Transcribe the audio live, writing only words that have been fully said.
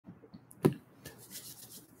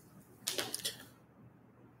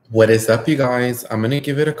What is up, you guys? I'm gonna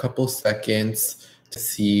give it a couple seconds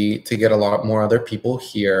to get a lot more other people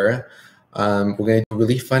here. We're gonna do a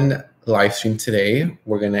really fun live stream today.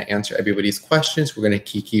 We're gonna answer everybody's questions. We're gonna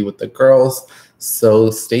kiki with the girls.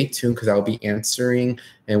 So stay tuned because I'll be answering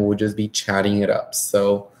and we'll just be chatting it up.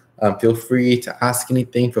 So feel free to ask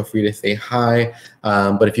anything. Feel free to say hi.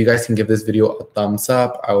 But if you guys can give this video a thumbs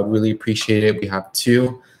up, I would really appreciate it. We have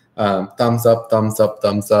two thumbs up, thumbs up,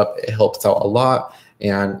 thumbs up. It helps out a lot.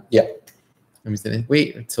 And yeah, I'm just gonna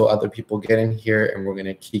wait until other people get in here and we're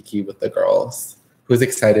gonna kiki with the girls. Who's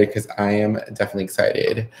excited? Because I am definitely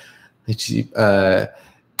excited. TARREEMNA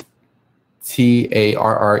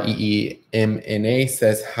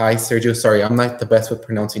says, hi, Sergio. Sorry, I'm not the best with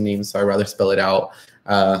pronouncing names, so I'd rather spell it out.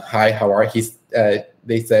 Hi, how are you?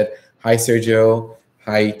 They said, hi, Sergio.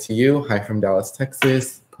 Hi to you. Hi from Dallas,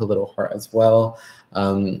 Texas. Put a little heart as well.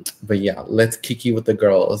 But yeah, let's kiki with the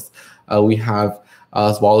girls. We have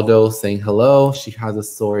Oswaldo saying hello. She has a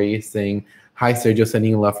story saying, hi, Sergio,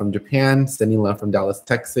 sending love from Japan, sending love from Dallas,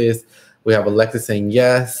 Texas. We have Alexa saying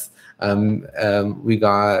yes. We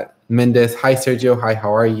got Mendez, hi, Sergio. Hi,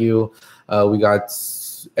 how are you? We got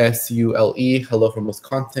SULE, hello from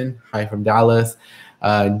Wisconsin. Hi from Dallas.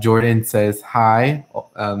 Jordan says hi.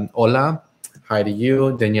 Hola. Hi to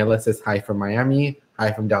you. Daniela says hi from Miami.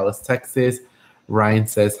 Hi from Dallas, Texas. Ryan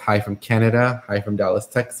says hi from Canada. Hi from Dallas,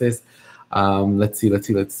 Texas. Let's see.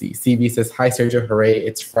 CV says, hi, Sergio. Hooray.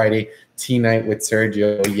 It's Friday tea night with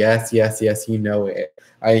Sergio. Yes, you know it.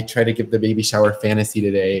 I try to give the baby shower fantasy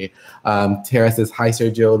today. Tara says, hi,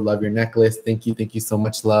 Sergio. Love your necklace. Thank you so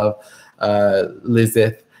much, love.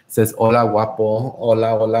 Lizeth says, hola, guapo.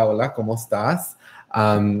 Hola. ¿Cómo estás?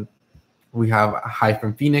 We have a hi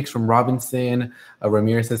from Phoenix, from Robinson.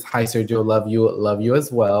 Ramirez says, hi, Sergio. Love you as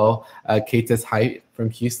well. Kate says, hi from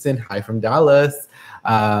Houston. Hi from Dallas.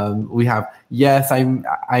 We have, yes, I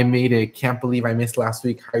made it. Can't believe I missed last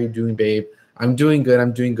week. How are you doing, babe? I'm doing good.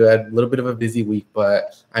 A little bit of a busy week,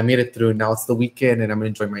 but I made it through. Now it's the weekend and I'm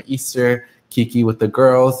going to enjoy my Easter. Kiki with the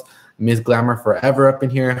girls. Miss Glamour forever up in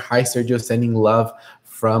here. Hi, Sergio. Sending love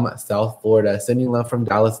from South Florida. Sending love from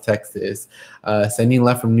Dallas, Texas. Sending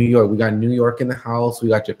love from New York. We got New York in the house. We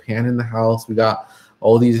got Japan in the house. We got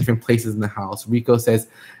all these different places in the house. Rico says,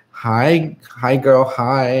 hi, girl.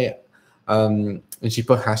 Hi. And she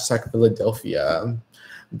put hashtag Philadelphia.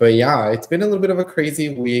 But yeah, it's been a little bit of a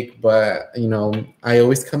crazy week, but you know, I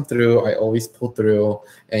always come through, I always pull through,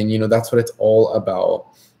 and you know, that's what it's all about.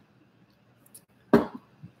 Oh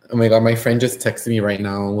my God, my friend just texted me right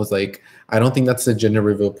now and was like, I don't think that's the gender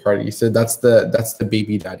reveal party. So that's the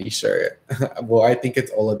baby daddy shirt. Well, I think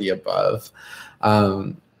it's all of the above.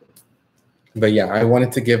 But yeah, I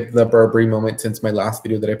wanted to give the Burberry moment since my last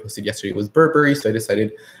video that I posted yesterday was Burberry. So I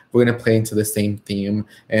decided we're going to play into the same theme.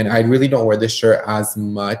 And I really don't wear this shirt as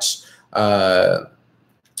much as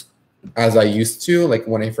I used to, like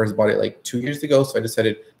when I first bought it like 2 years ago. So I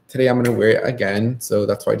decided today I'm going to wear it again. So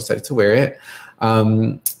that's why I decided to wear it.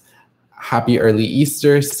 Happy early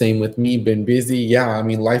Easter. Same with me, been busy. Yeah, I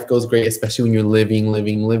mean, life goes great, especially when you're living.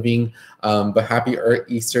 But happy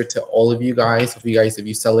Easter to all of you guys. If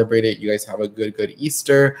you celebrate it, you guys have a good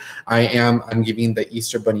Easter. I'm giving the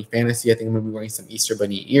Easter bunny fantasy. I think I'm gonna be wearing some Easter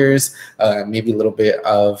bunny ears, maybe a little bit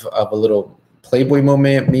of a little Playboy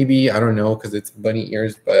moment, maybe. I don't know, because it's bunny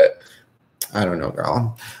ears, but I don't know,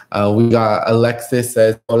 girl. We got Alexis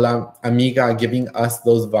says, hola, amiga, giving us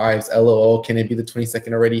those vibes. LOL, can it be the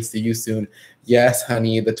 22nd already? See you soon. Yes,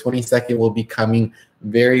 honey, the 22nd will be coming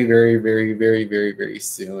very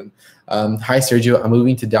soon. Hi, Sergio, I'm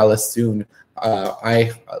moving to Dallas soon.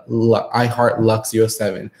 I heart Lux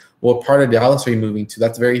 07. What part of Dallas are you moving to?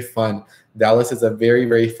 That's very fun. Dallas is a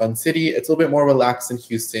very fun city. It's a little bit more relaxed than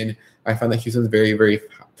Houston. I find that Houston's very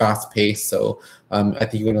fast paced. So I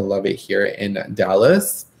think you're gonna love it here in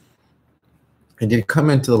Dallas. I did come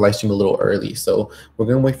into the live stream a little early, so we're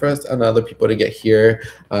gonna wait for other people to get here.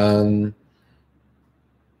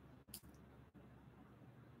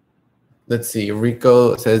 Let's see.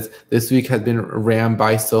 Rico says this week has been rammed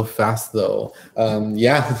by so fast, though.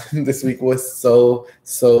 Yeah, this week was so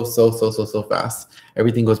fast.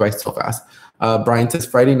 Everything goes by so fast. Brian says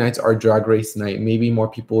Friday nights are drag race night. Maybe more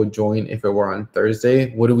people would join if it were on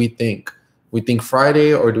Thursday. What do we think? We think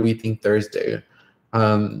Friday or do we think Thursday?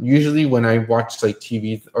 Usually when I watch like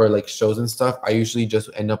TV or like shows and stuff, I usually just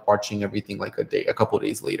end up watching everything like a couple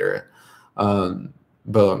days later.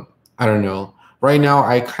 But I don't know. Right now,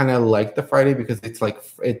 I kind of like the Friday because it's like,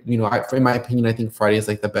 in my opinion, I think Friday is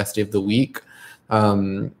like the best day of the week.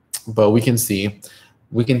 But we can see.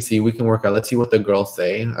 We can work out. Let's see what the girls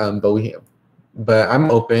say. But but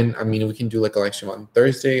I'm open. I mean, we can do like a live stream on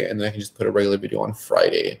Thursday, and then I can just put a regular video on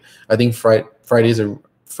Friday. I think Fridays are,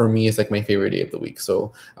 for me, is like my favorite day of the week.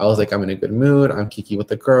 So I was like, I'm in a good mood. I'm kiki with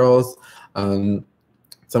the girls.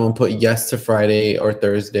 Someone put yes to Friday or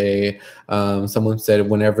Thursday. Someone said,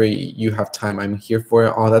 whenever you have time, I'm here for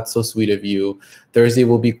it. Oh, that's so sweet of you. Thursday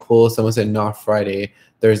will be cool. Someone said, not Friday.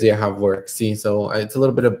 Thursday, I have work. See, so it's a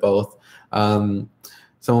little bit of both.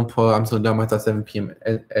 Someone put, I'm so done. I thought 7 p.m.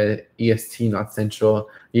 at EST, not Central.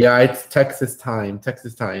 Yeah, it's Texas time.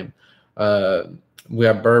 Texas time. We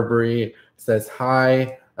have Burberry says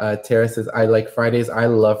hi. Tara says, I like Fridays. I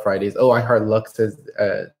love Fridays. Oh, I heart Luck says,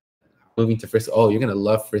 moving to Frisco. Oh, you're gonna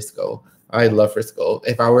love Frisco. I love Frisco.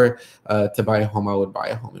 If I were to buy a home, I would buy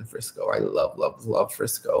a home in Frisco. I love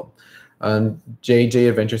Frisco. JJ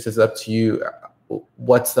Adventure says, up to you.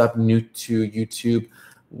 What's up, new to YouTube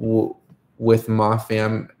with Ma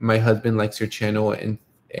Fam? My husband likes your channel,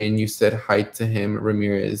 and you said hi to him,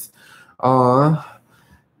 Ramirez. I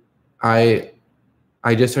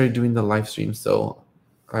just started doing the live stream, so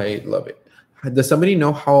I love it. Does somebody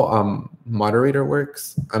know how moderator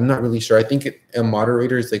works? I'm not really sure. I think a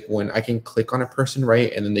moderator is like when I can click on a person,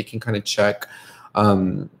 right? And then they can kind of check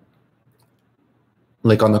like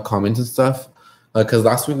on the comments and stuff. Because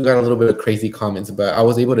last week we got a little bit of crazy comments, but I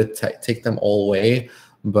was able to take them all away.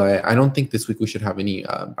 But I don't think this week we should have any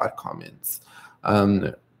bad comments.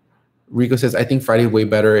 Rico says, I think Friday way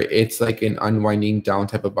better. It's like an unwinding down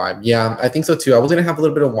type of vibe. Yeah, I think so too. I was gonna have a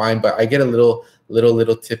little bit of wine, but I get a little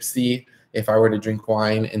tipsy if I were to drink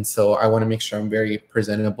wine, and so I want to make sure I'm very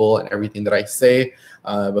presentable in everything that I say.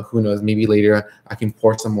 But who knows? Maybe later I can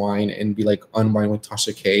pour some wine and be like unwind with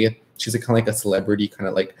Tasha K. She's like kind of like a celebrity, kind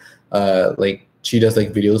of like she does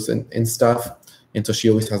like videos and stuff, and so she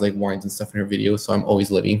always has like wines and stuff in her videos. So I'm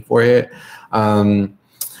always living for it.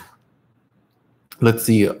 Let's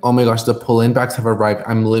see. Oh my gosh, the pull-in bags have arrived.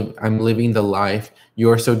 I'm living the life.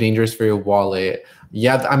 You are so dangerous for your wallet.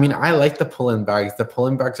 Yeah, I mean, I like the pull-in bags. The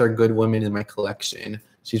pull-in bags are good women in my collection.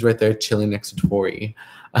 She's right there chilling next to Tori.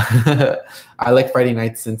 I like Friday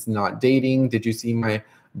nights since not dating. Did you see my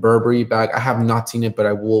Burberry bag? I have not seen it, but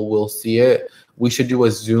I will see it. We should do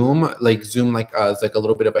a Zoom like as like a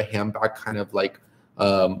little bit of a handbag kind of like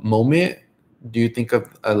moment. Do you think of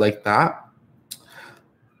like that?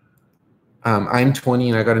 I'm 20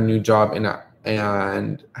 and I got a new job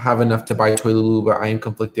and have enough to buy Toy Lulu, but I am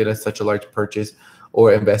conflicted as such a large purchase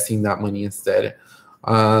or investing that money instead.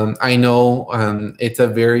 I know it's a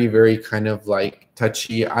very, very kind of like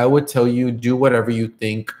touchy. I would tell you, do whatever you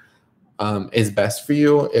think is best for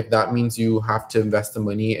you. If that means you have to invest the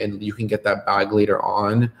money and you can get that bag later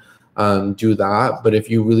on, do that. But if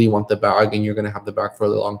you really want the bag and you're going to have the bag for a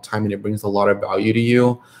long time and it brings a lot of value to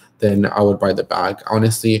you, then I would buy the bag.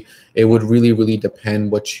 Honestly, it would really, really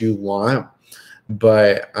depend what you want.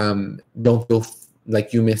 But don't feel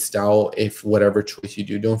like you missed out if whatever choice you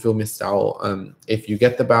do. Don't feel missed out if you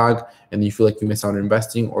get the bag and you feel like you missed out on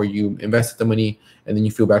investing, or you invested the money and then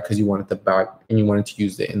you feel bad because you wanted the bag and you wanted to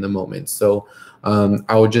use it in the moment. So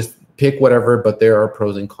I would just pick whatever, but there are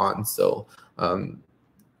pros and cons. So but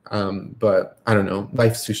I don't know,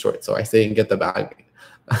 life's too short. So I say get the bag.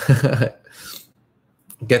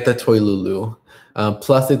 Get the Toy Lulu.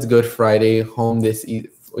 Plus, it's Good Friday, home this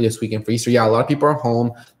weekend for Easter. Yeah, a lot of people are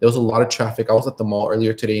home. There was a lot of traffic. I was at the mall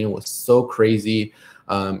earlier today, and it was so crazy.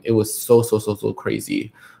 It was so so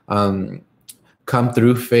crazy. Come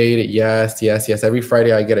through, Fade. Yes. Every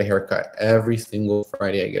Friday I get a haircut. Every single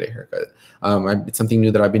Friday I get a haircut. It's something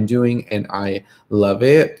new that I've been doing, and I love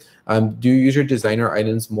it. Do you use your designer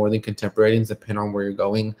items more than contemporary items, depending on where you're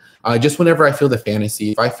going? Just whenever I feel the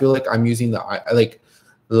fantasy. If I feel like I'm using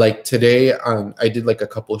like today, I did like a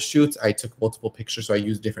couple of shoots. I took multiple pictures, so I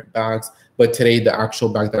used different bags. But today, the actual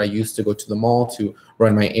bag that I used to go to the mall, to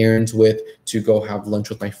run my errands with, to go have lunch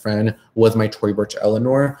with my friend, was my Tory Burch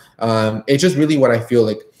Eleanor. It's just really what I feel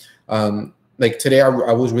like. Like today, I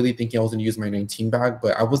was really thinking I was gonna use my 19 bag,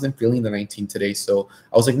 but I wasn't feeling the 19 today. So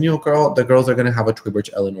I was like, the girls are gonna have a Tory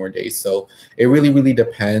Burch Eleanor day. So it really, really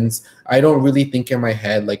depends. I don't really think in my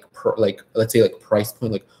head like let's say like price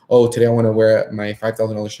point, like, oh, today I want to wear my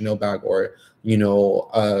 $5,000 Chanel bag, or a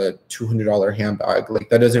 $200 handbag. Like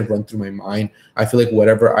that doesn't run through my mind. I feel like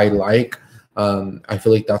whatever I like, I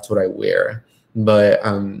feel like that's what I wear. But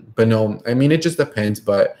no, I mean, it just depends.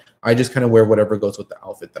 But I just kind of wear whatever goes with the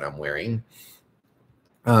outfit that I'm wearing.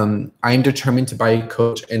 I'm determined to buy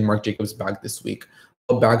Coach and Marc Jacobs bag this week.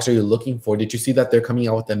 What bags are you looking for? Did you see that they're coming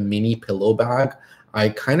out with a mini pillow bag? I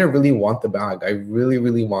kind of really want the bag. I really,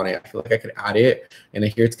 really want it. I feel like I could add it. And I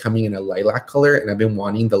hear it's coming in a lilac color, and I've been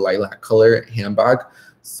wanting the lilac color handbag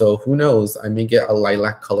So who knows? I may get a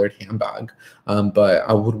lilac colored handbag, but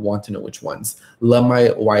I would want to know which ones. Love my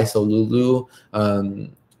YSL Lulu.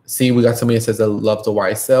 See, we got somebody that says I love the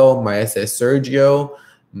YSL. Maya says Sergio.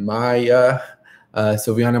 Maya.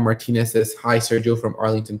 Silviana Martinez says, hi, Sergio from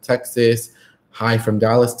Arlington, Texas. Hi from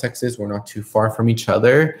Dallas, Texas. We're not too far from each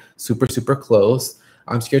other. Super, super close.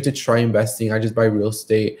 I'm scared to try investing. I just buy real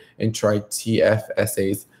estate and try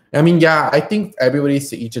TFSAs. I mean, yeah, I think everybody's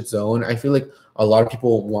to each its own. I feel like a lot of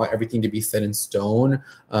people want everything to be set in stone.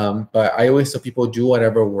 But I always tell people, do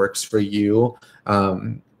whatever works for you.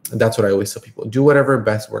 That's what I always tell people. Do whatever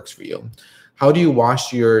best works for you. How do you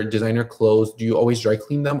wash your designer clothes? Do you always dry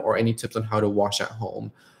clean them, or any tips on how to wash at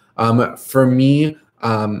home? For me,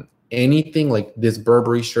 anything like this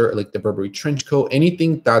Burberry shirt, like the Burberry trench coat,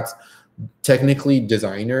 anything that's technically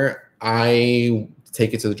designer, I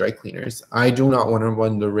take it to the dry cleaners. I do not want to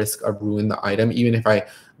run the risk of ruin the item, even if I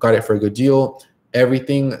got it for a good deal.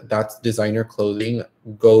 Everything that's designer clothing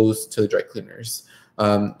goes to the dry cleaners.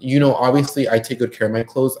 You know, obviously I take good care of my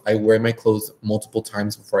clothes. I wear my clothes multiple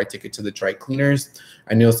times before I take it to the dry cleaners.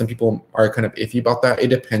 I know some people are kind of iffy about that. It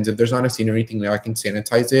depends. If there's not a scene or anything that I can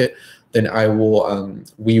sanitize it, then I will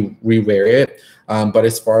re-wear it. But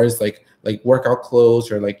as far as like workout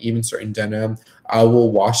clothes or like even certain denim, I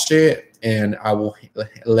will wash it and I will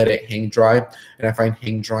let it hang dry. And I find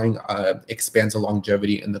hang drying expands the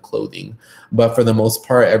longevity in the clothing. But for the most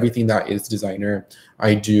part, everything that is designer,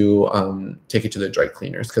 I do take it to the dry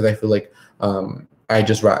cleaners, because I feel like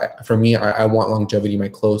for me, I want longevity in my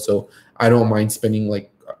clothes. So I don't mind spending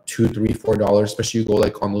like $2, $3, $4, especially you go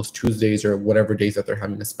like on those Tuesdays or whatever days that they're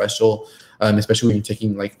having a special, especially when you're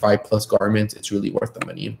taking like 5+ garments, it's really worth the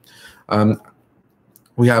money.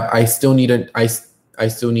 We have, I still need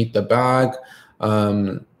the bag.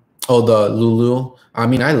 Oh, the Lulu. I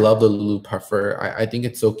mean, I love the Lulu puffer. I think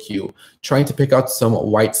it's so cute. Trying to pick out some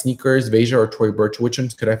white sneakers, Veja or Tory Burch. Which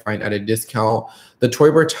ones could I find at a discount? The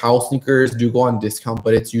Tory Burch house sneakers do go on discount,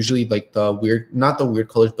 but it's usually like the weird, not the weird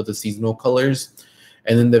colors, but the seasonal colors.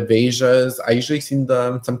 And then the Vejas, I usually see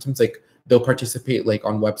them sometimes like they'll participate like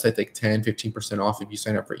on websites like 10, 15% off if you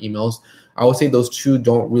sign up for emails. I would say those two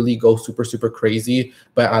don't really go super, super crazy,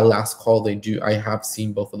 but at last call they do. I have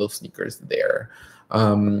seen both of those sneakers there.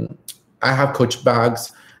 I have Coach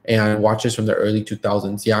bags and watches from the early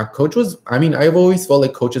 2000s. Yeah, Coach was, I mean, I've always felt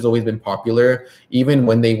like Coach has always been popular. Even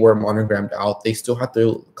when they were monogrammed out, they still had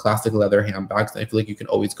the classic leather handbags. And I feel like you can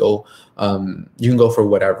always go, you can go for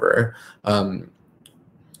whatever.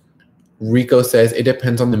 Rico says it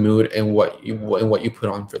depends on the mood and what you put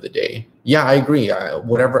on for the day. Yeah, I agree.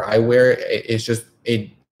 Whatever I wear, it's just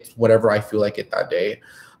whatever I feel like it that day.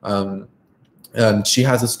 She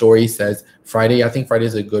has a story, says Friday. I think Friday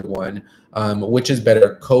is a good one. Which is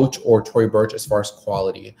better, Coach or Tory Burch as far as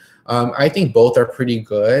quality? I think both are pretty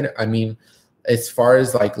good. I mean, as far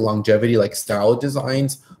as like longevity, like style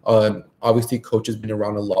designs, obviously Coach has been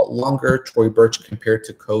around a lot longer. Tory Burch compared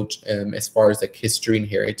to Coach, as far as like history and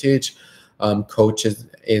heritage, Coach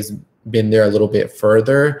is been there a little bit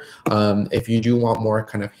further. If you do want more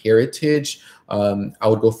kind of heritage, I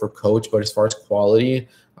would go for Coach. But as far as quality,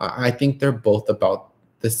 I think they're both about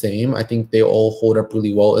the same. I think they all hold up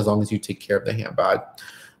really well as long as you take care of the handbag.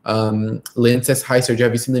 Lynn says, hi, Sergio.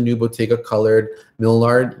 Have you seen the new Bottega colored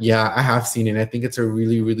Millard? Yeah, I have seen it. I think it's a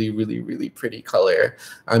really, really, really, really pretty color.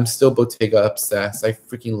 I'm still Bottega obsessed. I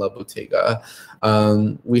freaking love Bottega.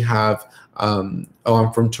 We have, oh,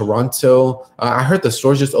 I'm from Toronto. I heard the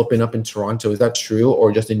stores just opened up in Toronto. Is that true,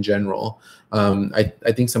 or just in general? I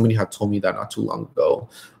think somebody had told me that not too long ago.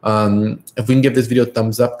 If we can give this video a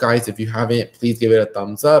thumbs up, guys. If you haven't, please give it a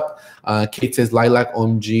thumbs up. Kate says, lilac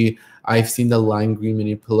OMG. I've seen the lime green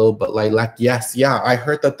mini pillow, but lilac, yes. Yeah, I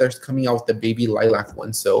heard that there's coming out with the baby lilac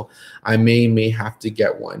one, so I may have to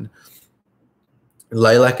get one.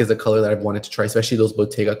 Lilac is a color that I've wanted to try, especially those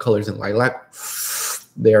Bottega colors in lilac.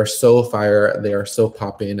 They are so fire. They are so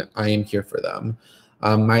poppin'. I am here for them.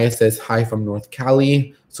 Maya says, hi from North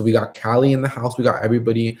Cali. So we got Cali in the house. We got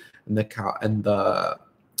everybody in the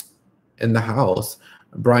house.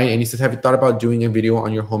 Brian, and he says, have you thought about doing a video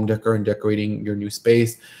on your home decor and decorating your new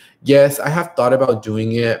space? Yes, I have thought about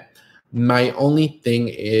doing it. My only thing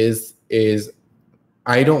is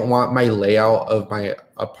I don't want my layout of my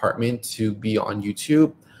apartment to be on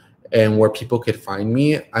YouTube and where people could find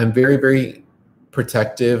me. I'm very, very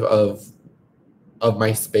protective of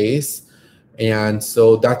my space. And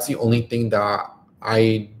so that's the only thing that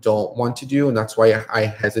I don't want to do. And that's why I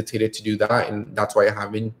hesitated to do that. And that's why I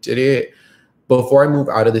haven't did it. Before I move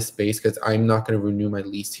out of this space, because I'm not going to renew my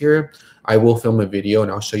lease here, I will film a video and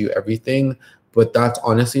I'll show you everything. But that's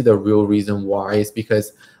honestly the real reason why, is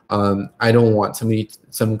because I don't want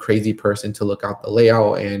some crazy person to look out the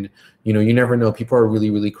layout, and you know, you never know. People are really,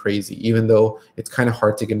 really crazy. Even though it's kind of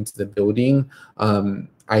hard to get into the building,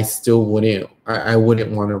 I still wouldn't. I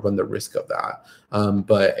wouldn't want to run the risk of that.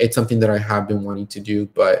 But it's something that I have been wanting to do.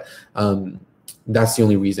 But that's the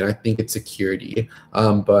only reason. I think it's security.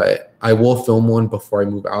 But I will film one before I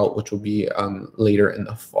move out, which will be later in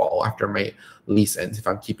the fall after my lease ends, if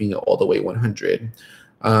I'm keeping it all the way 100.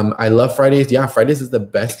 I love Fridays. Yeah, Fridays is the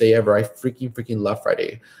best day ever. I freaking love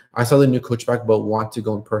Friday. I saw the new coach bag, but want to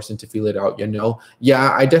go in person to feel it out, you know?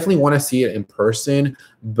 Yeah, I definitely want to see it in person,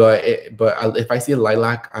 but if I see a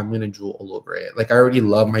lilac, I'm going to drool all over it. Like, I already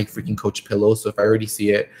love my freaking coach pillow, so if I already see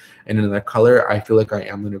it in another color, I feel like I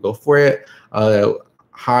am going to go for it.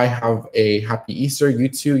 Hi, have a happy Easter. You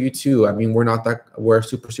too. I mean, we're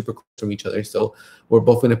super close from each other, so we're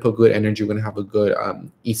both going to put good energy. We're going to have a good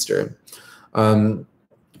Easter.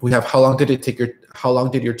 We have, how long did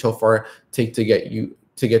your TOFR take to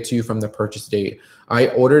get to you from the purchase date? I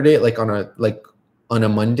ordered it like on a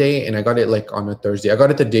Monday, and I got it like on a Thursday. I got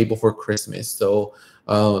it the day before Christmas, so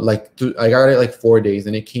I got it like 4 days,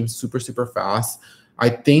 and it came super fast. I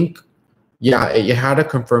think, yeah, it had a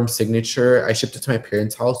confirmed signature. I shipped it to my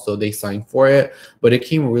parents' house, so they signed for it, but it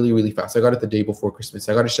came really fast. I got it the day before Christmas.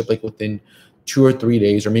 I got it shipped like within 2 or 3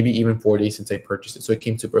 days, or maybe even 4 days since I purchased it. So it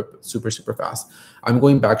came super fast. I'm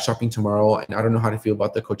going bag shopping tomorrow, and I don't know how to feel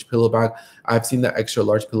about the Coach pillow bag. I've seen the extra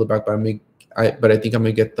large pillow bag, but I think I'm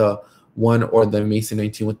gonna get the one or the Mason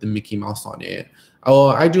 19 with the Mickey Mouse on it. Oh,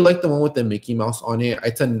 I do like the one with the Mickey Mouse on it.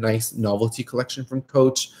 It's a nice novelty collection from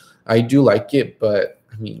Coach. I do like it, but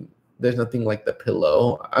I mean, there's nothing like the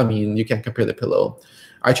pillow. I mean, you can't compare the pillow.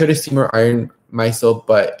 I try to steam or iron myself,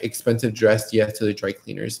 but expensive dress, yes, to the dry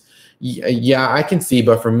cleaners. Yeah, I can see,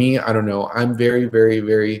 but for me, I don't know. I'm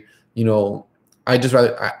very, you know, I just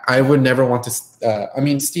rather, I would never want to, I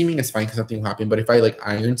mean, steaming is fine because nothing will happen, but if I like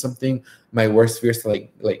iron something, my worst fear is to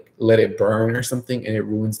like let it burn or something, and it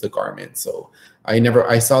ruins the garment. So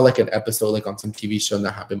I saw like an episode like on some TV show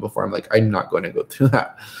that happened before. I'm like, I'm not going to go through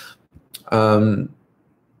that.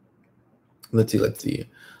 Let's see.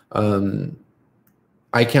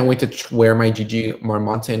 I can't wait to wear my Gigi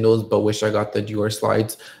Marmont sandals, but wish I got the Dior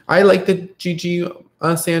slides. I like the Gigi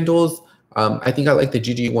sandals. I think I like the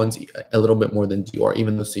Gigi ones a little bit more than Dior,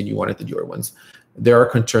 even though you wanted the Dior ones. There are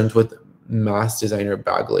concerns with mass designer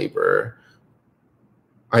bag labor.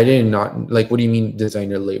 I did not, like, what do you mean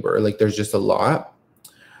designer labor? Like, there's just a lot.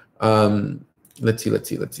 Let's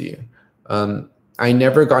see. I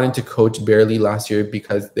never got into Coach barely last year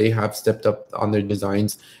because they have stepped up on their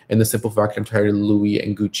designs, and the simple fact I'm tired of Louis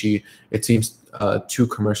and Gucci. It seems too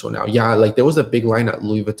commercial now. Yeah, like there was a big line at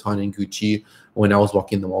Louis Vuitton and Gucci when I was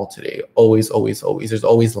walking the mall today. Always. There's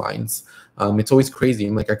always lines. It's always crazy.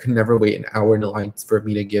 I'm like, I could never wait an hour in a line for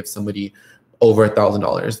me to give somebody over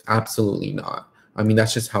 $1,000. Absolutely not. I mean,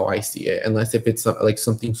 that's just how I see it. Unless if it's like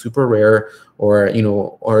something super rare, or you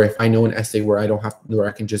know, or if I know an essay where I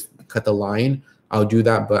can just cut the line, I'll do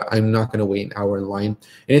that, but I'm not going to wait an hour in line.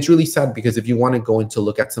 And it's really sad because if you want to go in to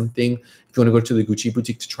look at something, if you want to go to the Gucci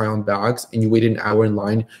boutique to try on bags and you wait an hour in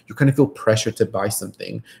line, you kind of feel pressure to buy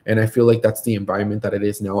something. And I feel like that's the environment that it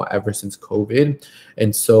is now ever since COVID.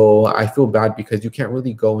 And so I feel bad because you can't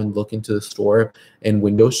really go and look into the store and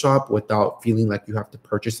window shop without feeling like you have to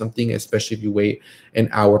purchase something, especially if you wait an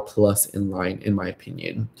hour plus in line, in my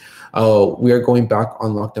opinion. We are going back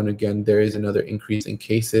on lockdown again. There is another increase in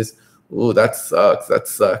cases. Oh, that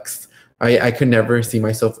sucks. I could never see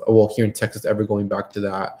myself, well, here in Texas, ever going back to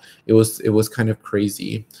that. It was kind of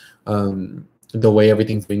crazy, the way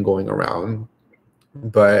everything's been going around.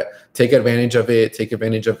 But take advantage of it. Take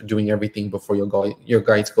advantage of doing everything before your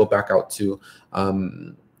guys go back out to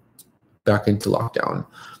back into lockdown.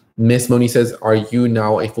 Miss Moni says, "Are you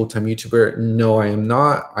now a full-time YouTuber?" No, I am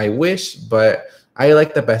not. I wish, but I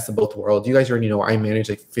like the best of both worlds. You guys already know I manage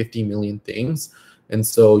like 50 million things. And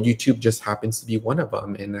so YouTube just happens to be one of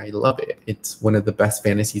them, and I love it. It's one of the best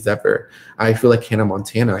fantasies ever. I feel like Hannah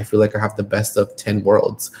Montana. I feel like I have the best of 10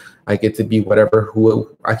 worlds. I get to be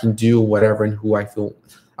who I can do, whatever, and who I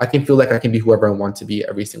can feel like I can be whoever I want to be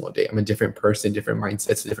every single day. I'm a different person, different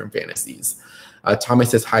mindsets, different fantasies.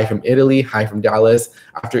 Thomas says, hi from Italy, hi from Dallas.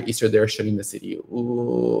 After Easter, they're shutting the city.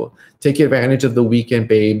 Ooh, take advantage of the weekend,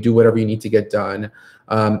 babe. Do whatever you need to get done.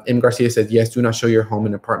 M. Garcia said, yes, do not show your home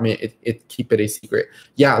and apartment. Keep it a secret.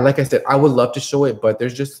 Yeah, like I said, I would love to show it, but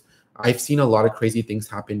I've seen a lot of crazy things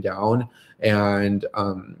happen down, and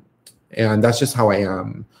that's just how I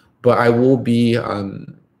am. But I will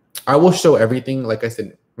show everything. Like I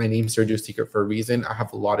said, my name's Sergio's Secret for a reason. I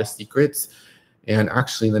have a lot of secrets, And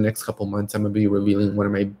actually, in the next couple months, I'm gonna be revealing one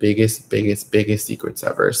of my biggest secrets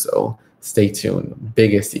ever. So stay tuned.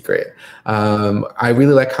 Biggest secret. I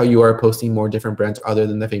really like how you are posting more different brands other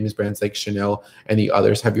than the famous brands like Chanel and the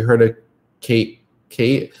others. Have you heard of Kate?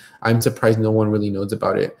 I'm surprised no one really knows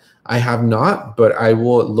about it. I have not, but I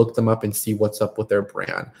will look them up and see what's up with their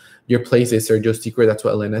brand. Your place is Sergio's secret. That's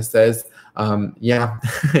what Elena says. Yeah,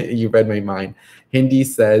 you read my mind. Hindi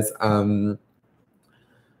says,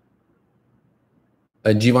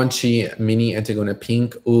 Givenchy Mini Antigona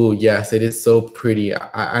Pink. Oh, yes, it is so pretty.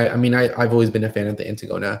 I mean, I've always been a fan of the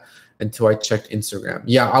Antigona until I checked Instagram.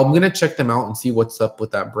 Yeah, I'm going to check them out and see what's up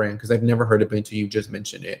with that brand because I've never heard of it until you just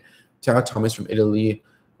mentioned it. Ciao, Thomas from Italy.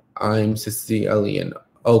 I'm Sicilian.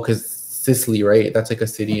 Oh, because Sicily, right? That's like a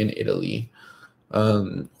city in Italy.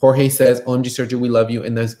 Jorge says, OMG Sergio, we love you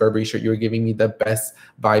in this Burberry shirt. You're giving me the best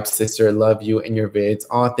vibes, sister. Love you and your vids.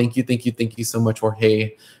 Oh, thank you so much,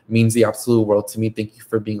 Jorge. Means the absolute world to me. Thank you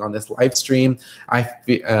for being on this live stream.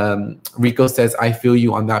 Rico says, I feel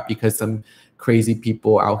you on that because some crazy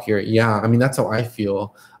people out here. Yeah, I mean, that's how I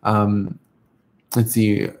feel. Let's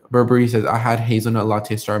see. Burberry says, I had hazelnut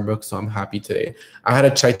latte Starbucks, so I'm happy today. I had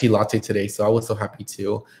a chai tea latte today, so I was so happy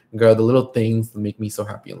too. Girl, the little things make me so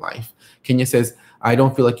happy in life. Kenya says, I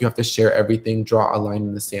don't feel like you have to share everything. Draw a line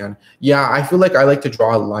in the sand. Yeah, I feel like I like to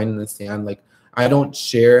draw a line in the sand. Like, I don't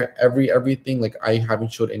share everything. Like, I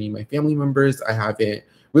haven't showed any of my family members. I haven't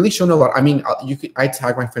really shown a lot. I mean, I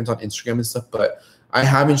tag my friends on Instagram and stuff, but I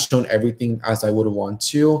haven't shown everything as I would want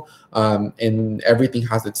to, and everything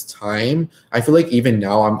has its time. I feel like even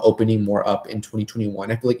now I'm opening more up in 2021.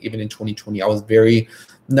 I feel like even in 2020, I was very,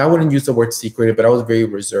 now I wouldn't use the word secretive, but I was very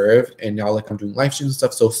reserved. And now like I'm doing live streams and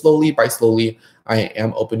stuff. So slowly by slowly, I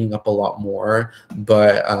am opening up a lot more.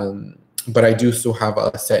 But I do still have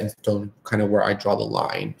a set in stone kind of where I draw the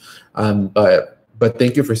line. But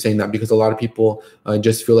thank you for saying that because a lot of people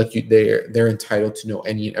just feel like they're entitled to know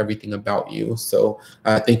any and everything about you. So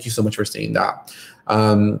thank you so much for saying that.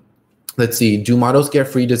 Let's see. Do models get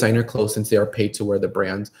free designer clothes since they are paid to wear the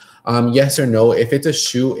brand? Yes or no. If it's a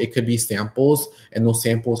shoot, it could be samples, and those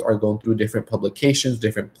samples are going through different publications,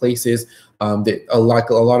 different places. A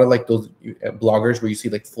lot of like those bloggers where you see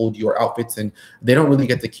like full Dior outfits, and they don't really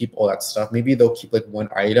get to keep all that stuff. Maybe they'll keep like one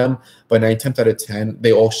item, but 9 times out of 10,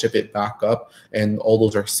 they all ship it back up, and all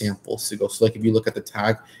those are samples to go. So like if you look at the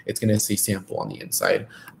tag, it's gonna say sample on the inside.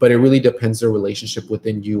 But it really depends the relationship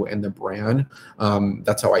within you and the brand.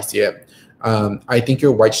 That's how I see it. I think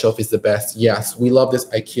your white shelf is the best. Yes, we love this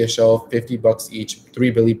IKEA shelf, $50 each, 3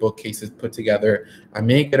 Billy bookcases put together. I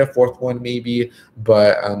may get a 4th one maybe,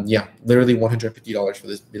 but yeah, literally $150 for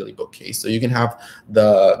this Billy bookcase. So you can have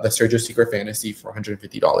the Sergio's Secret Fantasy for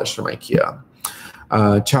 $150 from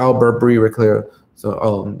IKEA. Ciao, Burberry, Reclair.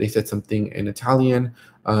 So they said something in Italian.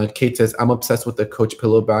 Kate says, I'm obsessed with the Coach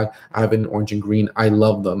pillow bag. I have an orange and green. I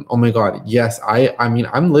love them. Oh my God. Yes, I mean,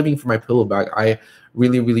 I'm living for my pillow bag. I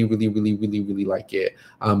really like it.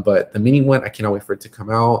 But the mini one, I cannot wait for it to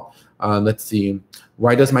come out. Let's see.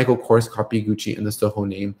 Why does Michael Kors copy Gucci in the Soho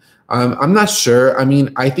name? I'm not sure. I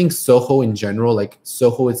mean, I think Soho in general, like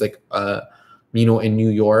Soho is like, in New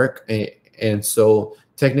York. And so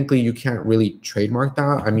technically you can't really trademark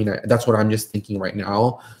that. I mean, that's what I'm just thinking right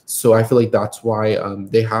now. So I feel like that's why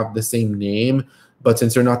they have the same name, but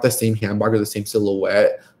since they're not the same handbag or the same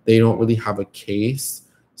silhouette, they don't really have a case.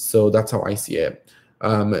 So that's how I see it.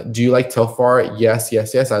 Do you like Telfar? Yes.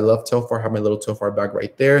 I love Telfar. I have my little Telfar bag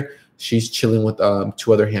right there. She's chilling with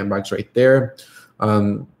 2 other handbags right there.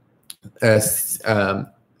 As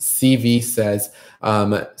CV says,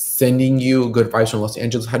 sending you good vibes from Los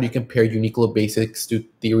Angeles. How do you compare Uniqlo basics to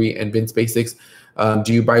Theory and Vince basics?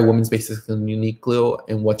 Do you buy women's basics in Uniqlo,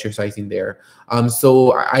 and what's your sizing there?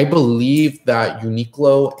 So I believe that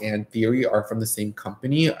Uniqlo and Theory are from the same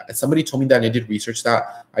company. Somebody told me that, and I did research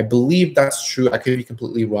that. I believe that's true. I could be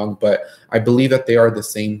completely wrong, but I believe that they are the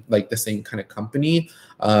same kind of company.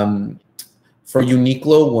 For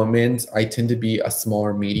Uniqlo women's, I tend to be a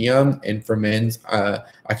smaller medium, and for men's,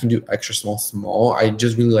 I can do extra small. I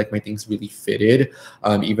just really like my things really fitted,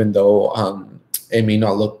 even though it may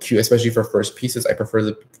not look cute, especially for first pieces. I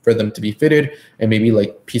prefer for them to be fitted, and maybe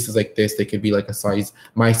like pieces like this, they could be like a size,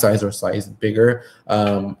 my size or size bigger.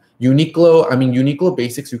 Uniqlo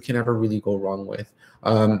basics, you can never really go wrong with.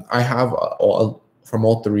 I have from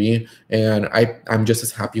all 3, and I'm just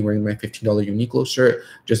as happy wearing my $15 Uniqlo shirt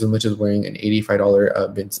just as much as wearing an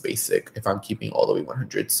 $85 Vince basic if I'm keeping all the way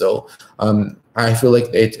 100. So I feel like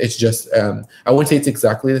it's just I wouldn't say it's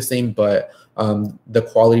exactly the same, but the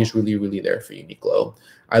quality is really there for Uniqlo.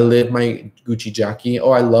 I live my Gucci Jackie.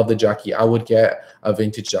 Oh, I love the Jackie. I would get a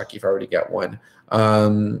vintage Jackie if I were to get one.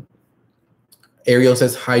 Ariel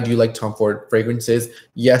says, hi, do you like Tom Ford fragrances?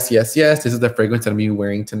 Yes, yes, yes. This is the fragrance that I'm going to be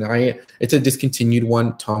wearing tonight. It's a discontinued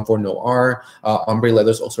one, Tom Ford Noir. Ombre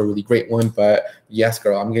Leather is also a really great one. But yes,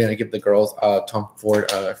 girl, I'm going to give the girls Tom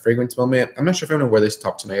Ford fragrance moment. I'm not sure if I'm going to wear this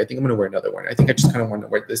top tonight. I think I'm going to wear another one. I think I just kind of want to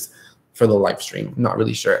wear this for the live stream. I'm not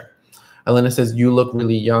really sure. Elena says, you look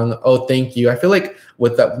really young. Oh, thank you. I feel like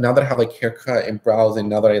with that, now that I have like haircut and brows and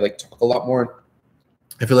now that I like talk a lot more,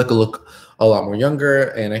 I feel like I look a lot more younger,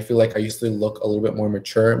 and I feel like I used to look a little bit more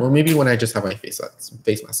mature. Well, maybe when I just have my face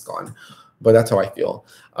mask on, but that's how I feel.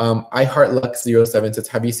 I Heart Lux 07 says,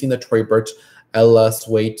 have you seen the Tory Burch Ella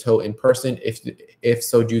Suede Toe in person? If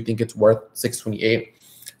so, do you think it's worth $628?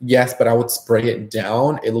 Yes, but I would spray it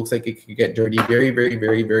down. It looks like it could get dirty very, very,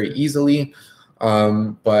 very, very easily.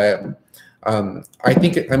 I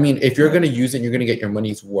think, I mean, if you're going to use it, you're going to get your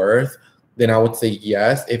money's worth, then I would say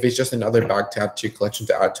yes. If it's just another bag to add to your collection,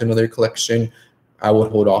 to add to another collection, I would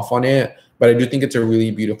hold off on it. But I do think it's a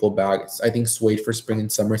really beautiful bag. I think suede for spring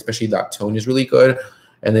and summer, especially that tone, is really good.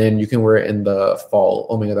 And then you can wear it in the fall.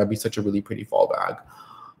 Oh my God, that'd be such a really pretty fall bag.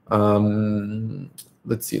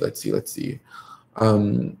 Let's see.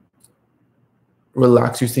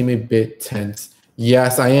 Relax, you seem a bit tense.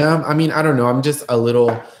 Yes, I am. I mean, I don't know. I'm just a little,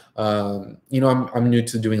 you know, I'm new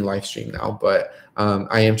to doing live stream now, but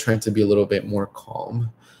I am trying to be a little bit more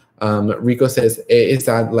calm. Rico says, is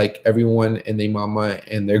that like everyone and their mama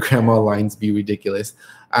and their grandma lines be ridiculous?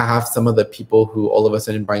 I have some of the people who all of a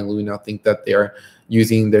sudden buying Louis now think that they're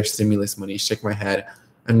using their stimulus money. Shake my head.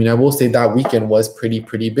 I mean, I will say that weekend was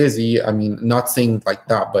pretty busy. I mean, not saying like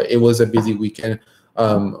that, but it was a busy weekend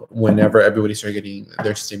whenever everybody started getting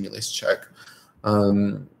their stimulus check.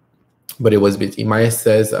 But it was busy. Maya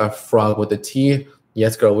says, frog with a T.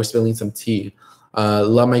 Yes, girl, we're spilling some tea.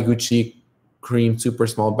 Love my Gucci cream super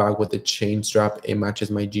small bag with a chain strap. It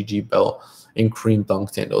matches my GG belt and cream thong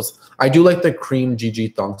sandals. I do like the cream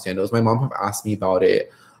GG thong sandals. My mom have asked me about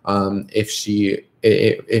it, if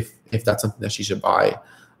that's something that she should buy.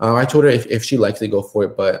 I told her if she likes it, go for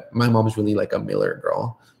it. But my mom's really like a Miller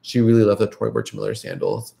girl. She really loves the Tory Burch Miller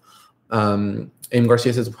sandals. M.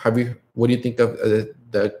 Garcia says, what do you think of the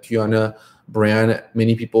Kiana brand?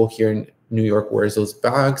 Many people here in New York wears those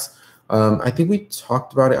bags. I think we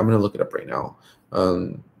talked about it. I'm going to look it up right now.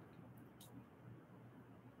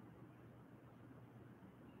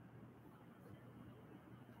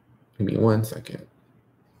 Give me 1 second.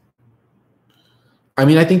 I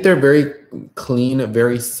mean, I think they're very clean,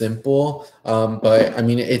 very simple, but I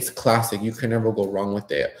mean, it's classic. You can never go wrong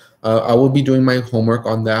with it. I will be doing my homework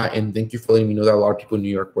on that, and thank you for letting me know that a lot of people in New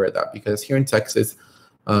York wear that, because here in Texas,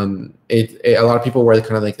 a lot of people wear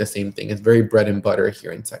kind of like the same thing. It's very bread and butter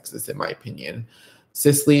here in Texas, in my opinion.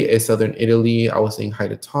 Sicily is Southern Italy. I was saying hi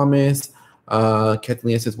to Thomas.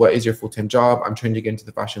 Kathleen says, what is your full-time job? I'm trying to get into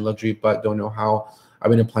the fashion luxury, but don't know how. I've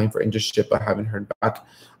been applying for internship, but haven't heard back.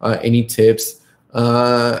 Any tips?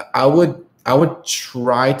 I would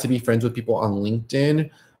try to be friends with people on LinkedIn.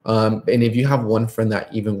 And if you have one friend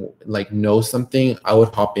that even like knows something, I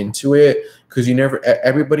would hop into it, because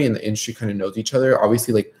everybody in the industry kind of knows each other.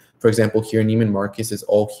 Obviously, like for example, here Neiman Marcus is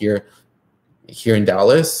all here in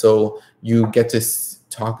Dallas, so you get to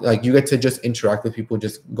talk, like you get to just interact with people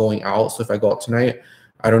just going out. So if I go out tonight,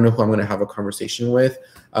 I don't know who I'm going to have a conversation with.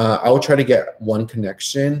 I will try to get one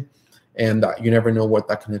connection, and you never know what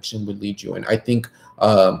that connection would lead you in. I think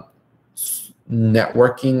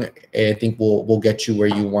networking, I think will get you where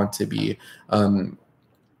you want to be.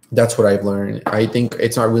 That's what I've learned. I think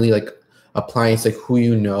it's not really like applying. It's like who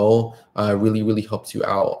you know really helps you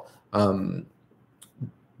out.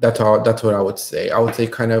 That's what I would say. I would say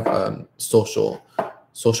kind of social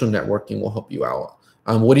networking will help you out.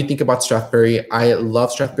 What do you think about Strathberry? I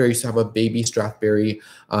love Strathberry. I used to have a baby Strathberry.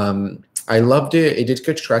 I loved it. It did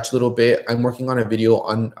get scratched a little bit. I'm working on a video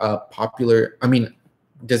on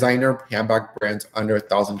designer handbag brands under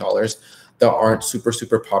 $1,000 that aren't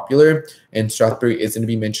super popular, and Strathberry is going to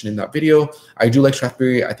be mentioned in that video. I do like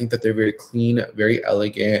Strathberry. I think that they're very clean, very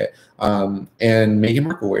elegant, and Meghan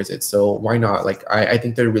Markle wears it, so why not? Like I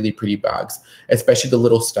think they're really pretty bags, especially the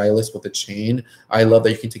little stylus with the chain. I love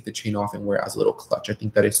that you can take the chain off and wear it as a little clutch. I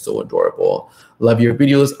think that is so adorable. Love your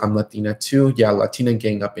videos. I'm Latina too. Yeah, Latina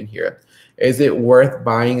gang up in here. Is it worth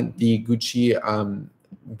buying the Gucci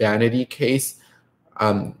vanity case?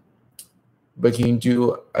 But can you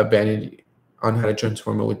do a vanity on how to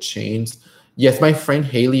transform it with chains? Yes, my friend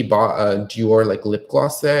Haley bought a Dior like lip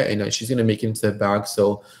gloss set, and she's gonna make it into a bag.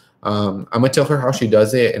 So I'm gonna tell her how she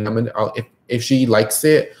does it, and if she likes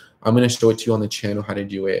it, I'm gonna show it to you on the channel how to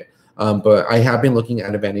do it. But I have been looking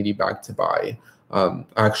at a vanity bag to buy.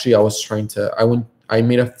 Actually, I was trying to. I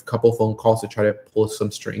made a couple phone calls to try to pull some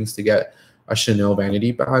strings to get a Chanel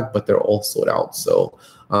vanity bag, but they're all sold out. So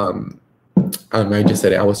I just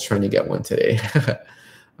said I was trying to get one today.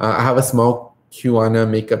 I have a small Kiwana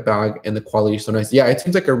makeup bag and the quality is so nice. Yeah, it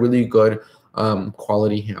seems like a really good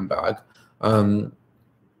quality handbag.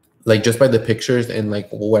 Like just by the pictures and like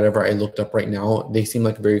whatever I looked up right now, they seem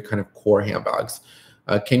like very kind of core handbags.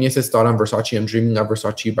 Kenya says, thought on Versace. I'm dreaming of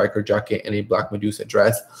Versace biker jacket and a black Medusa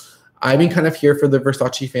dress. I've been kind of here for the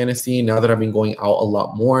Versace fantasy now that I've been going out a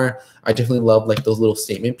lot more. I definitely love like those little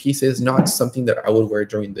statement pieces, not something that I would wear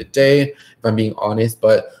during the day, if I'm being honest,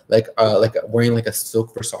 but like wearing like a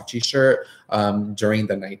silk Versace shirt during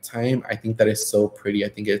the nighttime. I think that is so pretty. I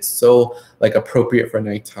think it's so like appropriate for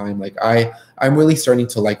nighttime. Like I'm really starting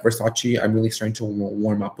to like Versace. I'm really starting to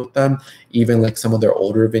warm up with them, even like some of their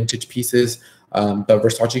older vintage pieces. But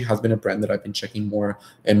Versace has been a brand that I've been checking more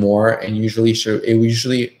and more, and usually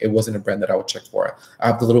it wasn't a brand that I would check for. I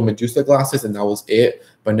have the little Medusa glasses and that was it,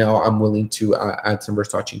 but now I'm willing to add some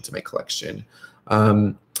Versace to my collection.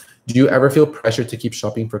 Do you ever feel pressure to keep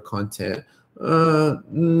shopping for content?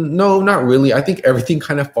 No, not really. I think everything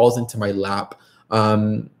kind of falls into my lap.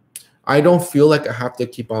 I don't feel like I have to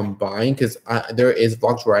keep on buying because there is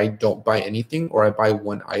vlogs where I don't buy anything or I buy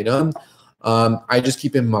one item. I just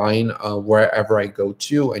keep in mind wherever I go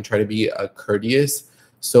to and try to be courteous.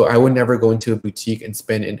 So I would never go into a boutique and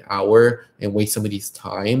spend an hour and waste somebody's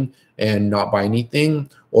time and not buy anything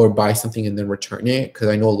or buy something and then return it, because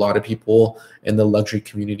I know a lot of people in the luxury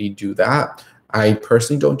community do that. I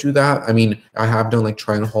personally don't do that. I mean, I have done like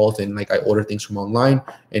try on hauls and like I order things from online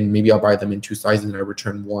and maybe I'll buy them in 2 sizes and I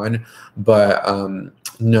return 1. But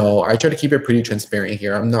no, I try to keep it pretty transparent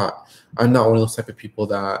here. I'm not one of those type of people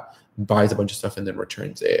that buys a bunch of stuff and then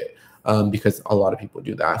returns it, because a lot of people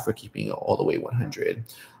do that for keeping it all the way 100.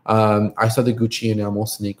 I saw the Gucci enamel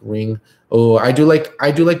snake ring. Oh, I do like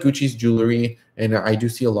Gucci's jewelry, and I do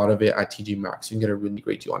see a lot of it at TJ Maxx. You can get a really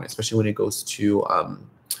great deal on it, especially when it goes to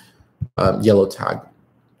yellow tag.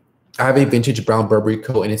 I have a vintage brown Burberry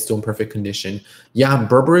coat and it's still in perfect condition. Yeah,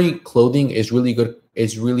 Burberry clothing is really good.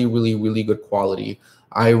 It's really, really, really good quality.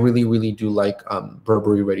 I really, really do like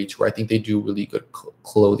Burberry ready to wear. I think they do really good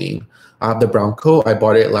clothing. I have the brown coat. I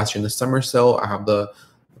bought it last year in the summer sale. I have the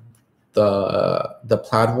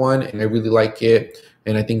plaid one, and I really like it.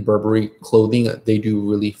 And I think Burberry clothing, they do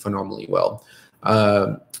really phenomenally well.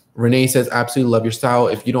 Renee says, absolutely love your style.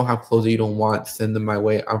 If you don't have clothes that you don't want, send them my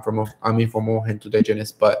way. I'm a former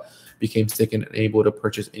hygienist, but became sick and unable to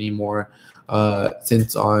purchase anymore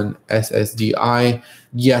since on SSDI.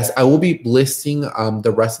 Yes, I will be listing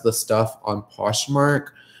the rest of the stuff on Poshmark,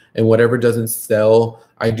 and whatever doesn't sell,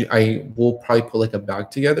 I will probably put like a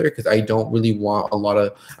bag together, because I don't really want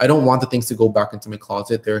I don't want the things to go back into my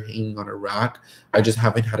closet. They're hanging on a rack. I just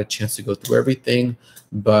haven't had a chance to go through everything,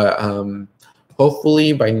 but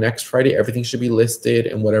hopefully by next Friday, everything should be listed,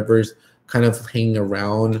 and whatever's kind of hanging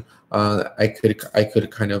around, I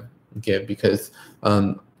could kind of give, because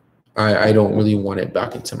I don't really want it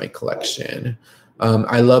back into my collection.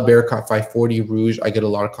 I love Barricot 540 Rouge. I get a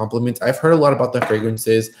lot of compliments. I've heard a lot about the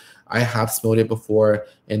fragrances. I have smelled it before,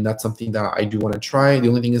 and that's something that I do want to try. The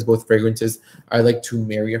only thing is, both fragrances, I like to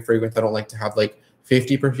marry a fragrance. I don't like to have like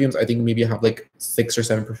 50 perfumes. I think maybe I have like 6 or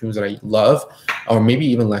 7 perfumes that I love, or maybe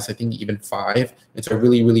even less. I think even 5. And so I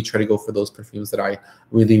really, really try to go for those perfumes that I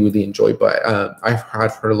really, really enjoy. But I've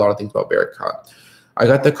heard a lot of things about Barricot. I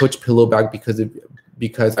got the Coach pillow bag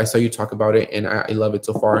because I saw you talk about it, and I love it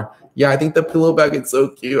so far. Yeah, I think the pillow bag is so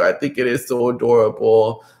cute. I think it is so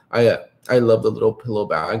adorable. I love the little pillow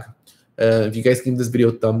bag. If you guys give this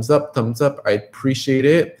video thumbs up, I appreciate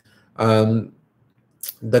it.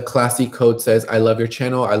 The classy code says, I love your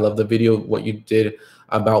channel. I love the video, what you did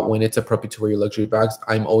about when it's appropriate to wear your luxury bags.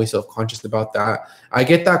 I'm always self-conscious about that. I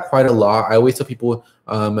get that quite a lot. I always tell people,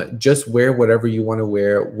 just wear whatever you want to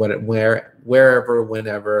wear, wherever,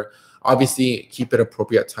 whenever. Obviously, keep it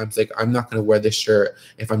appropriate at times. Like, I'm not going to wear this shirt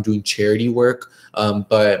if I'm doing charity work,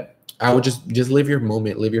 but I would just live your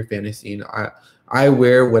moment, live your fantasy. And I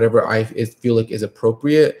wear whatever I feel like is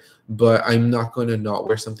appropriate, but I'm not going to not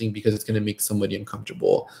wear something because it's going to make somebody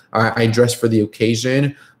uncomfortable. I dress for the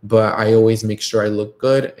occasion, but I always make sure I look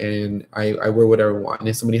good, and I wear whatever I want. And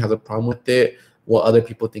if somebody has a problem with it, what other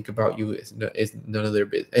people think about you is none of their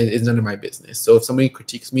business. Is none of my business. So if somebody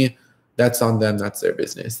critiques me, that's on them. That's their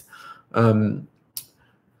business.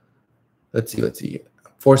 Let's see.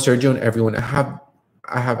 For Sergio and everyone,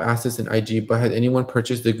 I have asked this in IG, but has anyone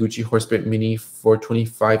purchased the Gucci Horsebit Mini for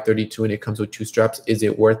 $25.32 and it comes with 2 straps? Is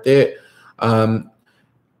it worth it? I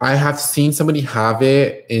have seen somebody have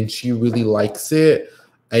it and she really likes it.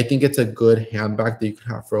 I think it's a good handbag that you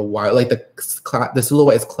can have for a while. Like the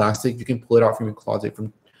silhouette is classic. You can pull it out from your closet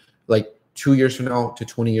from like 2 years from now to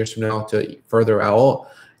 20 years from now to further out,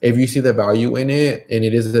 if you see the value in it and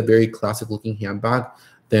it is a very classic looking handbag,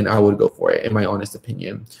 then I would go for it, in my honest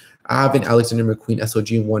opinion. I have an Alexander McQueen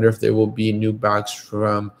SOG and wonder if there will be new bags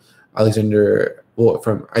from Alexander, well,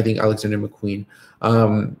 from I think Alexander McQueen.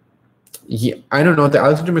 Yeah, I don't know. The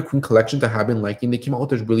Alexander McQueen collections I have been liking. They came out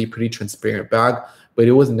with a really pretty transparent bag, but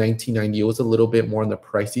it was $19.90. It was a little bit more on the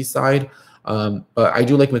pricey side. But I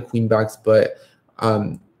do like McQueen bags, but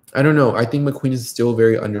I don't know. I think McQueen is still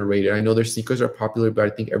very underrated. I know their sneakers are popular, but I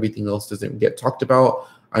think everything else doesn't get talked about.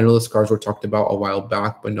 I know the scarves were talked about a while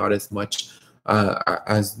back, but not as much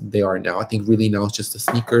as they are now. I think really now it's just the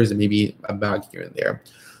sneakers and maybe a bag here and there.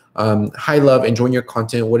 Hi, love, enjoying your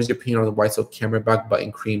content. What is your opinion on the white silk camera bag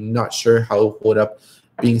button cream? Not sure how it will hold up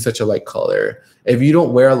being such a light color. If you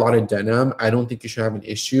don't wear a lot of denim, I don't think you should have an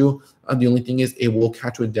issue. The only thing is it will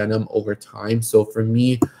catch with denim over time. So for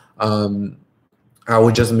me, I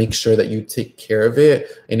would just make sure that you take care of it.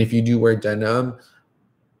 And if you do wear denim,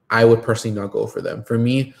 I would personally not go for them. For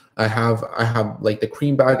me, I have like the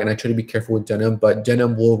cream bag and I try to be careful with denim, but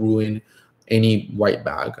denim will ruin any white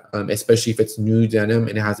bag, especially if it's new denim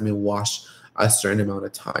and it hasn't been washed a certain amount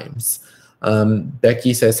of times.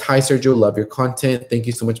 Becky says, hi, Sergio, love your content. Thank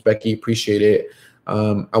you so much, Becky. Appreciate it.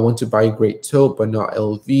 I want to buy a great tote, but not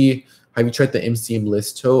LV. Have you tried the MCM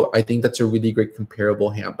List tote? I think that's a really great comparable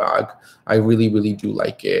handbag. I really, really do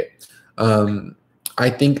like it. I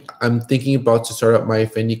think I'm thinking about to start up my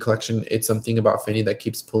Fendi collection. It's something about Fendi that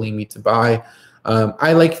keeps pulling me to buy.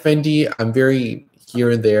 I like Fendi. I'm very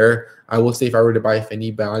here and there. I will say if I were to buy a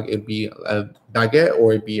Fendi bag, it'd be a baguette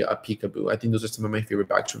or it'd be a peekaboo. I think those are some of my favorite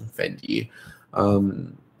bags from Fendi.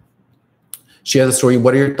 She has a story.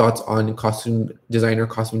 What are your thoughts on costume designer,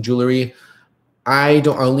 costume jewelry? I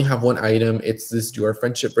only have one item. It's this Dior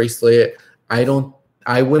friendship bracelet.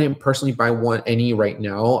 I wouldn't personally buy any right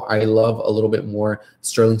now. I love a little bit more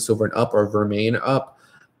sterling silver and up or vermeil up.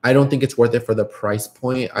 I don't think it's worth it for the price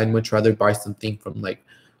point. I'd much rather buy something from like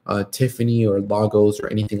Tiffany or Lagos or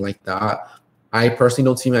anything like that. I personally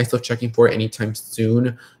don't see myself checking for it anytime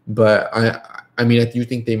soon, but I mean, I do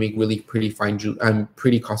think they make really pretty fine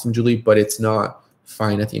pretty costume jewelry, but it's not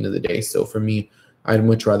fine at the end of the day. So for me, I'd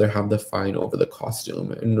much rather have the fine over the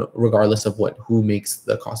costume, and regardless of who makes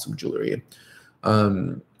the costume jewelry.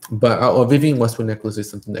 But a Vivienne Westwood necklace is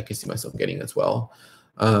something that I can see myself getting as well.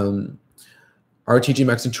 RTG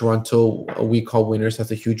Maxx in Toronto, we call winners,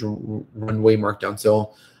 has a huge runway markdown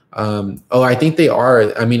sale. Oh, I think they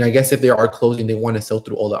are. I mean, I guess if they are closing, they want to sell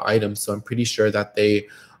through all the items. So I'm pretty sure that they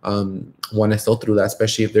want to sell through that,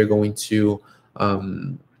 especially if they're going to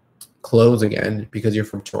close again because you're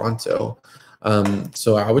from Toronto.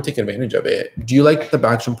 So I would take advantage of it. Do you like the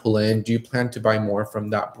bags from Pull-In? Do you plan to buy more from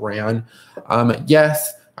that brand?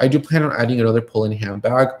 Yes, I do plan on adding another Pull-In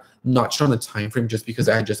handbag. Not sure on the time frame just because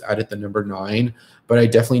I had just added the number 9, but I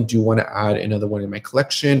definitely do want to add another one in my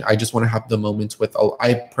collection. I just want to have the moments with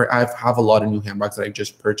I have a lot of new handbags that I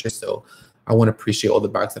just purchased, so I want to appreciate all the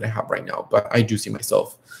bags that I have right now. But I do see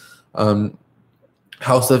myself.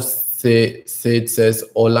 House of Sid says,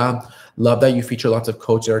 hola. Love that you feature lots of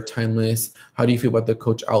Coach that are timeless. How do you feel about the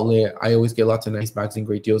Coach outlet? I always get lots of nice bags and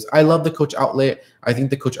great deals. I love the Coach outlet. I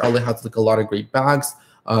think the Coach outlet has like a lot of great bags.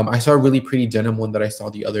 I saw a really pretty denim one that I saw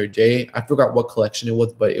the other day. I forgot what collection it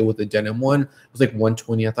was, but it was a denim one. It was like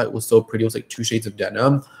 $120. I thought it was so pretty. It was like 2 shades of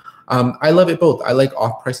denim. I love it both. I like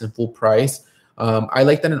off price and full price. I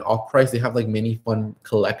like that in off price they have like many fun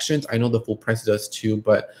collections. I know the full price does too,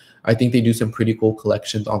 but I think they do some pretty cool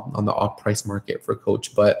collections on the off price market for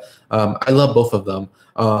Coach. But I love both of them.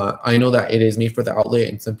 I know that it is made for the outlet,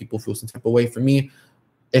 and some people feel some type of way. For me,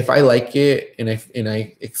 if I like it and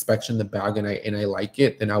I inspection the bag and I like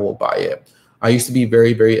it, then I will buy it. I used to be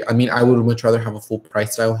very, very, I mean, I would much rather have a full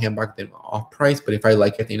price style handbag than off price, but if I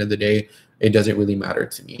like it at the end of the day, it doesn't really matter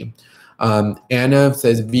to me. Anna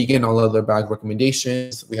says vegan, all other bag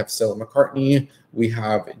recommendations. We have Stella McCartney, we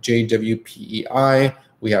have JWPEI,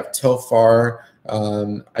 we have Telfar.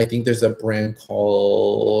 I think there's a brand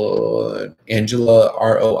called Angela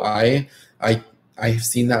ROI. I've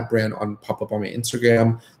seen that brand pop up on my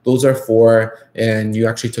Instagram. Those are 4, and you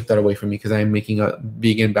actually took that away from me because I'm making a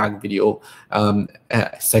vegan bag video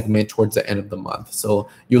segment towards the end of the month. So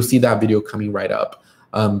you'll see that video coming right up.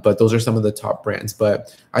 But those are some of the top brands.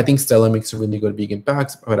 But I think Stella makes a really good vegan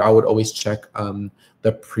bags, but I would always check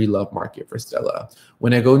the pre-love market for Stella.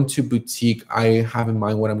 When I go into boutique, I have in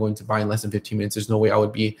mind what I'm going to buy in less than 15 minutes. There's no way I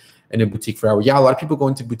would be in a boutique for an hour. Yeah, a lot of people go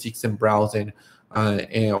into boutiques and browse and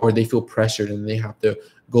or they feel pressured and they have to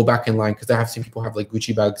go back in line, because I have seen people have like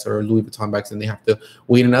Gucci bags or Louis Vuitton bags and they have to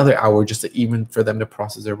wait another hour just to even for them to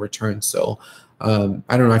process their return. So I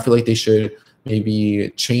don't know. I feel like they should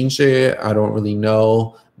maybe change it. I don't really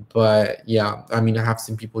know. But yeah, I mean, I have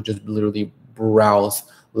seen people just literally browse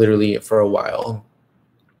literally for a while.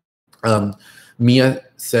 Maya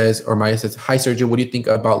says, hi Sergio, what do you think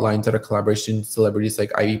about lines that are collaboration celebrities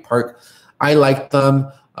like Ivy Park? I like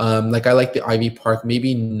them. Like I like the Ivy Park,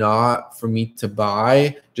 maybe not for me to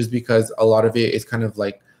buy, just because a lot of it is kind of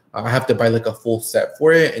like I have to buy like a full set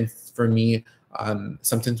for it. And for me,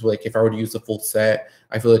 sometimes like if I were to use the full set,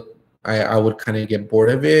 I feel like I would kind of get bored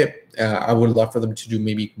of it. I would love for them to do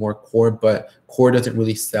maybe more core, but core doesn't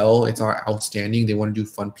really sell. It's not outstanding. They want to do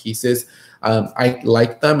fun pieces. I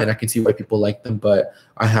like them and I can see why people like them, but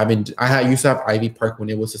I used to have Ivy Park when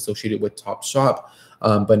it was associated with Topshop.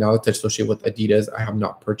 But now that it's associated with Adidas, I have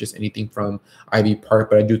not purchased anything from Ivy Park,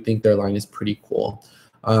 but I do think their line is pretty cool.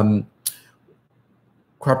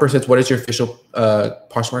 Cropper says, what is your official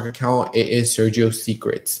Poshmark account? It is Sergio's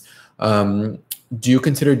Secrets. Do you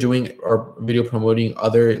consider doing or video promoting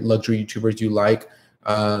other luxury YouTubers you like?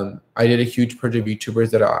 I did a huge purge of YouTubers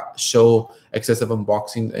that show excessive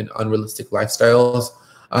unboxing and unrealistic lifestyles.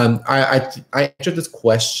 I answered this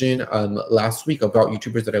question last week about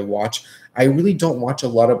YouTubers that I watch. I really don't watch a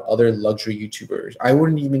lot of other luxury YouTubers. I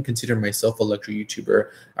wouldn't even consider myself a luxury YouTuber.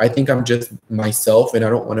 I think I'm just myself, and I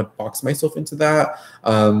don't want to box myself into that.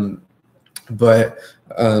 But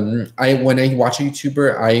when I watch a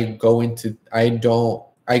YouTuber, I go into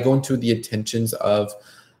the intentions of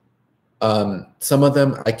some of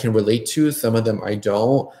them I can relate to, some of them I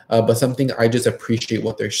don't, but something I just appreciate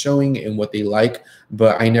what they're showing and what they like,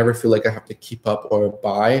 but I never feel like I have to keep up or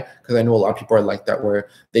buy, because I know a lot of people are like that, where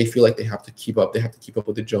they feel like they have to keep up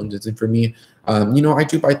with the Joneses. And for me, you know, I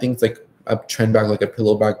do buy things like a trend bag, like a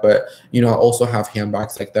pillow bag, but you know, I also have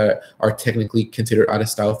handbags like that are technically considered out of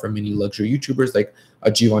style for many luxury YouTubers, like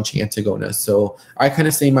a Givenchy Antigona. So I kind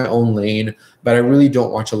of stay in my own lane, but I really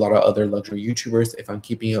don't watch a lot of other luxury YouTubers. If I'm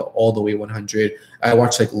keeping it all the way 100, I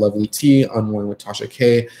watch like Lovely Tea, Unworn with Tasha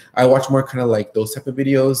K. I watch more kind of like those type of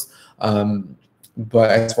videos.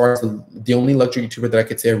 But as far as the only luxury YouTuber that I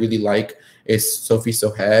could say I really like is Sophie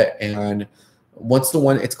Sohet, and what's the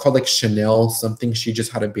one? It's called like Chanel something. She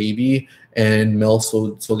just had a baby. And Mel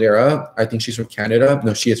Solera. I think she's from Canada.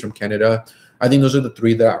 No, she is from Canada. I think those are the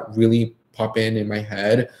three that really pop in my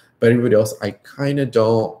head. But everybody else, I kind of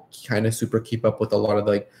don't super keep up with a lot of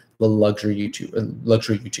like the luxury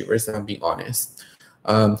YouTubers, if I'm being honest.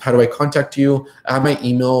 How do I contact you? I have my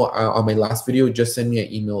email on my last video. Just send me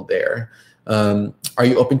an email there. Are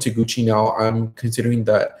you open to Gucci now? I'm considering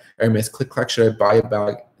the Hermes Click Clack. Should I buy a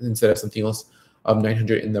bag instead of something else?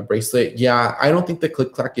 900 in the bracelet. Yeah, I don't think the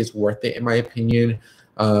Click Clack is worth it in my opinion.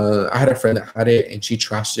 I had a friend that had it and she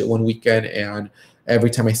trashed it one weekend, and every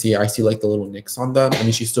time I see it, I see like the little nicks on them. I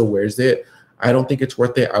mean, she still wears it. I don't think it's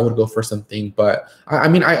worth it. I would go for something, but I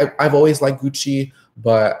mean, I've always liked Gucci,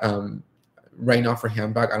 but right now for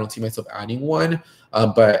handbag, I don't see myself adding one.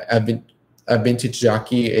 But a vintage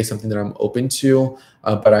Jackie is something that I'm open to.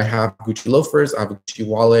 But I have Gucci loafers, I have a Gucci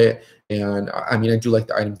wallet, and I mean, I do like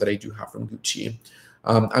the items that I do have from Gucci.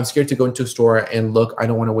 I'm scared to go into a store and look. I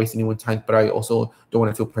don't want to waste anyone's time, but I also don't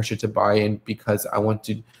want to feel pressured to buy in because I want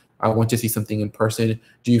to see something in person.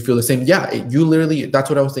 Do you feel the same? Yeah, you literally, that's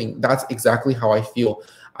what I was saying. That's exactly how I feel.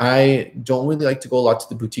 I don't really like to go a lot to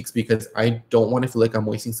the boutiques because I don't want to feel like I'm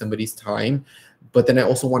wasting somebody's time, but then I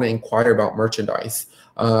also want to inquire about merchandise.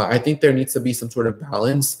 I think there needs to be some sort of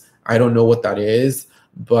balance. I don't know what that is,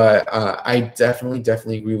 but I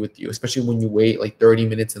definitely agree with you, especially when you wait like 30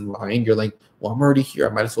 minutes in line. You're like, well, I'm already here.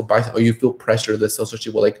 I might as well buy something. Or you feel pressure. The social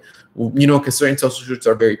shoot will like, you know, because certain social shoots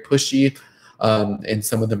are very pushy, and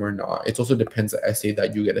some of them are not. It also depends on the essay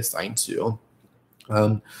that you get assigned to.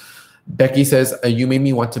 Becky says, you made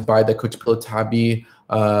me want to buy the Coach Pillow Tabby,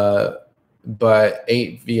 but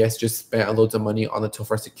 8VS just spent loads of money on the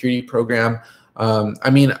Tofar security program. I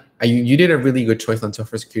mean, you did a really good choice on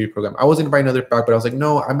Tofar security program. I was going to buy another bag, but I was like,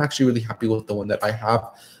 no, I'm actually really happy with the one that I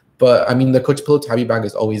have. But I mean, the Coach Pillow Tabby bag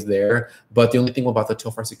is always there. But the only thing about the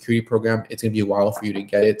Tofar security program, it's going to be a while for you to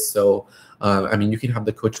get it. So, I mean, you can have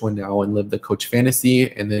the Coach one now and live the Coach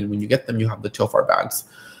fantasy. And then when you get them, you have the Tofar bags.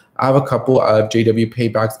 I have a couple of JW Pay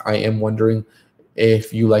bags. I am wondering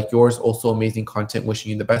if you like yours. Also amazing content.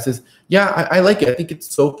 Wishing you the bestest. Yeah, I like it. I think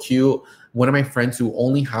it's so cute. One of my friends who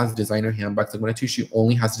only has designer handbags, like when I tell you she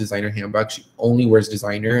only has designer handbags, she only wears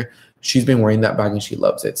designer. She's been wearing that bag and she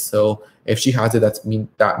loves it. So if she has it,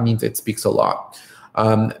 that means it speaks a lot.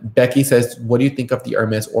 Becky says, what do you think of the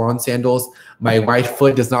Hermes Oron sandals? My right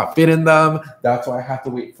foot does not fit in them. That's why I have to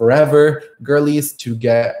wait forever, girlies, to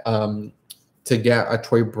get a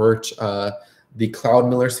Tory Burch, the Cloud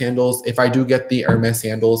Miller sandals. If I do get the Hermes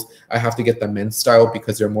sandals, I have to get the men's style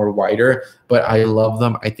because they're more wider, but I love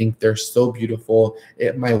them. I think they're so beautiful.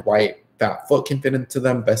 My white fat foot can fit into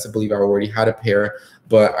them. Best to believe I already had a pair,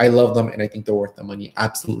 but I love them and I think they're worth the money.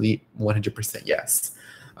 Absolutely 100% yes.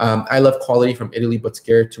 I love quality from Italy, but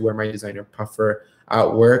scared to wear my designer puffer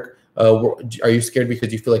at work. Are you scared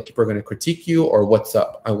because you feel like people are going to critique you, or what's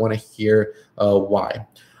up? I want to hear why.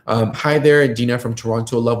 Hi there, Dina from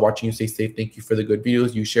Toronto. Love watching you. Stay safe. Thank you for the good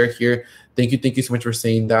videos you share here. Thank you so much for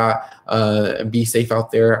saying that. Be safe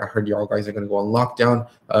out there. I heard y'all guys are going to go on lockdown.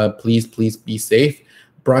 Please be safe.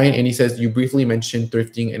 Brian, and he says, you briefly mentioned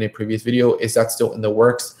thrifting in a previous video. Is that still in the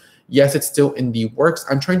works? Yes, it's still in the works.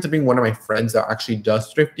 I'm trying to bring one of my friends that actually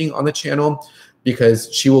does thrifting on the channel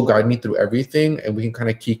because she will guide me through everything and we can kind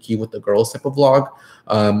of kiki with the girls type of vlog.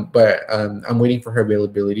 But I'm waiting for her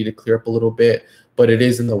availability to clear up a little bit, but it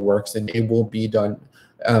is in the works and it will be done.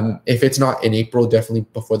 If it's not in April, definitely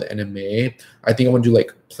before the end of May. I think I want to do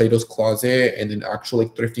like Plato's Closet and then actual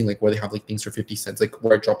like thrifting, like where they have like things for 50 cents, like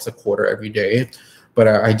where it drops a quarter every day. But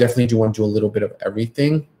I definitely do want to do a little bit of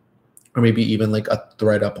everything, or maybe even like a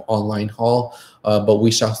thread up online haul, but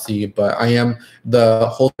we shall see. But the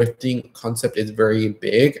whole thrifting concept is very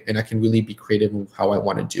big and I can really be creative in how I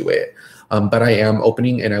want to do it. But I am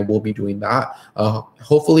opening and I will be doing that.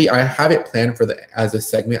 Hopefully I have it planned as a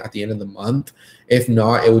segment at the end of the month. If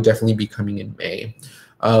not, it will definitely be coming in May.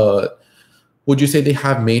 Would you say they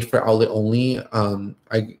have made for outlet only?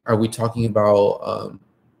 Are we talking about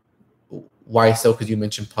YSL because you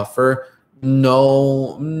mentioned puffer?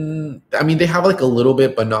 No, I mean, they have like a little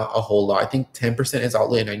bit, but not a whole lot. I think 10% is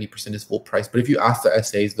outlet and 90% is full price. But if you ask the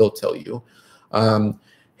SAs, they'll tell you.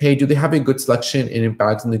 Hey, do they have a good selection in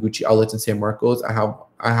bags in the Gucci outlets in San Marcos? I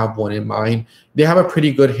have one in mind. They have a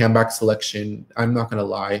pretty good handbag selection. I'm not gonna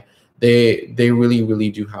lie. They really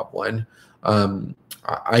do have one.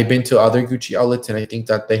 I've been to other Gucci outlets and I think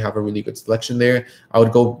that they have a really good selection there. I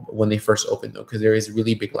would go when they first open though, because there is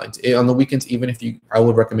really big lines. On the weekends, even if I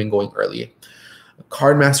would recommend going early.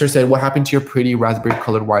 Cardmaster said, what happened to your pretty raspberry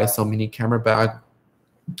colored YSL mini camera bag?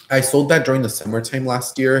 I sold that during the summertime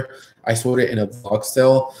last year. I sold it in a vlog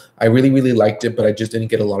sale. I really liked it, but I just didn't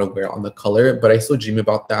get a lot of wear on the color, but I still dream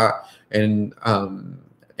about that. And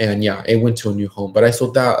yeah, it went to a new home, but I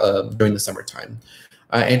sold that during the summertime.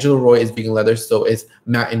 Angela Roy is vegan leather, so is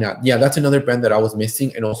Matt and Nat. Yeah, that's another brand that I was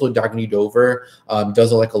missing. And also Dagny Dover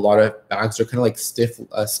does like a lot of bags. They're kind of like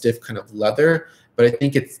stiff kind of leather, but I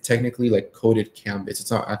think it's technically like coated canvas.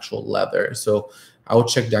 It's not actual leather. So I will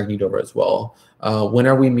check Dagny Dover as well. When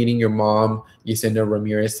are we meeting your mom? Yesenia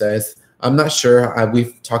Ramirez says, I'm not sure.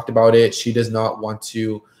 We've talked about it. She does not want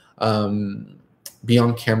to be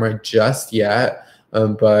on camera just yet.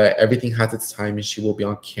 But everything has its time and she will be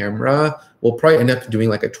on camera. We'll probably end up doing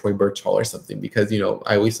like a Tory Burch haul or something because, you know,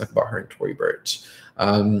 I always talk about her and Tory Burch.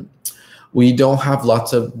 We don't have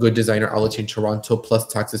lots of good designer outlets in Toronto, plus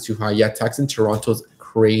tax is too high. Yeah, tax in Toronto is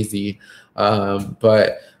crazy.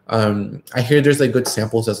 But I hear there's like good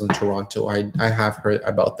samples as in Toronto. I have heard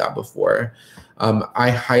about that before. I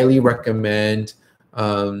highly recommend,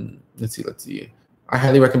 let's see. I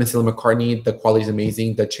highly recommend Stella McCartney. The quality is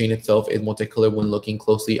amazing. The chain itself is multicolored when looking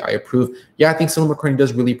closely. I approve. Yeah, I think Stella McCartney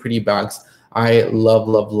does really pretty bags. I love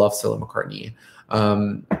Stella McCartney.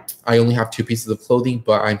 I only have 2 pieces of clothing,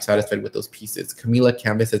 but I'm satisfied with those pieces. Camila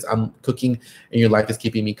Canvas says, I'm cooking and your life is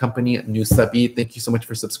keeping me company. New subby, thank you so much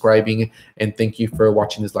for subscribing and thank you for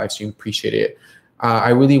watching this live stream. Appreciate it.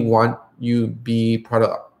 I really want you be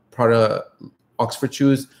Prada Oxford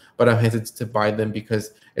shoes, but I'm hesitant to buy them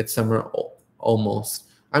because it's summer almost.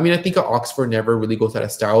 I mean, I think an Oxford never really goes out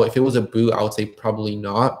of style. If it was a boot, I would say probably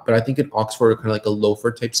not. But I think an Oxford are kind of like a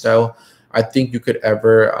loafer type style. I think you could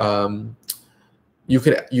ever,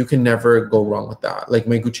 you can never go wrong with that. Like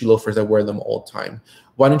my Gucci loafers, I wear them all the time.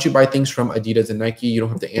 Why don't you buy things from Adidas and Nike? You don't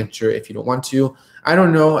have to answer if you don't want to. I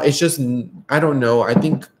don't know. It's just, I don't know. I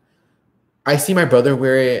think I see my brother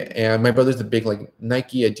wear it, and my brother's a big like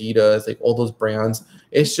Nike, Adidas, like all those brands.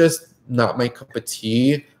 It's just not my cup of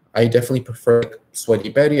tea. I definitely prefer like Sweaty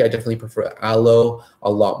Betty. I definitely prefer Aloe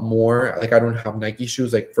a lot more. Like I don't have Nike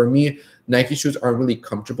shoes. Like for me, Nike shoes aren't really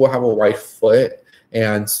comfortable. I have a wide foot.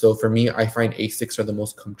 And so for me, I find Asics are the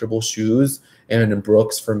most comfortable shoes and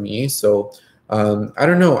Brooks for me. So I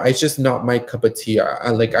don't know. It's just not my cup of tea.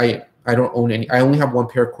 I don't own any. I only have 1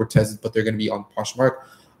 pair of Cortezes, but they're going to be on Poshmark.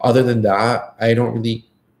 Other than that, I don't really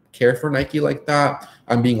care for Nike like that.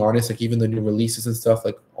 I'm being honest. Like even the new releases and stuff,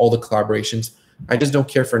 like all the collaborations, I just don't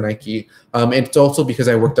care for Nike. And it's also because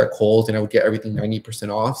I worked at Kohl's and I would get everything 90%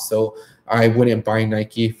 off. So I wouldn't buy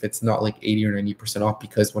Nike if it's not like 80 or 90% off,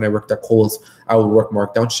 because when I worked at Kohl's, I would work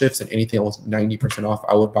markdown shifts, and anything that was 90% off,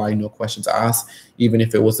 I would buy, no questions asked, even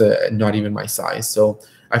if it was not even my size. So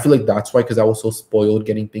I feel like that's why, because I was so spoiled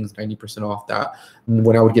getting things 90% off, that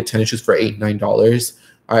when I would get tennis shoes for $8, $9,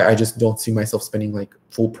 I just don't see myself spending like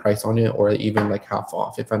full price on it, or even like half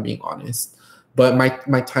off, if I'm being honest. But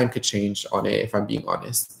my time could change on it, if I'm being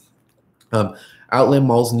honest. Outlet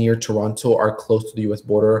malls near Toronto are close to the US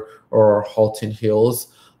border, or Halton Hills.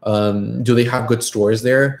 Do they have good stores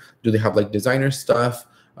there? Do they have like designer stuff?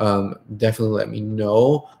 Definitely let me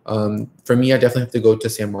know. For me, I definitely have to go to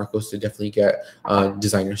San Marcos to definitely get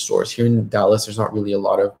designer stores. Here in Dallas, there's not really a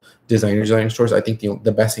lot of designer stores. I think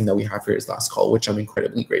the best thing that we have here is Last Call, which I'm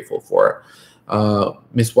incredibly grateful for.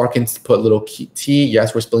 Miss Watkins put little tea.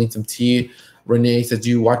 Yes, we're spilling some tea. Renee says, do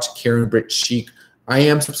you watch Karen Britt Chic? I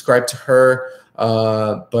am subscribed to her,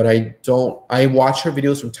 but I watch her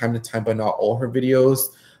videos from time to time, but not all her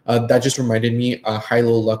videos. That just reminded me,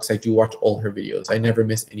 Hilo Lux, I do watch all her videos. I never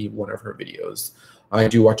miss any one of her videos. I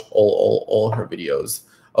do watch all her videos.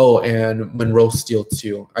 Oh, and Monroe Steele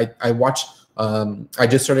too. I watch, I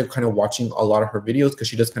just started kind of watching a lot of her videos because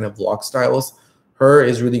she does kind of vlog styles. Her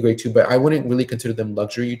is really great too, but I wouldn't really consider them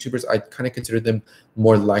luxury YouTubers. I kind of consider them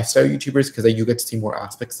more lifestyle YouTubers, because you get to see more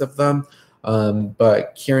aspects of them.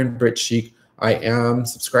 But Karen Britt Chic, I am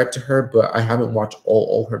subscribed to her, but I haven't watched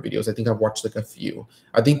all her videos. I think I've watched like a few.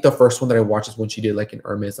 I think the first one that I watched is when she did like an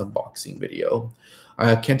Hermes unboxing video.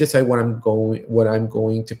 I can't decide what I'm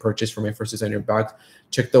going to purchase for my first designer bag.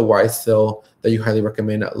 Check the YSL that you highly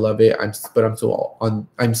recommend. Love it. I'm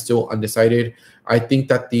still undecided. I think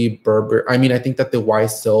that the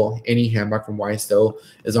YSL, any handbag from YSL,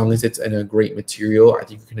 as long as it's in a great material, I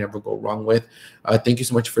think you can never go wrong with. Thank you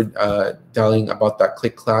so much for dialing about that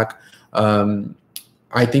click clack.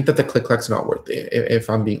 I think that the click clack's not worth it, if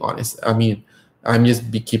I'm being honest. I mean, I'm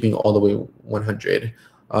just keeping all the way 100.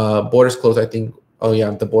 Borders closed, I think. Oh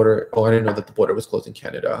yeah, the border. Oh, I didn't know that the border was closed in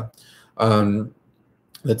Canada.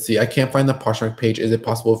 Let's see. I can't find the Poshmark page. Is it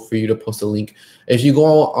possible for you to post a link? If you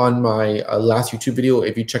go on my last YouTube video,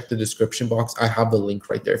 if you check the description box, I have the link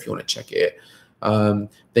right there if you want to check it.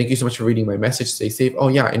 Thank you so much for reading my message. Stay safe. Oh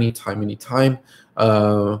yeah, anytime.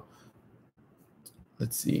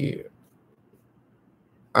 Let's see.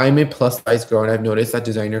 I'm a plus size girl, and I've noticed that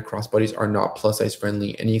designer crossbodies are not plus size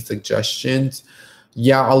friendly. Any suggestions?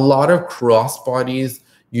 Yeah, a lot of crossbodies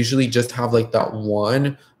usually just have like that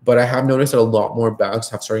one, but I have noticed that a lot more bags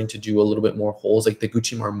have starting to do a little bit more holes, like the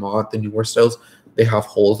Gucci Marmont, the newer styles, they have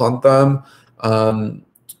holes on them.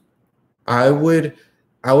 I would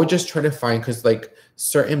just try to find, because like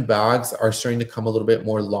certain bags are starting to come a little bit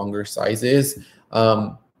more longer sizes.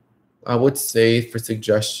 I would say for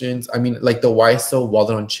suggestions, I mean, like the YSL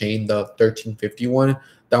wallet on chain, the 1351,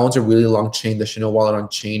 that one's a really long chain. The Chanel wallet on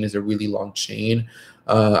chain is a really long chain.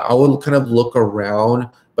 I would kind of look around,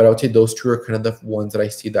 but I would say those two are kind of the ones that I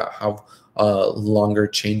see that have longer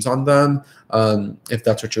chains on them, if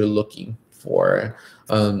that's what you're looking for.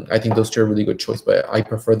 I think those two are a really good choice, but I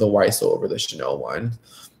prefer the YSL over the Chanel one.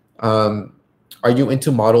 Are you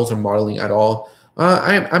into models or modeling at all?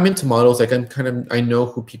 I'm into models. Like I know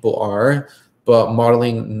who people are, but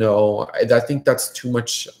modeling, no. I think that's too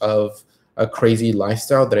much of a crazy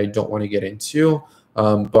lifestyle that I don't want to get into.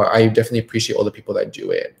 But I definitely appreciate all the people that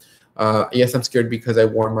do it. Yes, I'm scared because I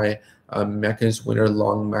wore my Mackin's winter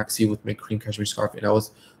long maxi with my cream cashmere scarf, and I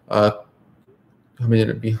was coming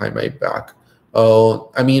in behind my back.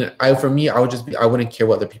 Oh, I mean, for me, I wouldn't care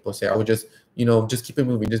what other people say. I would just, just keep it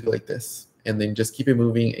moving, just be like this, and then just keep it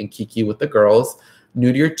moving and kiki with the girls.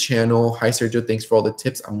 New to your channel. Hi, Sergio. Thanks for all the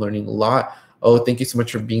tips. I'm learning a lot. Oh, thank you so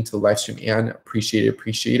much for being to the live stream, and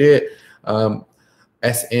appreciate it.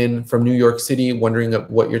 SN from New York City, wondering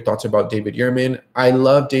what your thoughts are about David Yurman. I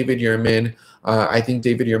love David Yurman. I think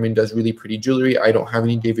David Yurman does really pretty jewelry. I don't have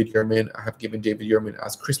any David Yurman. I have given David Yurman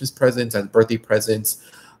as Christmas presents, as birthday presents.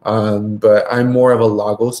 But I'm more of a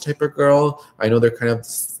Lagos type of girl. I know they're kind of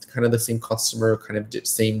the same customer, kind of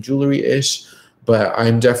same jewelry-ish, but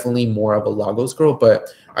I'm definitely more of a Lagos girl. But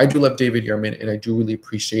I do love David Yurman, and I do really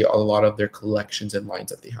appreciate a lot of their collections and lines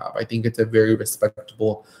that they have. I think it's a very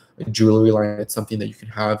respectable jewelry line. It's something that you can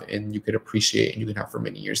have and you could appreciate and you can have for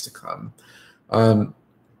many years to come.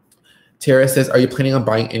 Tara says, are you planning on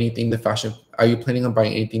buying anything the fashion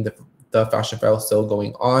file sale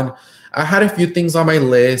going on? I had a few things on my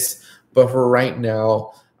list, but for right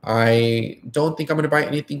now, I don't think I'm going to buy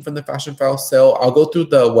anything from the fashion file sale. I'll go through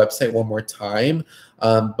the website one more time,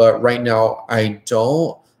 but right now I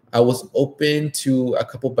don't. I was open to a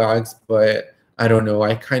couple bags, but I don't know.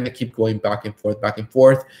 I kind of keep going back and forth, back and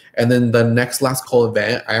forth. And then the next last call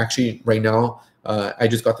event, I actually right now, I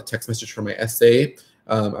just got the text message from my essay.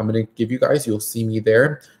 I'm going to give you guys, you'll see me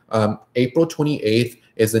there. April 28th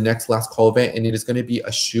is the next last call event, and it is going to be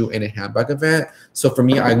a shoe and a handbag event. So for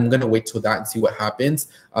me, I'm going to wait till that and see what happens.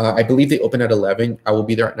 I believe they open at 11. I will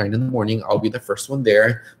be there at 9 in the morning. I'll be the first one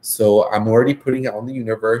there. So I'm already putting it on the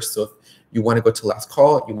universe. So if you want to go to last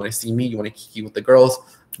call, you want to see me, you want to kiki with the girls,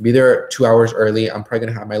 be there 2 hours early. I'm probably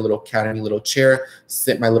going to have my little academy little chair,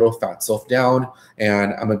 sit my little fat self down,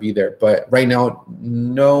 and I'm going to be there. But right now,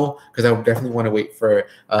 no, because I would definitely want to wait for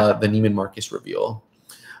the Neiman Marcus reveal.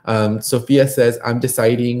 Sophia says, I'm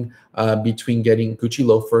deciding between getting Gucci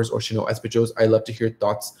loafers or Chanel Espadrilles. I'd love to hear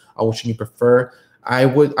thoughts on which you prefer. I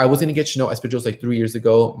was going to get Chanel Espadrilles like 3 years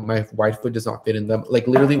ago. My wide foot does not fit in them. Like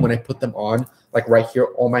literally when I put them on, like right here,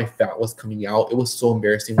 all my fat was coming out. It was so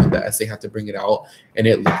embarrassing when the essay had to bring it out and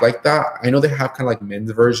it looked like that. I know they have kind of like men's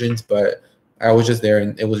versions, but I was just there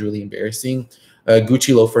and it was really embarrassing.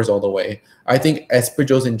 Gucci loafers all the way. I think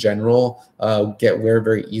Espadrilles in general get wear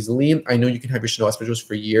very easily. I know you can have your Chanel Espadrilles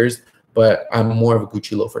for years, but I'm more of a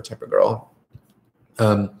Gucci loafer type of girl.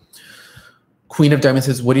 Queen of Diamonds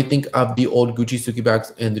says, what do you think of the old Gucci Suki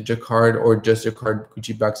bags and the Jacquard or just Jacquard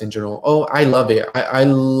Gucci bags in general? Oh, I love it. I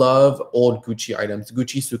love old Gucci items.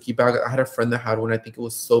 Gucci Suki bag. I had a friend that had one. I think it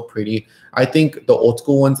was so pretty. I think the old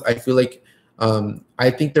school ones, I feel like I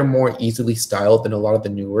think they're more easily styled than a lot of the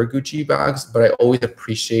newer Gucci bags, but I always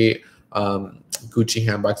appreciate Gucci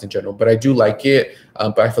handbags in general. But I do like it,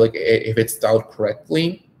 but I feel like if it's styled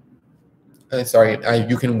correctly,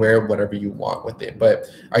 you can wear whatever you want with it. But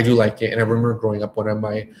I do like it, and I remember growing up, one of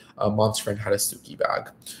my mom's friend had a Suki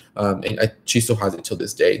bag, and she still has it till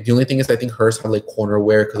this day. The only thing is I think hers had like corner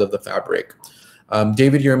wear because of the fabric.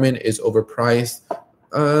 David Yerman is overpriced.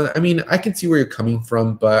 I mean, I can see where you're coming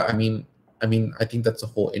from, but I mean, I think that's the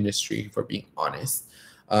whole industry, for being honest.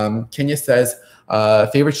 Kenya says,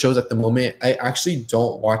 favorite shows at the moment. I actually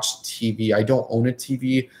don't watch TV. I don't own a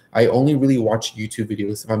TV. I only really watch YouTube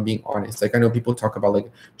videos, if I'm being honest. Like I know people talk about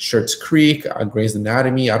like Schitt's Creek, Grey's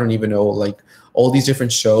Anatomy. I don't even know like all these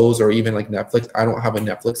different shows, or even like Netflix. I don't have a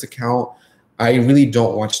Netflix account. I really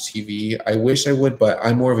don't watch TV. I wish I would, but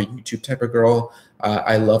I'm more of a YouTube type of girl.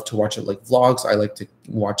 I love to watch it like vlogs. I like to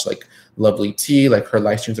watch like Lovely T, like her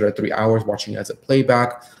live streams that are 3 hours, watching it as a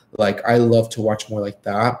playback. Like I love to watch more like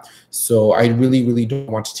that. So I really, really don't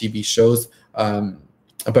watch TV shows.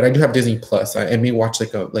 But I do have Disney Plus. I may watch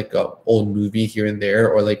like a old movie here and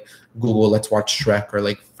there, or like Google, let's watch Shrek, or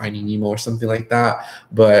like Finding Nemo or something like that.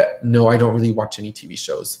 But no, I don't really watch any TV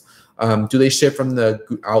shows. Do they ship from the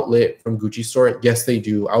outlet from Gucci store? Yes, they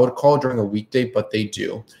do. I would call during a weekday, but they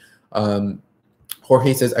do.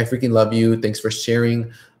 Jorge says, I freaking love you. Thanks for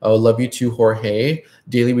sharing. Oh, love you too, Jorge.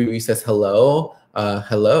 Daily Review says, hello.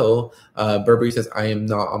 Hello. Burberry says, I am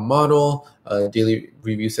not a model. Daily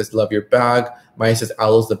Review says, love your bag. Maya says,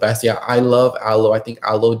 Aloe's the best. Yeah, I love Aloe. I think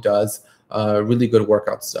Aloe does really good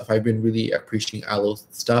workout stuff. I've been really appreciating Aloe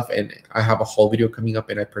stuff, and I have a haul video coming up,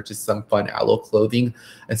 and I purchased some fun Aloe clothing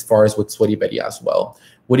as far as with Sweaty Betty as well.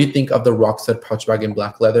 What do you think of the Rockstud pouch bag in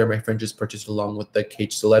black leather? My friend just purchased along with the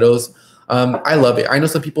cage stilettos. I love it. I know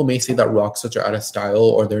some people may say that Rockstuds are out of style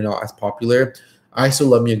or they're not as popular. I still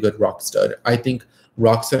love me a good Rockstud. I think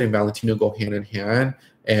Rockstud and Valentino go hand in hand,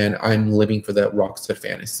 and I'm living for the Rockstud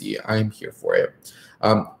fantasy. I'm here for it.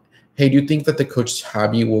 Hey, do you think that the Coach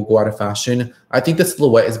Tabby will go out of fashion? I think the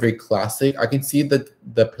silhouette is very classic. I can see the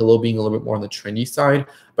pillow being a little bit more on the trendy side,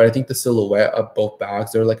 but I think the silhouette of both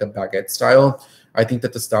bags, they're like a baguette style. I think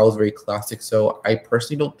that the style is very classic, so I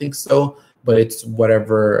personally don't think so, but it's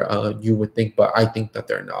whatever you would think, but I think that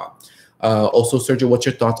they're not. Also, Sergio, what's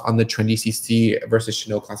your thoughts on the trendy CC versus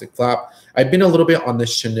Chanel classic flap? I've been a little bit on the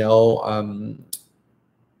Chanel.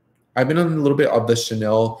 I've been on a little bit of the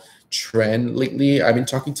Chanel trend lately. I've been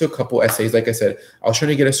talking to a couple essays. Like I said, I was trying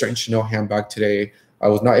to get a certain Chanel handbag today. I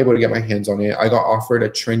was not able to get my hands on it. I got offered a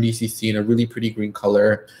trendy CC in a really pretty green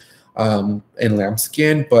color in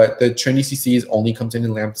lambskin, but the trendy CCs only comes in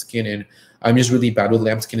lambskin, and I'm just really bad with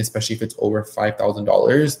lambskin, especially if it's over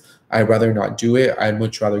 $5,000. I'd rather not do it. I'd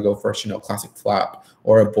much rather go for a Chanel classic flap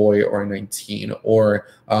or a boy or a 19 or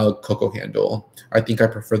a cocoa handle. I think I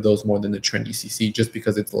prefer those more than the trendy CC, just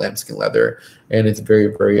because it's lambskin leather and it's very,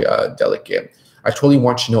 very delicate. I totally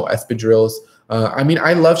want Chanel espadrilles. I mean,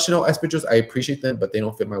 I love Chanel espadrilles. I appreciate them, but they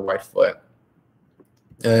don't fit my wide foot.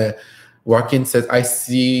 Joaquin says, I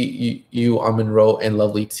see you on Monroe and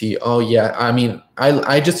Lovely Tea. Oh, yeah. I mean,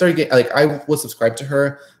 I just started getting, like, I was subscribed to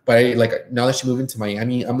her, but I, like, now that she moved into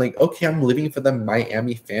Miami, I'm like, okay, I'm living for the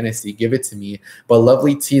Miami fantasy. Give it to me. But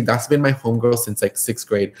Lovely T, that's been my homegirl since like 6th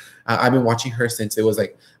grade. I've been watching her since it was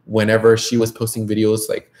like whenever she was posting videos,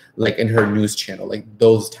 like in her news channel, like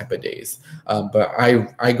those type of days. But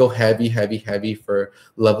I go heavy for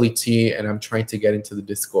Lovely T, and I'm trying to get into the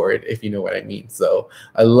Discord, if you know what I mean. So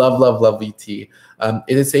I love Lovely T.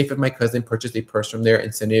 Is it safe if my cousin purchased a purse from there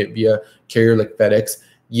and send it via carrier like FedEx?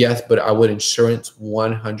 Yes, but I would insurance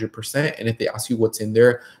 100%. And if they ask you what's in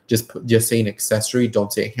there, just say an accessory.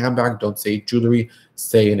 Don't say a handbag. Don't say jewelry.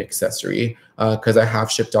 Say an accessory. Because I have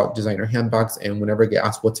shipped out designer handbags, and whenever I get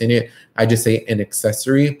asked what's in it, I just say an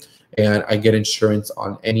accessory, and I get insurance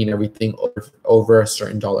on any and everything over a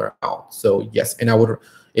certain dollar amount. So yes, and I would,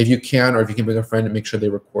 if you can, or if you can bring a friend, make sure they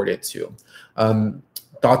record it too.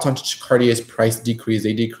 Thoughts on Cartier's price decrease?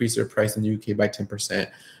 They decreased their price in the UK by 10%.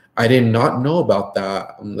 I did not know about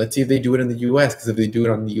that. Let's see if they do it in the US, because if they do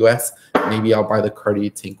it in the US, maybe I'll buy the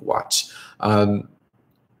Cartier Tank watch.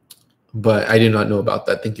 But I did not know about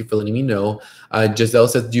that. Thank you for letting me know. Giselle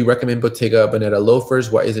says, do you recommend Bottega Veneta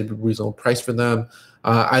loafers? What is a reasonable price for them?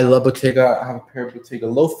 I love Bottega. I have a pair of Bottega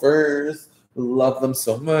loafers. Love them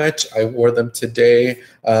so much. I wore them today.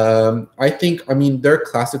 I mean, they're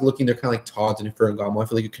classic looking. They're kind of like Todd's and Ferragamo. I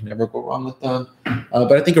feel like you can never go wrong with them.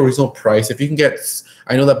 But I think a reasonable price, if you can get,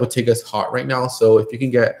 I know that Bottega is hot right now, so if you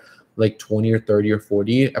can get like 20 or 30 or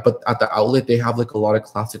 40, but at the outlet, they have like a lot of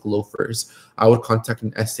classic loafers. I would contact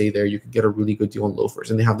an SA there. You can get a really good deal on loafers,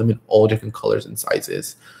 and they have them in all different colors and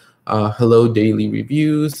sizes. Hello, Daily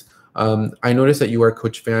Reviews. I noticed that you are a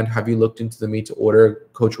Coach fan. Have you looked into the made-to-order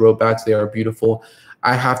Coach robe bags? They are beautiful.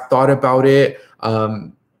 I have thought about it,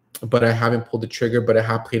 but I haven't pulled the trigger. But I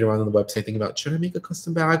have played around on the website thinking about, should I make a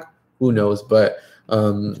custom bag? Who knows? But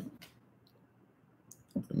I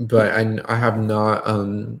have not.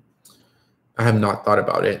 I have not thought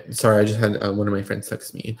about it. Sorry, I just had one of my friends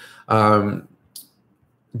text me.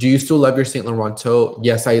 Do you still love your Saint Laurent tote?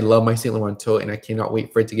 Yes, I love my Saint Laurent tote, and I cannot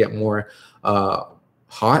wait for it to get more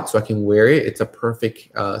hot so I can wear it. It's a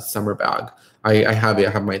perfect summer bag. I have it.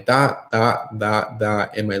 I have my that,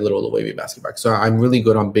 and my little wavy basket bag. So I'm really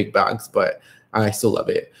good on big bags, but I still love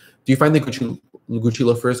it. Do you find the Gucci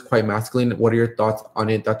loafers quite masculine? What are your thoughts on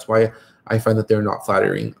it? That's why I find that they're not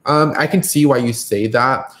flattering. I can see why you say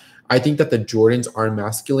that. I think that the Jordans are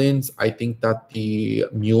masculines. I think that the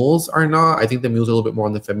mules are not. I think the mules are a little bit more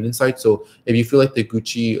on the feminine side. So if you feel like the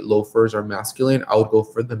Gucci loafers are masculine, I would go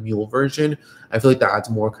for the mule version. I feel like that adds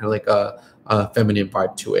more kind of like a feminine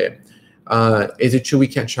vibe to it. Is it true we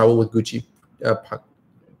can't travel with Gucci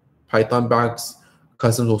Python bags?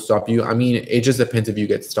 Customs will stop you. I mean, it just depends if you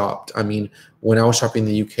get stopped. I mean, when I was shopping in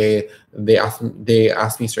the UK, they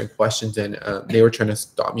asked me certain questions, and they were trying to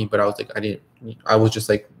stop me, but I was like, I was just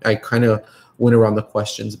like, I kind of went around the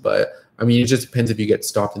questions. But I mean, it just depends if you get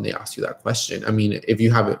stopped and they ask you that question. I mean, if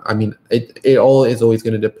you haven't, I mean, it all is always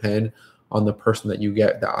going to depend on the person that you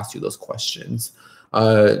get that asks you those questions.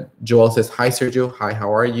 Joel says, hi, Sergio. Hi,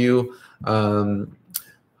 how are you?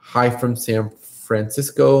 Hi from San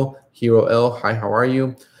Francisco. Hero L, hi, how are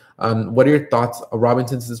you? What are your thoughts?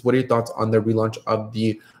 Robinson says, what are your thoughts on the relaunch of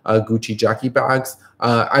the Gucci Jackie bags?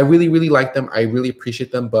 I really like them. I really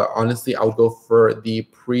appreciate them, but honestly, I would go for the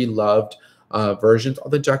pre-loved versions of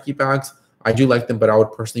the Jackie bags. I do like them, but I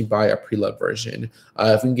would personally buy a pre-loved version.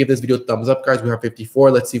 If we can give this video a thumbs up, guys, we have 54.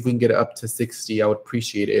 Let's see if we can get it up to 60. I would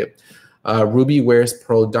appreciate it. Ruby Wears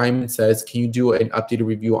Pearl Diamond says, can you do an updated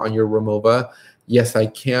review on your Ramova? Yes, I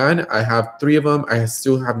can. I have 3 of them. I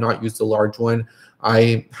still have not used the large one.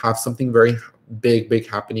 I have something very big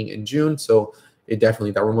happening in June. So it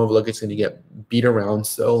definitely, that Ramova luggage is going to get beat around.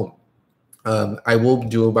 So I will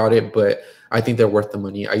do about it, but I think they're worth the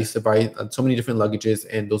money. I used to buy so many different luggages,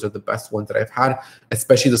 and those are the best ones that I've had,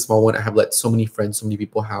 especially the small one. I have let so many friends, so many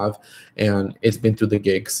people have, and it's been through the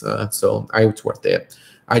gigs. So it's worth it.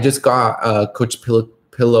 I just got Coach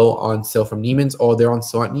pillow on sale from Neiman's. Oh, they're on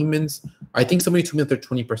sale at Neiman's. I think somebody told me that they're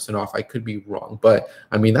 20% off. I could be wrong, but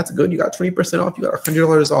I mean, that's good. You got 20% off. You got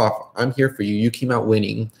 $100 off. I'm here for you. You came out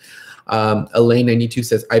winning. Elaine92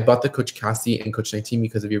 says, I bought the Coach Cassie and Coach 19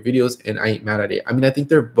 because of your videos, and I ain't mad at it. I mean, I think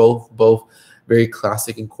they're both very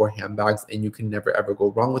classic and core handbags, and you can never, ever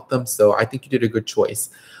go wrong with them. So I think you did a good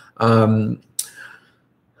choice.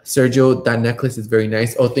 Sergio, that necklace is very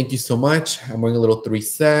nice. Oh, thank you so much. I'm wearing a little 3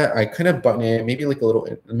 set. I kind of button it, maybe like a little,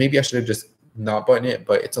 maybe I should have just not button it,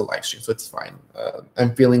 but it's a live stream, so it's fine.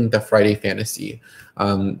 I'm feeling the Friday fantasy.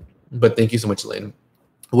 But thank you so much, Lynn.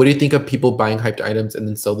 What do you think of people buying hyped items and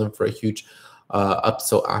then sell them for a huge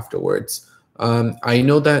upsell afterwards? I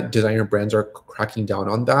know that designer brands are cracking down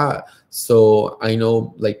on that. So I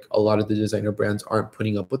know like a lot of the designer brands aren't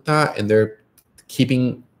putting up with that, and they're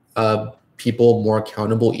keeping people more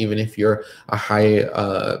accountable, even if you're a high,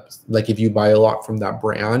 like if you buy a lot from that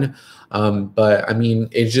brand. But I mean,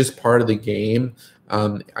 it's just part of the game.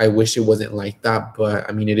 I wish it wasn't like that, but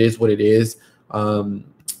I mean, it is what it is.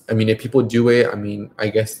 I mean, if people do it, I mean, I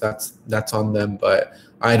guess that's on them, but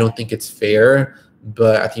I don't think it's fair.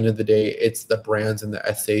 But at the end of the day, it's the brands and the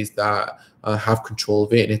essays that have control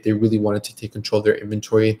of it. And if they really wanted to take control of their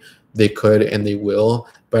inventory, they could and they will.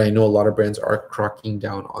 But I know a lot of brands are cracking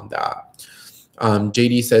down on that.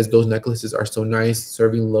 JD says, those necklaces are so nice.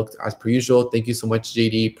 Serving looks as per usual. Thank you so much,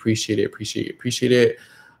 JD. Appreciate it, appreciate it, appreciate it.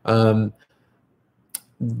 That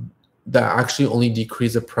actually only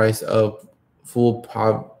decreased the price of full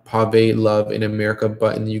pave love in America,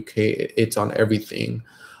 but in the UK, it's on everything.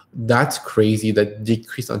 That's crazy. That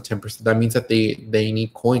decreased on 10%. That means that they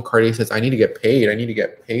need coin. Cartier says, I need to get paid. I need to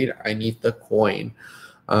get paid. I need the coin.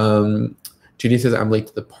 Judy says, I'm late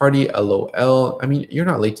to the party. LOL. I mean, you're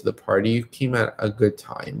not late to the party. You came at a good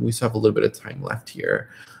time. We still have a little bit of time left here.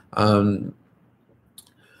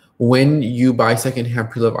 When you buy secondhand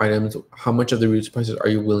pre-loved items, how much of the retail prices are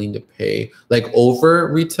you willing to pay? Like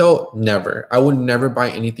over retail? Never. I would never buy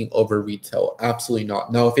anything over retail. Absolutely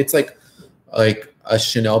not. Now, if it's like a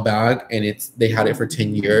Chanel bag and they had it for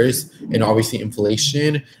 10 years and obviously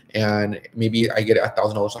inflation, and maybe I get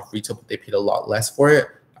 $1,000 off retail, but they paid a lot less for it,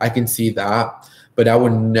 I can see that. But I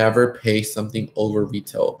would never pay something over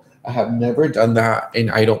retail. I have never done that,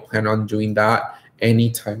 and I don't plan on doing that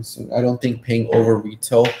anytime soon. I don't think paying over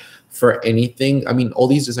retail for anything. I mean, all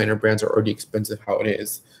these designer brands are already expensive how it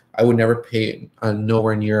is. I would never pay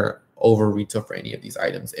nowhere near over retail for any of these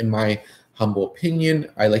items. In my humble opinion,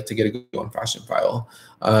 I like to get a good on Fashion File.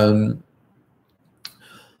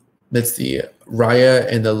 Let's see. Raya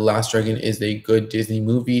and the Last Dragon is a good Disney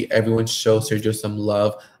movie. Everyone show Sergio some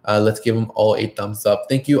love. Let's give them all a thumbs up.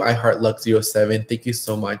 Thank you, iHeartLux07. Thank you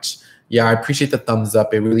so much. Yeah, I appreciate the thumbs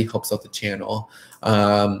up. It really helps out the channel.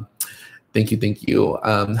 Thank you, thank you.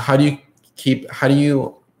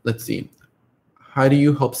 Let's see. How do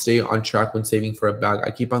you help stay on track when saving for a bag?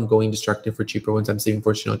 I keep on going distracted for cheaper ones. I'm saving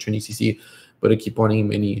for Chanel Trinity CC, but I keep wanting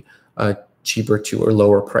many cheaper to or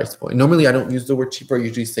lower price point. Normally, I don't use the word cheaper. I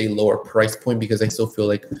usually say lower price point because I still feel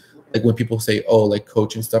like when people say, oh, like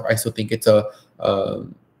Coach and stuff, I still think it's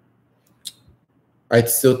I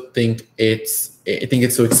think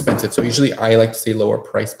it's so expensive. So usually I like to say lower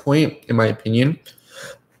price point, in my opinion.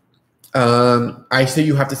 I say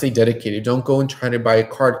you have to stay dedicated. Don't go and try to buy a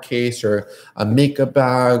card case or a makeup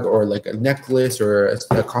bag or like a necklace or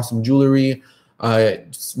a custom jewelry.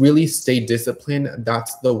 Just really stay disciplined.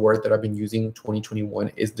 That's the word that I've been using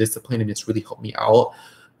 2021 is discipline, and it's really helped me out.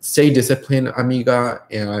 Stay disciplined, amiga,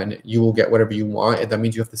 and you will get whatever you want. And that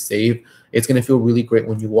means you have to save. It's going to feel really great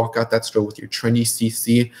when you walk out that store with your trendy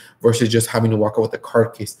CC versus just having to walk out with a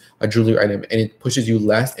card case, a jewelry item, and it pushes you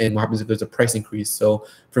less. And what happens if there's a price increase? So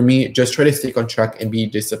for me, just try to stay on track and be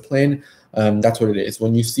disciplined. That's what it is.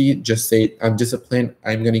 When you see, just say, I'm disciplined,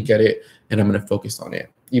 I'm going to get it, and I'm going to focus on it,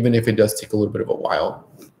 even if it does take a little bit of a while.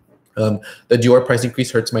 The Dior price increase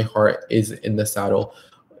hurts my heart. Is in the saddle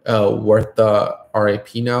worth the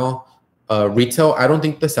RIP now? Retail, I don't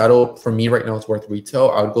think the saddle for me right now is worth retail.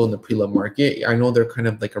 I would go in the pre-love market. I know they're kind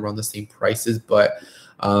of like around the same prices, but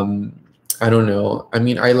I don't know. I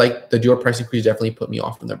mean, I like the Dior price increase definitely put me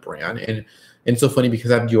off from the brand. And it's so funny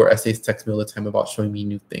because I have Dior essays text me all the time about showing me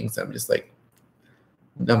new things. I'm just like,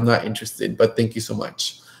 I'm not interested, but thank you so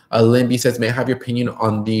much. Limby says, may I have your opinion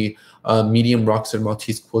on the medium Rockstar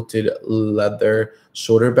Maltese quilted leather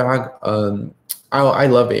shoulder bag? I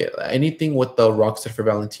love it. Anything with the Rockstar for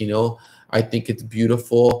Valentino, I think it's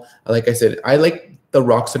beautiful. Like I said, I like the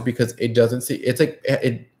Rockstar because it doesn't say, it's like,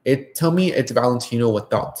 it tell me it's Valentino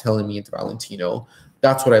without telling me it's Valentino.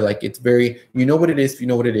 That's what I like. It's very, you know what it is, you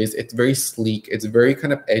know what it is. It's very sleek. It's very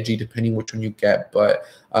kind of edgy depending which one you get. But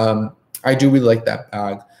I do really like that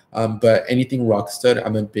bag. But anything Rockstar,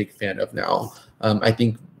 I'm a big fan of now. I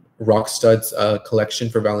think Rockstud's collection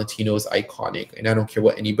for Valentino is iconic, and I don't care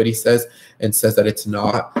what anybody says and says that it's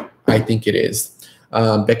not. I think it is.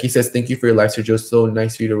 Becky says, thank you for your live, Sergio. So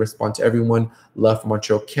nice for you to respond to everyone. Love from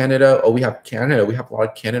Montreal, Canada. Oh, we have Canada. We have a lot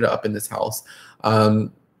of Canada up in this house. I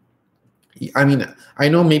mean, I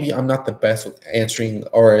know maybe I'm not the best with answering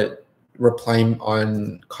or replying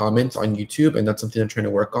on comments on YouTube, and that's something I'm trying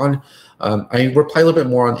to work on. I reply a little bit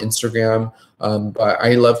more on Instagram, but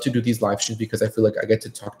I love to do these live streams because I feel like I get to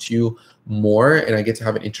talk to you more and I get to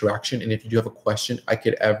have an interaction. And if you do have a question, I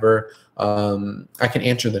can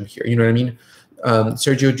answer them here. You know what I mean?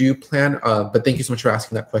 Sergio, do you plan, but thank you so much for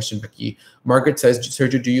asking that question, Becky. Margaret says,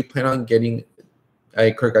 Sergio, do you plan on getting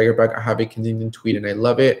a Kurt Geiger bag? I have a Kensington tweed and I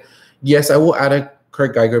love it. Yes, I will add a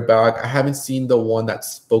Kurt Geiger bag. I haven't seen the one that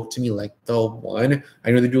spoke to me like the one.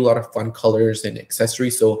 I know they do a lot of fun colors and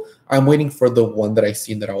accessories, so I'm waiting for the one that I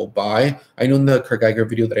seen that I will buy. I know in the Kurt Geiger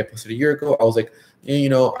video that I posted a year ago, I was like, you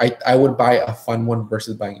know, I would buy a fun one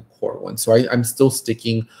versus buying a core one. So I'm still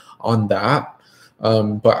sticking on that.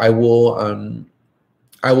 But I will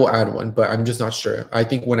add one, but I'm just not sure. I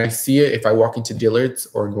think when I see it, if I walk into Dillard's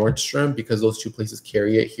or Nordstrom, because those two places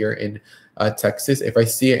carry it here in Texas, if I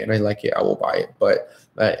see it and I like it, I will buy it. But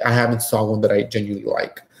I haven't saw one that I genuinely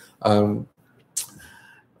like.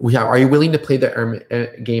 We have, are you willing to play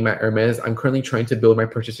the game at Hermes? I'm currently trying to build my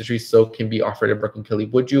purchase history so can be offered at Birkin Kelly.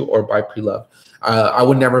 Would you, or buy pre-love? I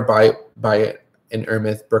would never buy an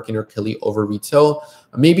Hermes, Birkin, or Kelly over retail.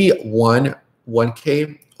 Maybe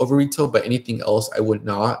 1K over retail, but anything else I would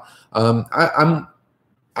not.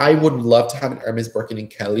 I would love to have an Hermes, Birkin, and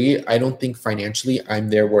Kelly. I don't think financially I'm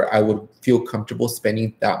there where I would feel comfortable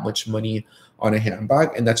spending that much money on a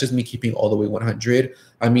handbag, and that's just me keeping all the way 100.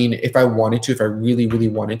 I mean, if I wanted to, if I really, really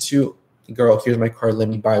wanted to, girl, here's my card, let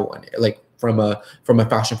me buy one, like from a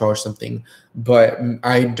fashion file or something. But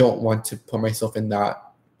I don't want to put myself in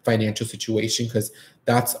that financial situation because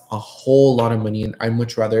that's a whole lot of money, and I'd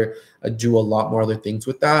much rather do a lot more other things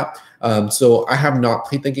with that. So I have not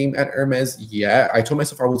played the game at Hermes yet. I told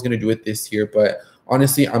myself I was going to do it this year, but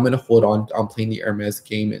honestly, I'm going to hold on playing the Hermes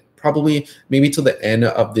game probably maybe till the end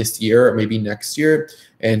of this year or maybe next year.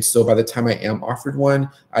 And so by the time I am offered one,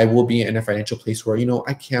 I will be in a financial place where, you know,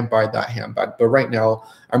 I can buy that handbag. But right now,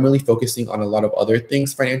 I'm really focusing on a lot of other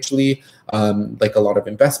things financially, like a lot of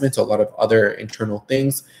investments, a lot of other internal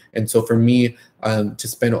things. And so for me, to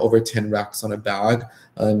spend over 10 racks on a bag,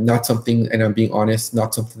 not something, and I'm being honest,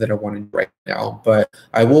 not something that I want to do right now. But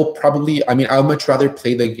I will probably, I mean, I would much rather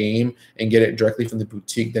play the game and get it directly from the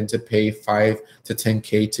boutique than to pay 5 to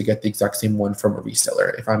 10K to get the exact same one from a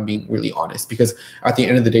reseller, if I'm being really honest. Because at the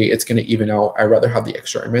end of the day, it's going to even out. I'd rather have the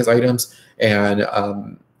extra Hermes items and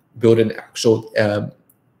build an actual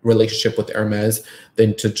relationship with Hermes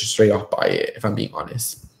than to just straight off buy it, if I'm being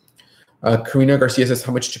honest. Karina Garcia says,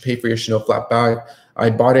 how much did you pay for your Chanel flat bag? I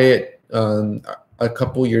bought it a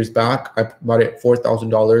couple years back. I bought it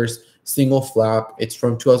 $4,000, single flap. It's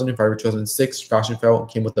from 2005 or 2006, fashion file. It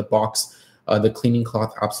came with the box, the cleaning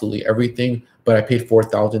cloth, absolutely everything. But I paid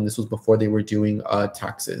 $4,000. This was before they were doing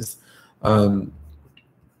taxes.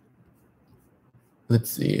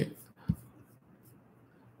 Let's see.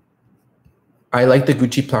 I like the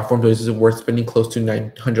Gucci platform. This is worth spending close to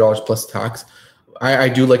 $900 plus tax. I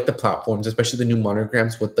do like the platforms, especially the new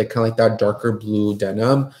monograms with like kind of like that darker blue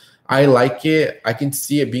denim. I like it. I can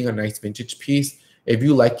see it being a nice vintage piece. If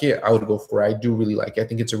you like it, I would go for it. I do really like it. I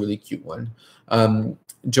think it's a really cute one.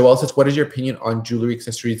 Joelle says, what is your opinion on jewelry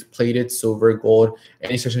accessories, plated, silver, gold?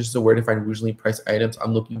 Any suggestions of where to find reasonably priced items?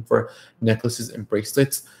 I'm looking for necklaces and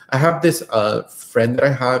bracelets. I have this friend that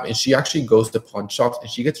I have, and she actually goes to pawn shops, and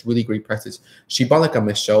she gets really great prices. She bought like a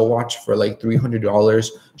Michelle watch for like $300.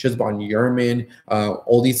 She has bought Yerman,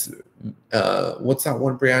 all these, what's that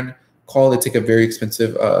one brand called? It's like a very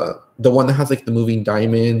expensive, the one that has like the moving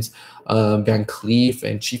diamonds, Van Cleef,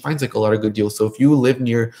 and she finds like a lot of good deals. So if you live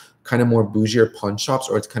near kind of more bougie pawn shops,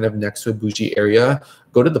 or it's kind of next to a bougie area,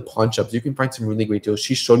 go to the pawn shops. You can find some really great deals.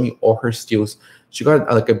 She showed me all her steals. She got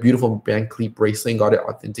like a beautiful Van Cleef bracelet and got it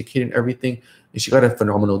authenticated and everything. And she got a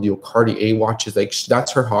phenomenal deal. Cartier watches, like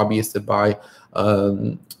that's her hobby, is to buy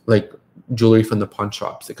like jewelry from the pawn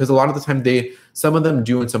shops, because a lot of the time some of them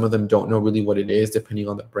do and some of them don't know really what it is depending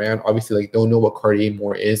on the brand. Obviously, like, don't know what Cartier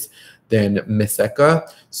more is than Messika.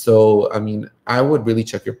 So I mean, I would really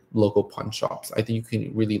check your local pawn shops. I think you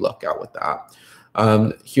can really luck out with that.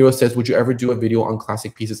 Hero says, would you ever do a video on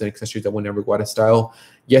classic pieces and accessories that will never go out of style?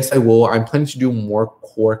 Yes, I will. I'm planning to do more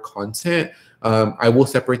core content. I will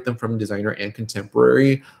separate them from designer and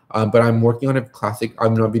contemporary, but I'm working on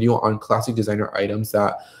a video on classic designer items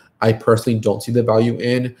that I personally don't see the value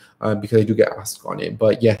in, because I do get asked on it.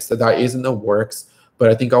 But yes, that is in the works. But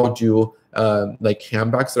I think I'll do like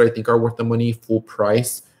handbags that I think are worth the money, full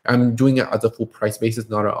price. I'm doing it as a full price basis,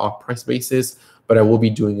 not an off price basis, but I will be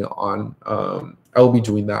doing it on, I will be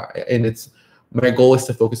doing that. And my goal is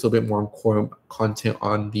to focus a little bit more on core content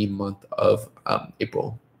on the month of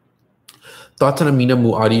April. Thoughts on Amina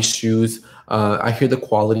Muaddi shoes? I hear the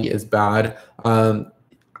quality is bad.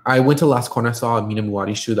 I went to Las Con, I saw a Amina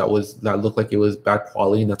Muaddi shoe that looked like it was bad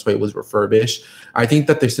quality, and that's why it was refurbished. I think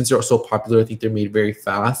that since they're so popular, I think they're made very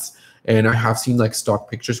fast. And I have seen like stock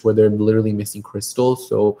pictures where they're literally missing crystals.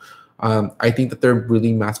 So I think that they're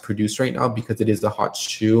really mass produced right now because it is a hot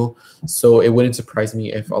shoe. So it wouldn't surprise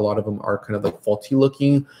me if a lot of them are kind of like faulty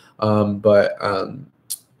looking. I've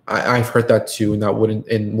heard that too, and that wouldn't.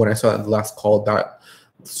 And when I saw that in the last call, that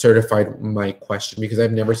certified my question because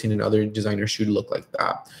I've never seen another designer shoe look like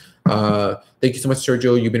that. Thank you so much,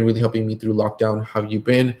 Sergio. You've been really helping me through lockdown. How have you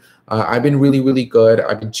been? I've been really, really good.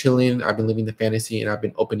 I've been chilling. I've been living the fantasy, and I've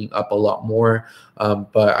been opening up a lot more.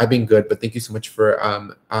 But I've been good. But thank you so much for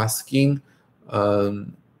asking.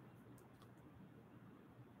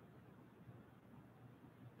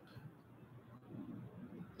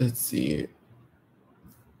 Let's see.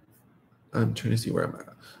 I'm trying to see where I'm at.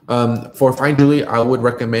 For fine jewelry, I would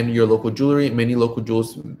recommend your local jewelry. Many local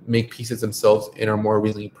jewels make pieces themselves and are more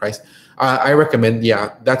reasonably priced. I recommend,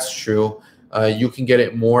 yeah, that's true. You can get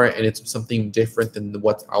it more and it's something different than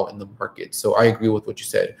what's out in the market. So I agree with what you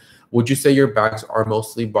said. Would you say your bags are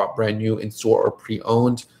mostly bought brand new in store or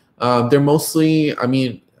pre-owned? They're mostly, I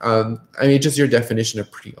mean, just your definition of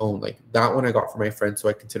pre-owned. Like that one I got from my friend, so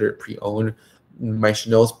I consider it pre-owned. My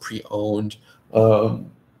Chanel's pre-owned.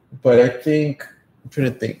 But I think, I'm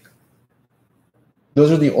trying to think.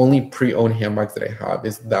 Those are the only pre-owned handbags that I have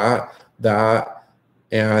is that,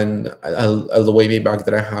 and a Louis bag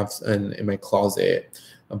that I have in my closet.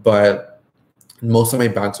 But most of my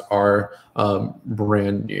bags are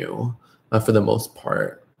brand new for the most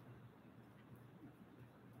part.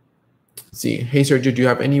 Let's see, hey Sergio, do you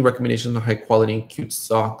have any recommendations on high quality cute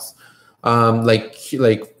socks? Like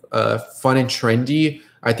fun and trendy.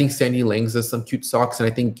 I think Sandy Langs does some cute socks, and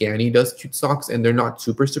I think Ganni does cute socks, and they're not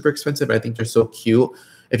super, super expensive, but I think they're so cute.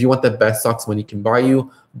 If you want the best socks money can buy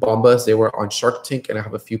you, Bombas, they were on Shark Tank, and I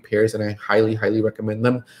have a few pairs, and I highly, highly recommend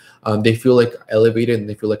them. They feel like elevated, and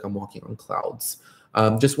they feel like I'm walking on clouds.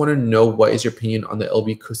 Just want to know, what is your opinion on the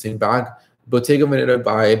LV Cousin bag? Bottega Veneta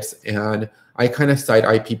vibes, and I kind of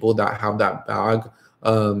side-eye people that have that bag,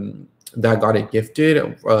 that got it gifted,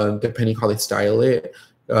 depending how they style it.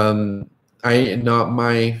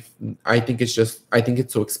 I think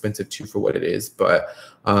it's so expensive too for what it is, but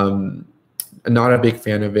not a big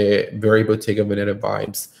fan of it. Very Bottega Veneta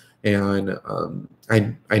vibes, and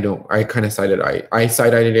I kind of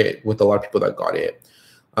side-eyed it with a lot of people that got it.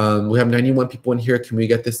 We have 91 people in here. Can we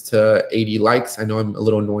get this to 80 likes? I know I'm a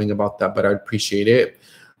little annoying about that, but I'd appreciate it.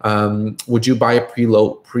 Would you buy a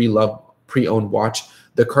pre-owned watch?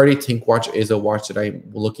 The Cartier Tank watch is a watch that I'm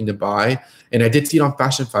looking to buy, and I did see it on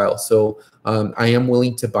Fashion File, so I am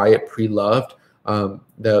willing to buy it pre-loved.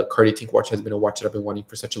 The Cartier Tank watch has been a watch that I've been wanting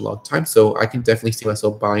for such a long time, so I can definitely see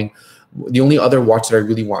myself buying. The only other watch that I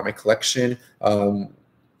really want in my collection, I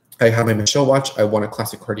have my Michelle watch. I want a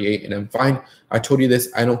classic Cartier, and I'm fine. I told you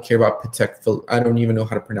this. I don't care about Patek Philippe. I don't even know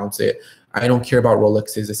how to pronounce it. I don't care about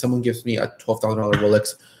Rolexes. If someone gives me a $12,000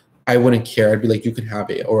 Rolex, I wouldn't care. I'd be like, you can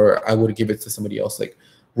have it, or I would give it to somebody else. Like,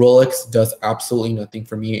 Rolex does absolutely nothing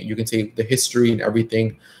for me. You can say the history and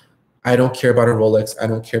everything. I don't care about a Rolex. I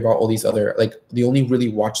don't care about all these other, like, the only really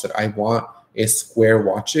watch that I want is square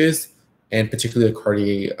watches, and particularly a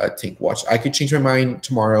Cartier Tank watch. I could change my mind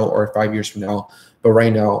tomorrow or 5 years from now, but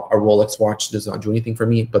right now a Rolex watch does not do anything for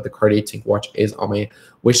me, but the Cartier Tank watch is on my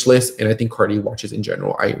wish list, and I think Cartier watches in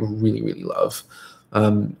general I really, really love.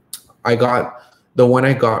 I got the one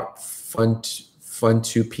I got, Fun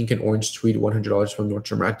to pink and orange tweed, $100 from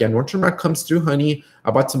Nordstrom Rack. Yeah, Nordstrom Rack comes through, honey.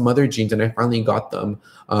 I bought some mother jeans and I finally got them.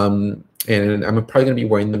 And I'm probably going to be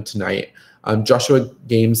wearing them tonight. Joshua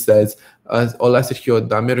Games says, hola Sergio,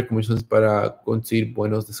 dame recomendaciones para conseguir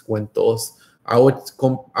buenos descuentos. I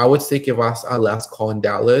would say que vas a last call in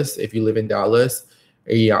Dallas, if you live in Dallas,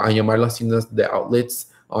 a llamar las tiendas de outlets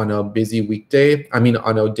on a busy weekday. I mean,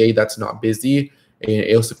 on a day that's not busy.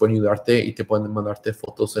 Ellos se pueden ayudarte y te pueden mandarte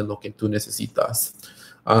fotos en lo que tú necesitas.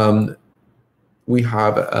 We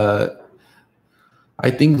have,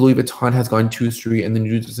 I think Louis Vuitton has gone too street, and the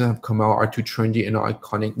new designs have come out are too trendy and not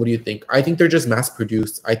iconic. What do you think? I think they're just mass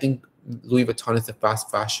produced. I think Louis Vuitton is the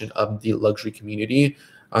fast fashion of the luxury community.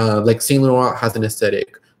 Like Saint Laurent has an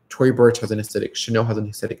aesthetic, Tory Burch has an aesthetic, Chanel has an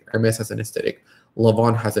aesthetic, Hermes has an aesthetic,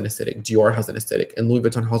 Lanvin has an aesthetic, Dior has an aesthetic, and Louis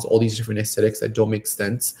Vuitton has all these different aesthetics that don't make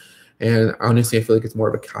sense. And honestly, I feel like it's more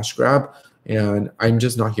of a cash grab, and I'm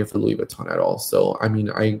just not here for Louis Vuitton at all. So, I mean,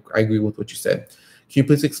 I agree with what you said. Can you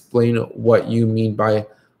please explain what you mean by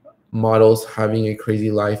models having a crazy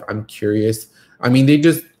life? I'm curious. I mean,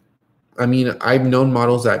 I've known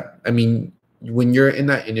models that, I mean, when you're in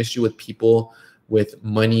that industry with people with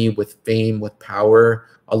money, with fame, with power,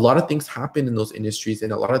 a lot of things happen in those industries,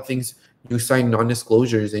 and a lot of things you sign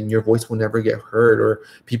non-disclosures and your voice will never get heard, or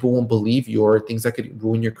people won't believe you, or things that could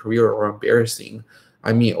ruin your career or embarrassing.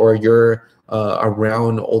 I mean, or you're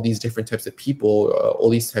around all these different types of people, all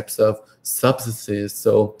these types of substances.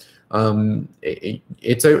 So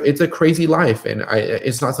it's a crazy life, and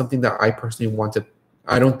it's not something that I personally want to.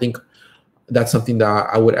 I don't think that's something that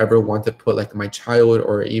I would ever want to put like my child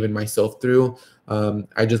or even myself through.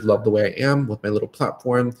 I just love the way I am with my little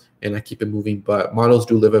platform, and I keep it moving. But models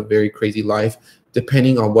do live a very crazy life,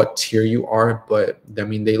 depending on what tier you are. But I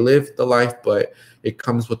mean, they live the life, but it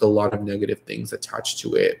comes with a lot of negative things attached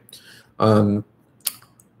to it.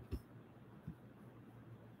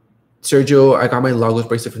 Sergio, I got my Lagos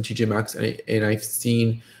bracelet from TJ Maxx, and I've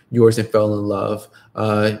seen yours and fell in love.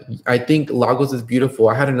 I think Lagos is beautiful.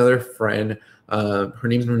 I had another friend, her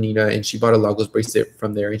name's Renita, and she bought a Lagos bracelet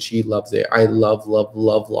from there, and she loves it. I love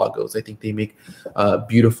Lagos. I think they make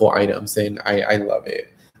beautiful items, and I love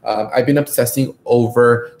it. I've been obsessing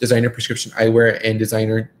over designer prescription eyewear and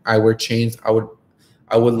designer eyewear chains. I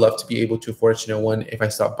would love to be able to afford a Chanel one if I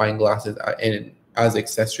stop buying glasses and as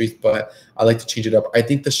accessories, but I like to change it up. I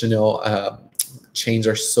think the Chanel chains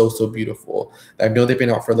are so beautiful. I know they've been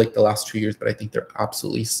out for like the last 2 years, but I think they're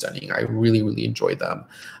absolutely stunning. I really enjoy them.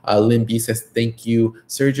 Lynn B says, thank you,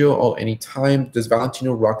 Sergio. Oh, anytime. Does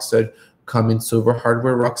Valentino Rockstud come in silver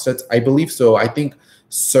hardware Rockstuds? I believe so. I think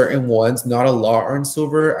certain ones, not a lot, are in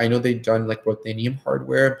silver. I know they've done like ruthenium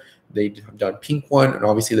hardware. They have done pink one and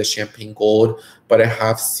obviously the champagne gold, but I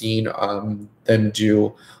have seen them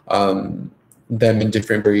do them in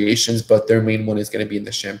different variations, but their main one is going to be in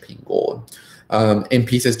the champagne gold.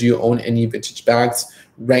 MP says, do you own any vintage bags?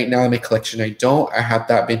 Right now in my collection, I don't. I have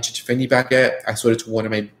that vintage Fendi baguette. I sold it to one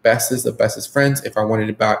of my bestest friends. If I wanted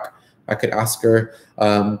it back, I could ask her.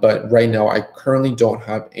 But right now, I currently don't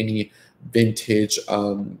have any vintage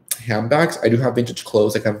handbags. I do have vintage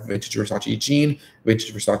clothes. Like I have a vintage Versace jean,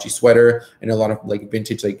 vintage Versace sweater, and a lot of like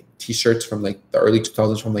vintage like t-shirts from like the early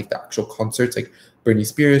 2000s from like the actual concerts, like Britney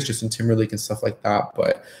Spears, Justin Timberlake, and stuff like that.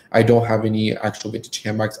 But I don't have any actual vintage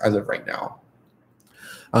handbags as of right now.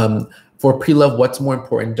 For pre-love, what's more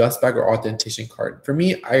important, dust bag or authentication card? For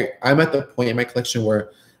me, I'm at the point in my collection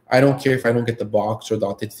where I don't care if I don't get the box or the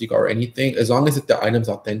authentic or anything. As long as the item's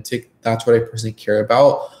authentic, that's what I personally care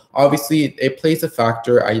about. Obviously, it plays a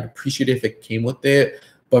factor. I'd appreciate it if it came with it,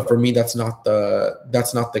 but for me, that's not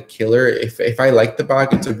the killer. If I like the bag,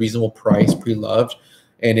 it's a reasonable price, pre-loved,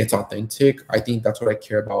 and it's authentic, I think that's what I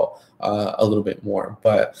care about a little bit more.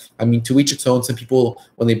 But I mean, to each its own. Some people,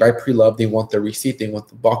 when they buy pre-loved, they want the receipt, they want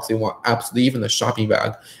the box, they want absolutely even the shopping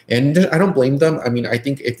bag. And I don't blame them. I mean, I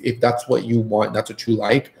think if that's what you want, that's what you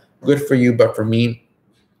like, good for you. But for me,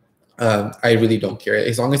 I really don't care.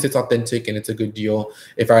 As long as it's authentic and it's a good deal,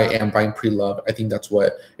 if I am buying pre-loved, I think that's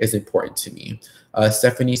what is important to me.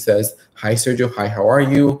 Stephanie says, hi, Sergio. Hi, how are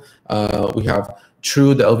you? We have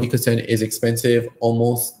True, the LV consent is expensive.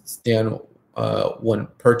 Almost stand one,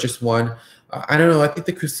 purchase one. I don't know. I think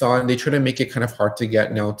the Cousin, they try to make it kind of hard to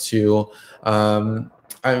get now too. I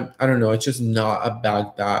don't know. It's just not a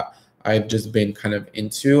bag that I've just been kind of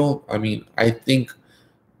into. I mean, I think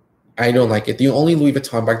I don't like it. The only Louis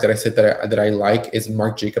Vuitton bag that I said that I like is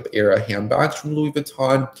Marc Jacob era handbags from Louis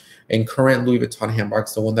Vuitton, and current Louis Vuitton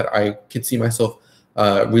handbags. The one that I can see myself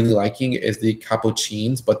really liking is the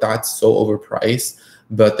Capuchins, but that's so overpriced.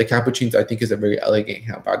 But the Capuchins, I think, is a very elegant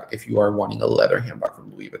handbag if you are wanting a leather handbag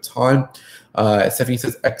from Louis Vuitton. Stephanie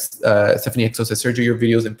says, Stephanie XO says, Sergio, your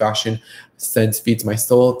videos in fashion sense feeds my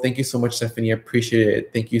soul. Thank you so much, Stephanie. I appreciate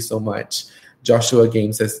it. Thank you so much. Joshua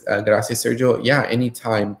Game says, gracias, Sergio. Yeah,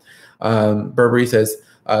 anytime. Burberry says,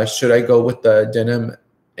 should I go with the denim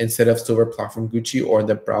instead of silver platform Gucci or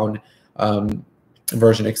the brown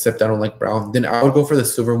version, except I don't like brown? Then I would go for the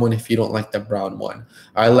silver one if you don't like the brown one.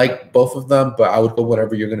 I like both of them, but I would go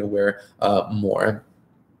whatever you're going to wear more.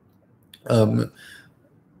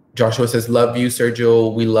 Joshua says, love you,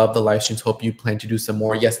 Sergio. We love the live streams. Hope you plan to do some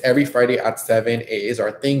more. Yes, every Friday at 7, it is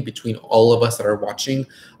our thing between all of us that are watching.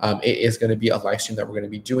 It is going to be a live stream that we're going to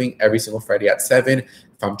be doing every single Friday at 7. If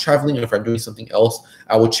I'm traveling or if I'm doing something else,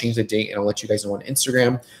 I will change the date and I'll let you guys know on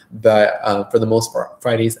Instagram. But for the most part,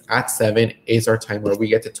 Fridays at 7 is our time where we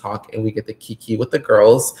get to talk and we get to kiki with the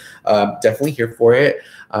girls. Definitely here for it.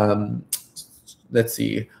 Let's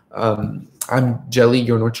see. I'm jelly.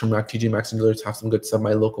 Your Nordstrom Rack, TJ Maxx, and dealers have some good stuff.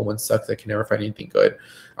 My local one sucks. I can never find anything good.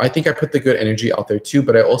 I think I put the good energy out there too,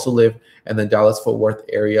 but I also live in the Dallas-Fort Worth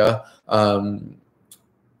area.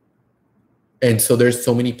 And so there's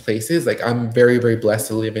so many places. Like I'm very, very blessed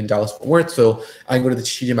to live in Dallas-Fort Worth. So I can go to the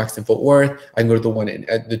TJ Maxx in Fort Worth. I can go to the one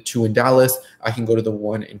at the 2 in Dallas. I can go to the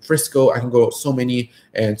one in Frisco. I can go so many.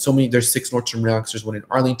 There's 6 Nordstrom Racks. There's one in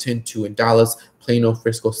Arlington, 2 in Dallas, Plano,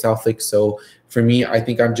 Frisco, Southlake. So for me, I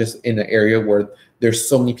think I'm just in an area where there's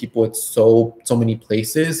so many people at so many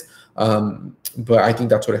places. But I think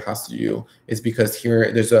that's what it has to do, is because here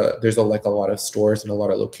there's a like a lot of stores and a lot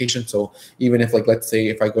of locations. So even if, like, let's say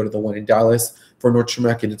if I go to the one in Dallas for Nordstrom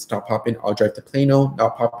Rack and it's not popping, I'll drive to Plano.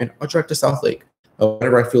 Not popping, I'll drive to South Lake,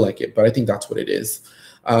 whenever I feel like it. But I think that's what it is.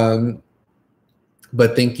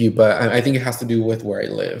 But thank you. But I think it has to do with where I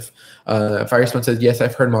live. Firespawn says, yes,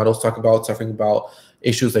 I've heard models talk about suffering about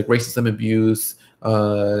issues like racism, abuse,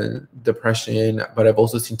 depression, but I've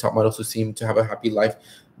also seen top models who seem to have a happy life.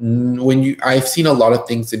 I've seen a lot of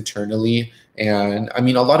things internally, and I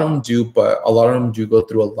mean, a lot of them do, but a lot of them do go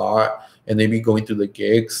through a lot, and they be going through the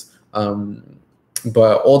gigs.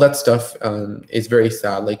 But all that stuff is very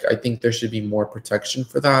sad. Like, I think there should be more protection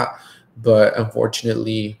for that, but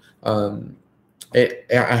unfortunately,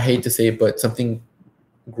 I hate to say it, but something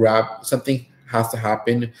has to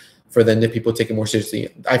happen for then the people take it more seriously.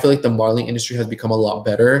 I feel like the modeling industry has become a lot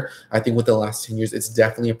better. I think with the last 10 years, it's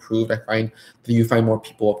definitely improved. I find that you find more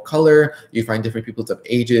people of color, you find different people of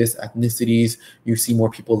ages, ethnicities, you see more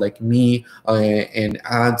people like me in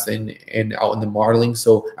ads and out in the modeling.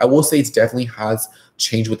 So I will say it definitely has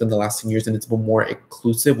changed within the last 10 years, and it's been more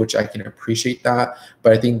inclusive, which I can appreciate that.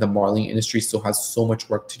 But I think the modeling industry still has so much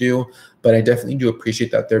work to do. But I definitely do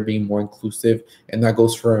appreciate that they're being more inclusive. And that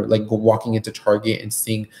goes for like walking into Target and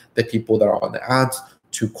seeing the people that are on the ads,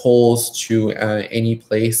 to Kohl's, to any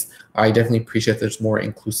place. I definitely appreciate there's more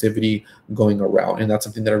inclusivity going around. And that's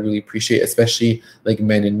something that I really appreciate, especially like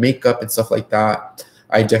men in makeup and stuff like that.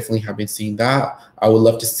 I definitely have been seeing that. I would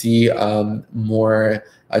love to see more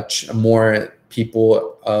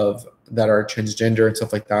people that are transgender and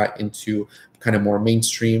stuff like that into kind of more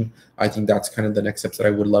mainstream. I think that's kind of the next steps that I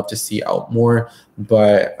would love to see out more.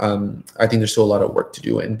 But I think there's still a lot of work to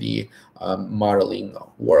do in the modeling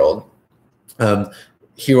world.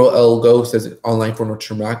 Hero Elgo says online for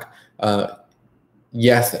Nordstrom Rack.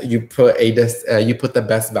 Yes, you put the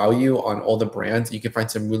best value on all the brands. You can find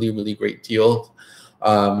some really, really great deals.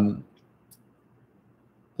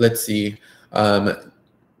 Let's see.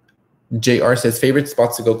 JR says favorite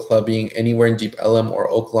spots to go clubbing anywhere in Deep Ellum or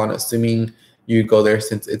Oaklawn, assuming you go there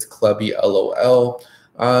since it's clubby, LOL.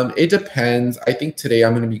 It depends. I think today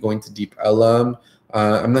I'm going to be going to Deep Ellum.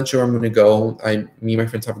 I'm not sure I'm going to go. Me and my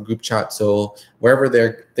friends have a group chat, so wherever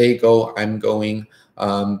they go, I'm going.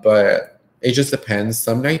 But it just depends.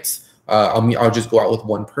 Some nights I'll just go out with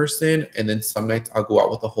one person, and then some nights I'll go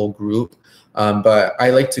out with a whole group. But I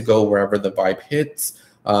like to go wherever the vibe hits.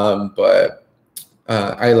 But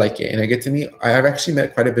I like it, and I get to meet. I've actually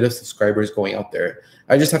met quite a bit of subscribers going out there.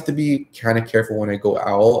 I just have to be kind of careful when I go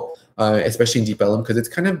out, especially in Deep Ellum, because it's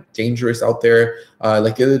kind of dangerous out there.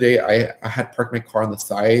 Like the other day, I had parked my car on the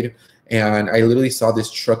side, and I literally saw this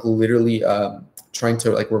truck literally trying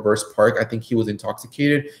to like reverse park. I think he was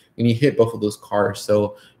intoxicated, and he hit both of those cars.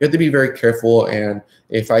 So you have to be very careful. And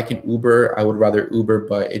if I can Uber, I would rather Uber,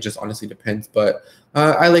 but it just honestly depends. But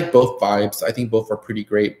I like both vibes. I think both are pretty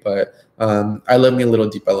great, but I love me a little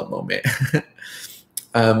Deep Ellum moment.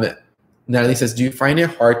 Natalie says, do you find it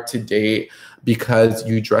hard to date because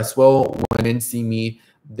you dress well? When men see me,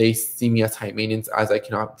 they see me as high maintenance, as I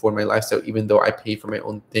cannot afford my lifestyle, even though I pay for my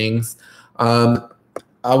own things.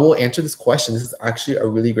 I will answer this question. This is actually a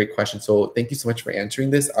really great question. So thank you so much for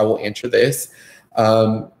answering this. I will answer this.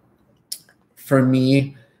 For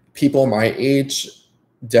me, people my age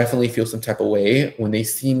definitely feel some type of way when they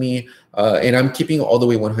see me, and I'm keeping all the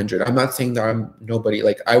way 100. I'm not saying that I'm nobody.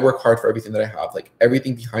 Like, I work hard for everything that I have. Like,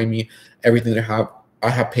 everything behind me, everything that I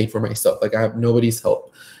have paid for myself. Like, I have nobody's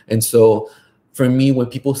help. And so for me, when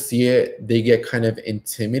people see it, they get kind of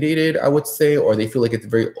intimidated, I would say, or they feel like it's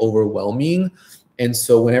very overwhelming. And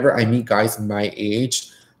so whenever I meet guys my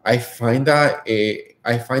age, I find that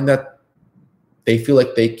they feel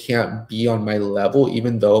like they can't be on my level,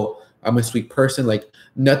 even though I'm a sweet person. Like,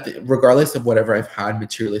 nothing, regardless of whatever I've had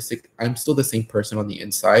materialistic, I'm still the same person on the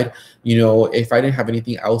inside. You know, if I didn't have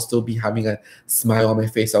anything, I'll still be having a smile on my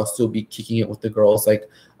face. I'll still be kicking it with the girls. Like,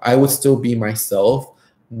 I would still be myself.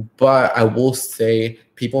 But I will say,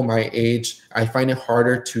 people my age, I find it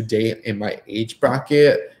harder to date in my age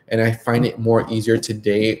bracket, and I find it more easier to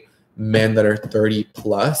date men that are 30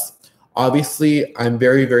 plus. Obviously, I'm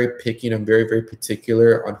very, very picky, and I'm very, very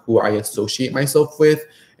particular on who I associate myself with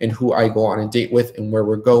and who I go on a date with and where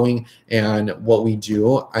we're going and what we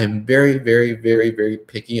do. I'm very, very, very, very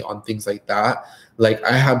picky on things like that. Like,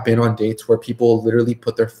 I have been on dates where people literally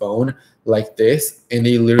put their phone like this, and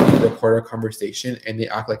they literally record our conversation and they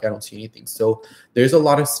act like I don't see anything. So there's a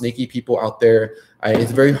lot of snaky people out there.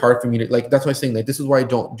 It's very hard for me to, like, that's why I'm saying, like, this is why I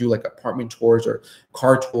don't do like apartment tours or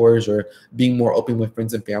car tours or being more open with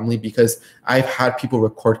friends and family, because I've had people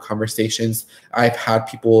record conversations. I've had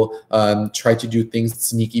people try to do things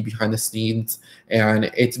sneaky behind the scenes,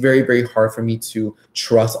 and it's very, very hard for me to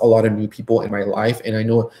trust a lot of new people in my life. And I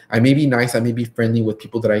know I may be nice, I may be friendly with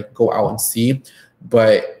people that I go out and see,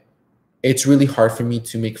 but it's really hard for me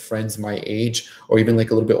to make friends my age or even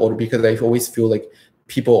like a little bit older, because I always feel like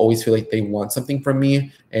people always feel like they want something from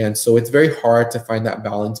me. And so it's very hard to find that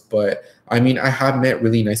balance. But I mean, I have met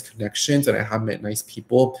really nice connections and I have met nice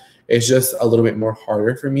people. It's just a little bit more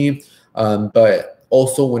harder for me. But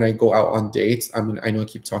also when I go out on dates, I mean, I know I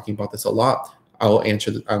keep talking about this a lot. I'll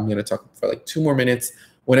answer, I'm going to talk for like 2 more minutes.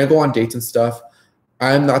 When I go on dates and stuff,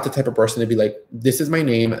 I'm not the type of person to be like, this is my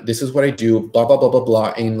name, this is what I do, blah, blah, blah, blah,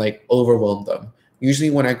 blah, and like overwhelm them. Usually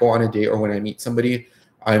when I go on a date or when I meet somebody,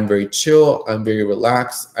 I'm very chill, I'm very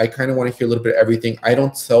relaxed. I kind of want to hear a little bit of everything. I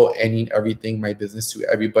don't sell everything, my business, to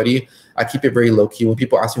everybody. I keep it very low key. When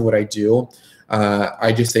people ask me what I do,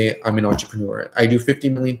 I just say I'm an entrepreneur. I do 50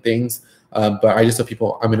 million things, but I just tell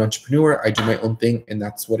people I'm an entrepreneur. I do my own thing, and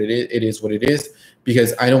that's what it is. It is what it is,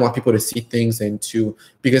 because I don't want people to see things and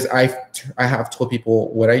because I have told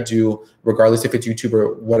people what I do, regardless if it's YouTube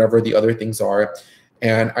or whatever the other things are.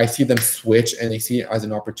 And I see them switch and they see it as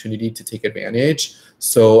an opportunity to take advantage.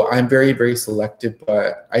 So I'm very, very selective,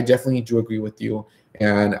 but I definitely do agree with you.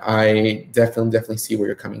 And I definitely see where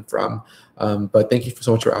you're coming from. But thank you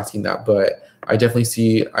so much for asking that. But I definitely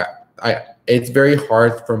see, it's very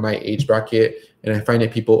hard for my age bracket. And I find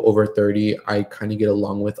that people over 30, I kind of get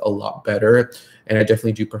along with a lot better. And I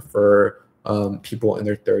definitely do prefer people in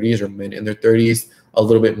their 30s or men in their 30s a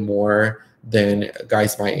little bit more than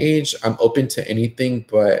guys my age. I'm open to anything,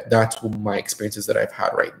 but that's my experiences that I've had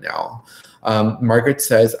right now. Margaret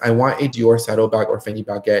says, I want a Dior saddlebag or Fendi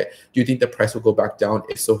baguette. Do you think the price will go back down?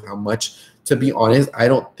 If so, how much? To be honest, I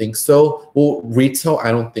don't think so. Well, retail, I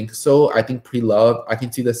don't think so. I think pre-love, I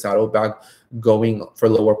can see the saddlebag going for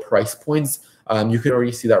lower price points. You can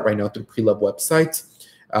already see that right now through pre-love websites.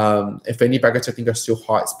 If any baguettes I think are still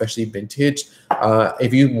hot, especially vintage,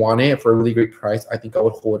 if you want it for a really great price, I think I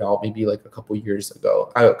would hold out maybe like a couple years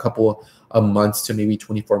ago, a couple of months to maybe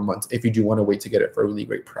 24 months if you do want to wait to get it for a really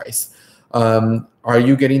great price. Are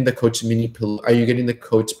you getting the Coach mini pillow? Are you getting the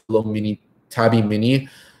Coach pillow mini tabby mini?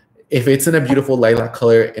 If it's in a beautiful lilac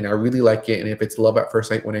color and I really like it, and if it's love at first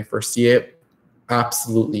sight when I first see it,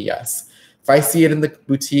 absolutely yes. If I see it in the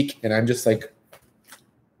boutique and I'm just like,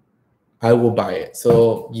 I will buy it.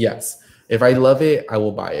 So yes, if I love it, I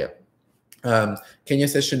will buy it. Kenya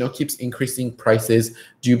says Chanel keeps increasing prices.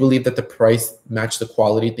 Do you believe that the price match the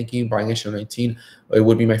quality? Thinking buying a Chanel 19, it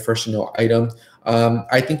would be my first Chanel item.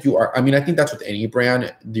 I think you are. I mean, I think that's with any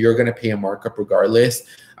brand. You're going to pay a markup regardless.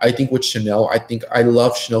 I think with Chanel, I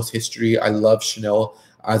love Chanel's history. I love Chanel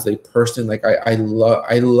as a person. Like I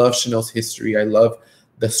love Chanel's history. I love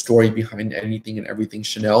the story behind anything and everything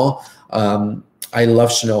Chanel. I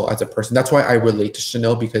love Chanel as a person. That's why I relate to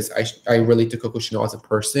Chanel, because I relate to Coco Chanel as a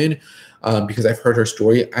person, because I've heard her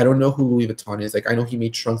story. I don't know who Louis Vuitton is. Like, I know he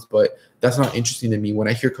made trunks, but that's not interesting to me. When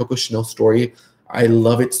I hear Coco Chanel's story, I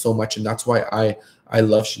love it so much, and that's why I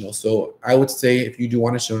love Chanel. So I would say if you do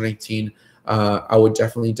want a Chanel 19, I would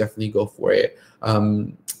definitely go for it.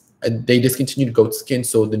 They discontinued goat skin,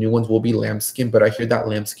 so the new ones will be lambskin, but I hear that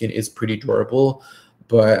lambskin is pretty durable.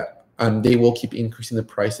 But they will keep increasing the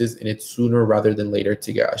prices, and it's sooner rather than later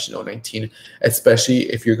to get a Chanel 19,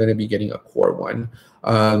 especially if you're going to be getting a core one.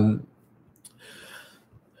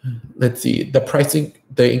 Let's see, the pricing,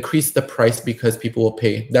 they increase the price because people will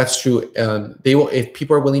pay. That's true. They will, if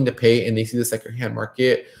people are willing to pay and they see the secondhand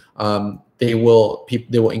market, they will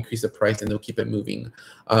increase the price and they'll keep it moving.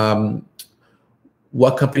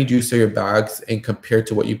 What company do you sell your bags, and compared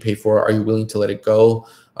to what you pay for, are you willing to let it go?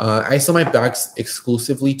 I sell my bags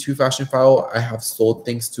exclusively to Fashionphile. I have sold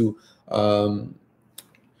things to other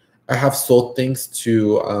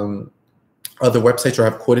websites, or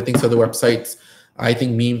have quoted things to other websites. I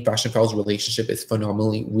think me and Fashionphile's relationship is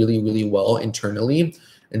phenomenally, really well internally.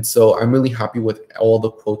 And so I'm really happy with all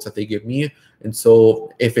the quotes that they give me. And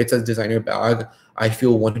so if it's a designer bag, I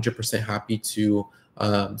feel 100% happy to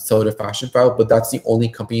sell it to Fashionphile. But that's the only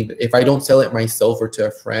company that, if I don't sell it myself or to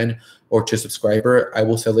a friend or to a subscriber, I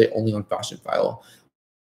will sell it only on Fashionphile.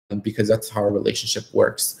 because that's how our relationship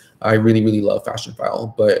works. I really, really love Fashion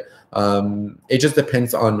File, but it just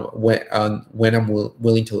depends on when I'm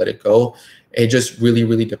willing to let it go. It just really,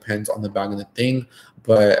 really depends on the bag and the thing.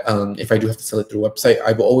 But if I do have to sell it through a website,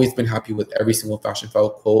 I've always been happy with every single Fashion File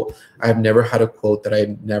quote. I have never had a quote that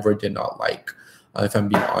I never did not like, if I'm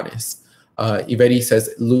being honest. Iveti says,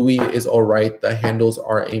 Louis is all right. The handles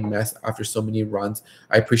are a mess after so many runs.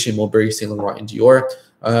 I appreciate Mulberry, Saint Laurent, and Dior.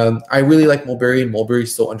 I really like Mulberry. Mulberry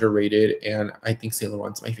is so underrated, and I think Saint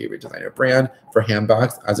Laurent's my favorite designer brand for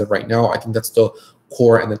handbags as of right now. I think that's the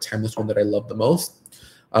core and the timeless one that I love the most.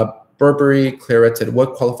 Burberry, Clara said,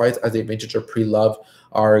 what qualifies as a vintage or pre-love?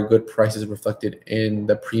 Are good prices reflected in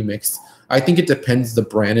the premix? I think it depends the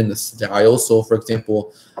brand and the style. So for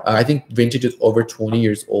example, I think vintage is over 20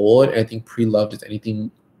 years old, and I think pre-loved is anything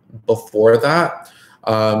before that.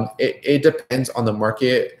 It depends on the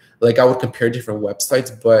market. Like I would compare different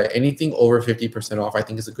websites, but anything over 50% off, I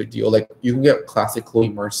think is a good deal. Like you can get classic Chloe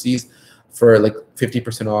Marcy's for like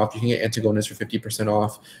 50% off. You can get Antigona's for 50%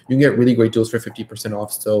 off. You can get really great deals for 50%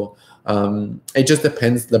 off. So it just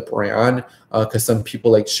depends the brand, because some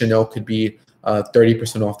people like Chanel could be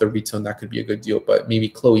 30% off the retail, and that could be a good deal, but maybe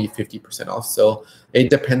Chloe 50% off. So it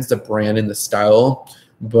depends the brand and the style,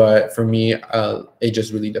 but for me, it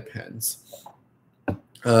just really depends.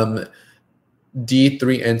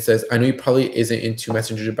 D3N says, I know you probably isn't into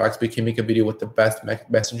messenger bags, but you can make a video with the best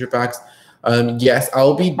messenger bags. Yes,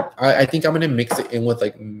 I think I'm gonna mix it in with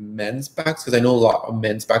like men's bags, because I know a lot of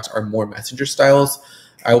men's bags are more messenger styles.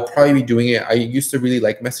 I will probably be doing it. I used to really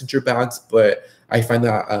like messenger bags, but I find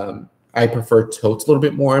that I prefer totes a little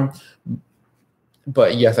bit more.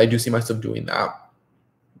 But yes, I do see myself doing that.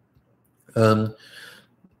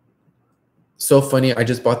 So funny, I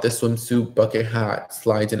just bought this swimsuit, bucket hat,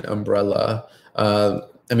 slides, and umbrella. I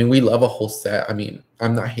mean, we love a whole set. I mean,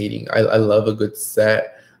 I'm not hating. I love a good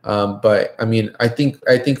set. But I mean, I think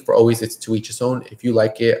for always it's to each his own. If you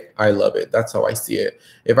like it, I love it. That's how I see it.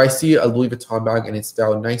 If I see a Louis Vuitton bag and it's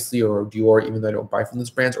styled nicely, or Dior, even though I don't buy from those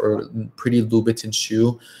brands, or pretty Louboutin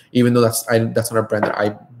shoe, even though that's not a brand that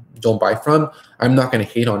I don't buy from, I'm not gonna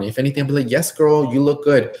hate on it. If anything, I'll be like, yes, girl, you look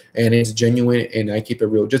good, and it's genuine, and I keep it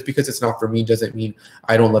real. Just because it's not for me doesn't mean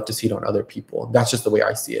I don't love to see it on other people. That's just the way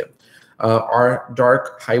I see it. Our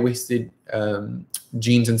dark high-waisted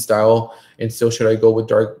jeans and style, and still should I go with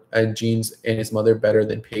dark jeans and his mother better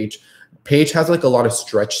than Paige? Paige has like a lot of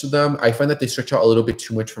stretch to them. I find that they stretch out a little bit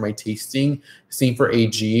too much for my tasting. Same for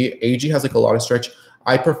AG. AG has like a lot of stretch.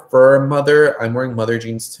 I prefer mother. I'm wearing mother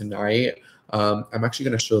jeans tonight. I'm actually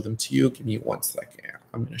going to show them to you. Give me 1 second.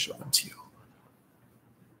 I'm going to show them to you.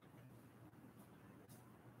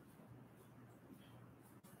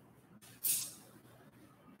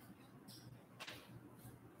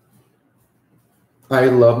 I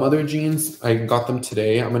love mother jeans. I got them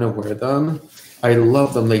today. I'm going to wear them. I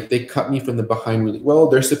love them. Like, they cut me from the behind really well.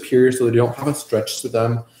 They're superior, so they don't have a stretch to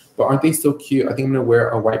them. But aren't they so cute? I think I'm going to wear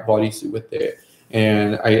a white bodysuit with it.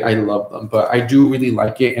 And I love them. But I do really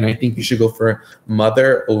like it. And I think you should go for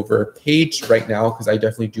mother over Paige right now, because I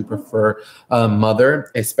definitely do prefer mother,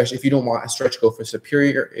 especially if you don't want a stretch, go for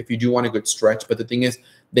superior. If you do want a good stretch. But the thing is,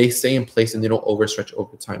 they stay in place and they don't overstretch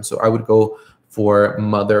over time. So I would go for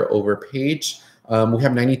mother over Paige. We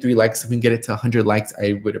have 93 likes. If we can get it to 100 likes,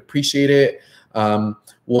 I would appreciate it.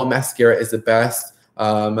 What mascara is the best?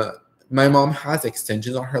 My mom has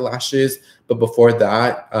extensions on her lashes, but before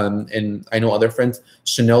that, and I know other friends,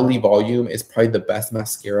 Chanel Lee Volume is probably the best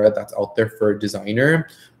mascara that's out there for designer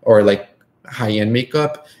or like high-end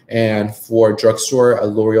makeup. And for drugstore, a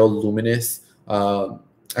L'Oreal Luminous,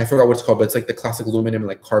 I forgot what it's called, but it's like the classic aluminum,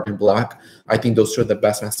 like carbon black. I think those are the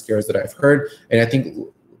best mascaras that I've heard. And I think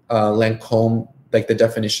Lancome, like the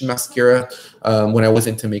Definition mascara, when I was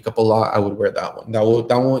into makeup a lot, I would wear that one.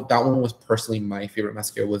 That one was personally my favorite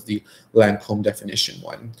mascara, was the Lancome Definition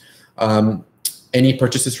one. Any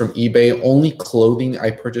purchases from eBay? Only clothing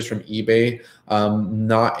I purchased from eBay.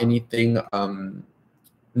 Not anything,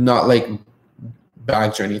 not like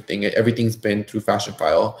bags or anything. Everything's been through Fashion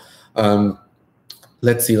File.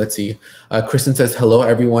 Let's see. Kristen says, hello,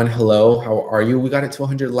 everyone. Hello, how are you? We got it to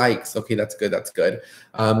 100 likes. Okay, that's good. That's good.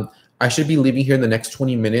 I should be leaving here in the next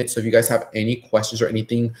 20 minutes. So if you guys have any questions or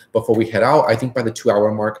anything before we head out, I think by the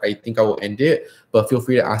 2-hour mark, I think I will end it. But feel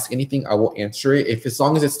free to ask anything. I will answer it. If as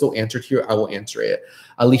long as it's still answered here, I will answer it.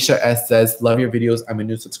 Alicia S says, love your videos. I'm a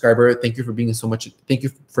new subscriber. Thank you for being Thank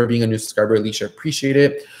you for being a new subscriber, Alicia. Appreciate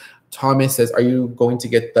it. Thomas says, are you going to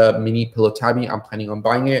get the mini pillow tabby? I'm planning on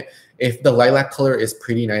buying it. If the lilac color is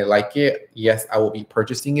pretty and I like it, yes, I will be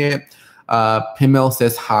purchasing it. Pimmel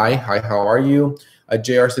says, hi, how are you?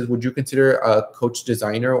 JR says, would you consider a Coach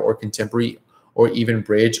designer or contemporary or even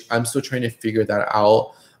bridge. I'm still trying to figure that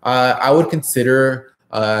out. I would consider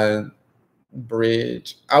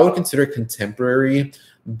bridge. I would consider contemporary,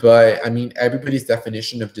 but I mean, everybody's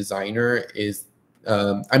definition of designer is,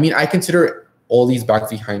 I mean, I consider all these bags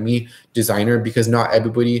behind me designer because not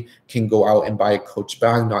everybody can go out and buy a Coach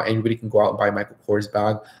bag. Not everybody can go out and buy a Michael Kors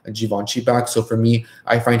bag, a Givenchy bag. So for me,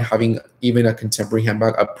 I find having even a contemporary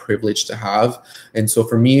handbag a privilege to have. And so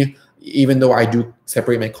for me, even though I do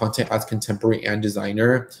separate my content as contemporary and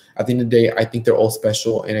designer, at the end of the day, I think they're all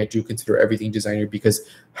special, and I do consider everything designer because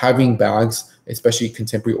having bags, especially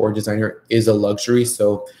contemporary or designer, is a luxury.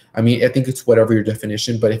 So, I mean, I think it's whatever your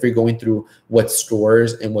definition, but if you're going through what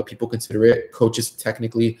stores and what people consider it, Coach is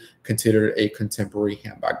technically considered a contemporary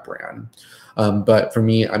handbag brand. But for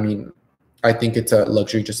me, I mean, I think it's a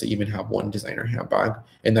luxury just to even have one designer handbag,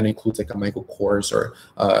 and that includes like a Michael Kors or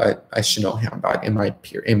a Chanel handbag, in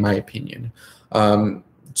my opinion.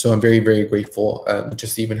 So I'm very, very grateful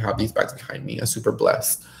just to even have these bags behind me. I'm super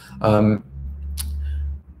blessed.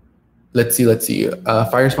 Let's see.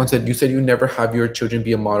 Fire Response said, you said you never have your children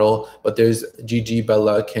be a model, but there's Gigi,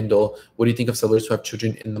 Bella, Kendall. What do you think of sellers who have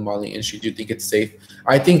children in the modeling industry? Do you think it's safe?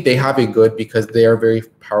 I think they have it good because they are very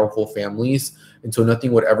powerful families. And so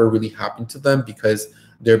nothing would ever really happen to them because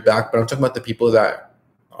they're back. But I'm talking about the people that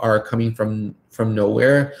are coming from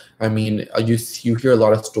nowhere. I mean, you hear a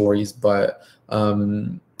lot of stories, but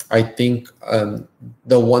I think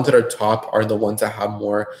the ones that are top are the ones that have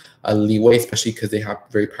more leeway, especially because they have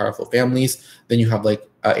very powerful families. Then you have like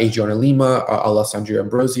Adriana Lima, Alessandra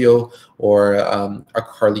Ambrosio, or a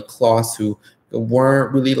Carly Kloss, who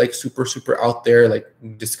weren't really like super out there, like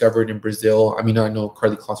discovered in Brazil. I mean, I know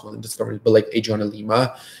Carly Kloss wasn't discovered, but like Adriana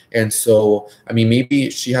Lima. And so, I mean, maybe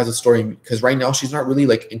she has a story because right now she's not really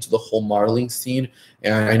like into the whole modeling scene.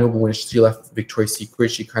 And I know when she left Victoria's Secret,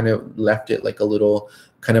 she kind of left it like a little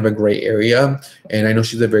kind of a gray area. And I know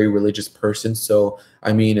she's a very religious person. So,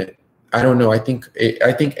 I mean, I don't know. I think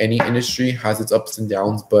any industry has its ups and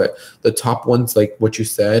downs, but the top ones, like what you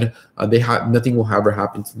said, they have nothing will ever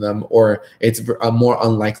happen to them, or it's more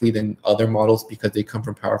unlikely than other models because they come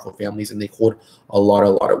from powerful families and they hold a lot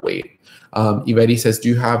of weight. Iveti says, do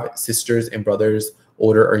you have sisters and brothers,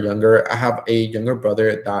 older or younger? I have a younger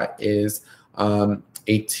brother that is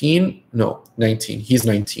 19. He's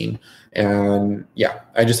 19. And yeah,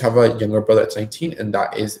 I just have a younger brother that's 19, and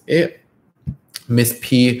that is it. Miss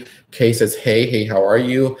P.K. says, hey, how are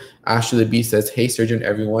you? Ashley the B says, hey, Surgeon,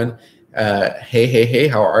 everyone. Hey,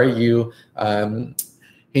 how are you?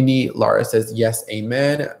 Hindi Lara says, yes,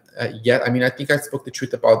 amen. Yeah, I mean, I think I spoke the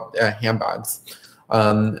truth about handbags.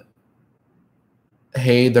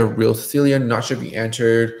 Hey, the real Cecilia, not sure if you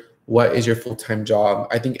answered. What is your full-time job?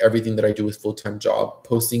 I think everything that I do is full-time job.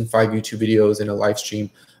 Posting 5 YouTube videos and a live stream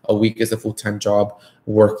a week is a full-time job.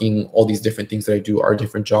 Working all these different things that I do are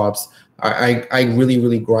different jobs. I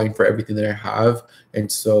really grind for everything that I have. And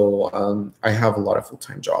so I have a lot of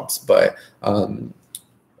full-time jobs, but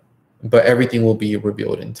everything will be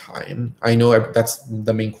revealed in time. I know that's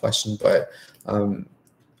the main question, but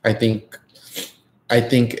I think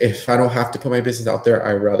if I don't have to put my business out there,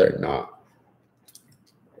 I'd rather not.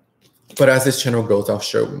 But as this channel grows, I'll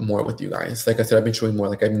share more with you guys. Like I said, I've been showing more.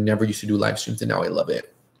 Like I've never used to do live streams, and now I love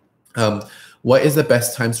it. What is the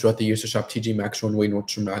best times throughout the years to shop TJ Maxx, Runway,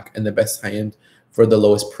 Nordstrom Rack, and the best high-end for the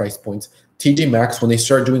lowest price points? TJ Maxx, when they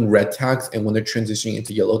start doing red tags and when they're transitioning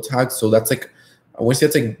into yellow tags. So that's like, I want to say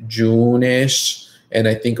it's like June-ish, and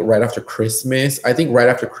I think right after Christmas. I think right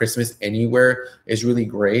after Christmas anywhere is really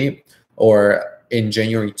great, or in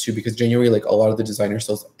January too, because January, like a lot of the designer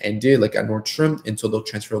sales ended like at Nordstrom, and so they'll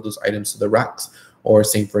transfer all those items to the racks, or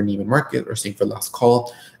same for Neiman Market, or same for Last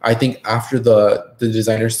Call. I think after the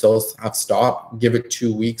designer sales have stopped, give it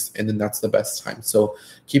 2 weeks, and then that's the best time. So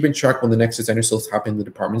keep in track when the next designer sales happen in the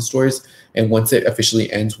department stores, and once it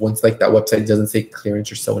officially ends, once like that website doesn't say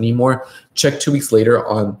clearance or sale anymore, check 2 weeks later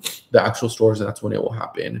on the actual stores, and that's when it will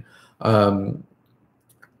happen.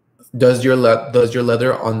 Does your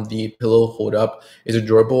leather on the pillow hold up? Is it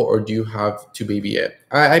durable, or do you have to baby it?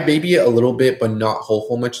 I baby it a little bit, but not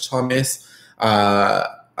whole much, Thomas.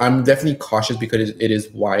 I'm definitely cautious because it is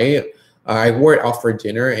white. I wore it out for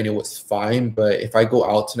dinner and it was fine, but if I go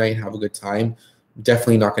out tonight and have a good time,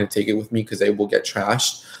 definitely not going to take it with me because it will get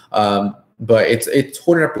trashed. But it's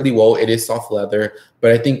holding up really well. It is soft leather,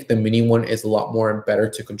 but I think the mini one is a lot more better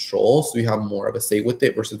to control, so you have more of a say with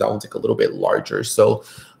it versus that one's like a little bit larger. So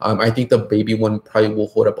I think the baby one probably will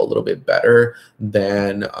hold up a little bit better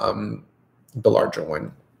than the larger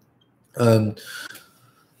one.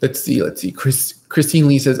 Let's see. Christine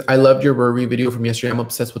Lee says, I loved your Burberry video from yesterday. I'm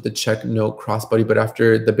obsessed with the check note crossbody, but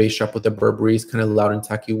after the base shop with the Burberry is kind of loud and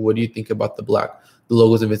tacky. What do you think about the black? The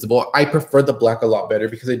logo is invisible. I prefer the black a lot better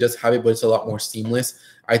because it does have it, but it's a lot more seamless.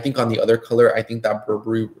 I think on the other color, I think that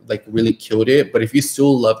Burberry like really killed it. But if you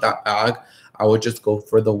still love that bag, I would just go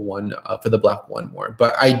for the one for the black one more.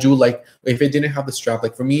 But I do like if it didn't have the strap.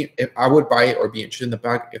 Like for me, if I would buy it or be interested in the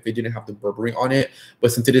bag if it didn't have the Burberry on it.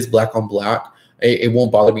 But since it is black on black, it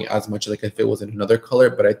won't bother me as much like if it was in another color.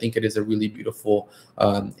 But I think it is a really beautiful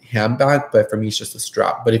handbag. But for me, it's just a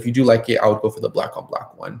strap. But if you do like it, I would go for the black on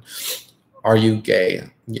black one. Are you gay?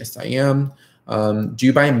 Yes, I am. Do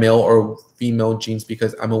you buy male or female jeans?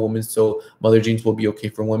 Because I'm a woman, so mother jeans will be okay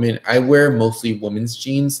for women. I wear mostly women's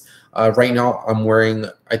jeans. Right now, I'm wearing,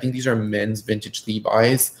 I think these are men's vintage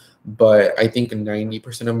Levi's, but I think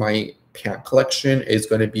 90% of my pant collection is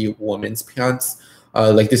going to be women's pants.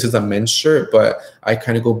 Like this is a men's shirt, but I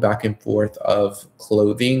kind of go back and forth of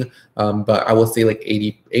clothing. But I will say like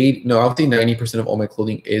I would say 90% of all my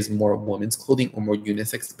clothing is more women's clothing or more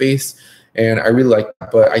unisex based. And I really like that,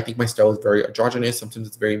 but I think my style is very androgynous. Sometimes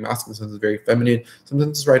it's very masculine, sometimes it's very feminine,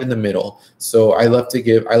 sometimes it's right in the middle. So I like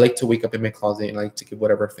to wake up in my closet and I like to give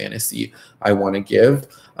whatever fantasy I want to give.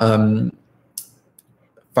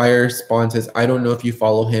 Fire Spawn says, I don't know if you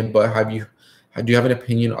follow him, but do you have an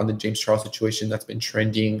opinion on the James Charles situation that's been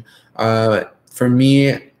trending? For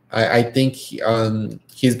me, I think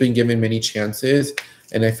he's been given many chances,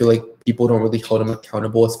 and I feel like people don't really hold him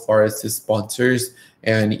accountable as far as his sponsors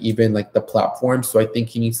and even like the platform. So I think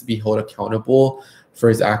he needs to be held accountable for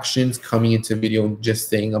his actions. Coming into video and just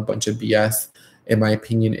saying a bunch of BS, in my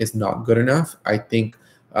opinion, is not good enough. I think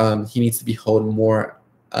he needs to be held more,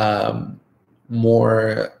 I don't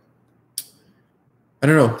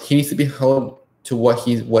know. He needs to be held to what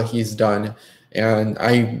he's done. And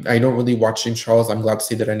I don't really watch James Charles. I'm glad to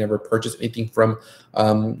say that I never purchased anything from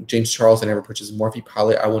James Charles. I never purchased a Morphe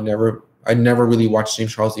palette. I never really watched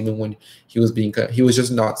James Charles, even when he was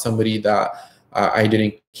just not somebody that I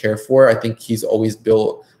didn't care for. I think he's always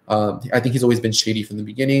been shady from the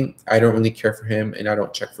beginning. I don't really care for him, and I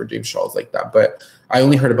don't check for James Charles like that. But I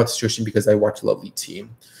only heard about the situation because I watched Lovely Tea.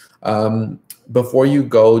 Before you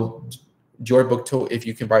go, your book tote, if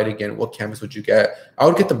you can buy it again, what canvas would you get? I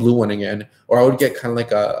would get the blue one again, or I would get kind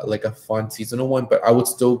of like a fun seasonal one, but I would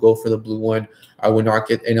still go for the blue one. I would not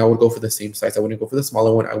get, and I would go for the same size. I wouldn't go for the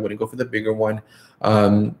smaller one. I wouldn't go for the bigger one.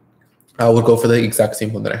 I would go for the exact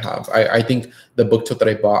same one that I have. I think the book tote that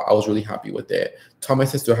I bought, I was really happy with it. Thomas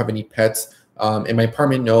says, do I have any pets? In my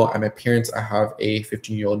apartment, no. At my parents, I have a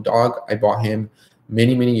 15-year-old dog. I bought him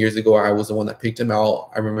many, many years ago. I was the one that picked him out.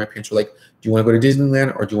 I remember my parents were like, do you want to go to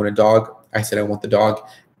Disneyland or do you want a dog? I said, I want the dog.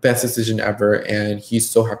 Best decision ever. And he's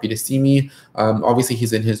so happy to see me. Obviously,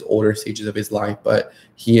 he's in his older stages of his life, but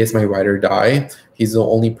he is my ride or die. He's the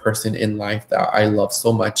only person in life that I love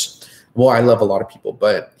so much. Well, I love a lot of people,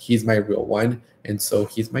 but he's my real one. And so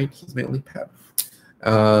he's my only pet.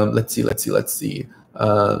 Let's see.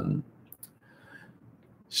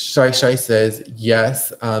 Shy says,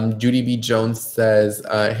 yes. Judy B. Jones says,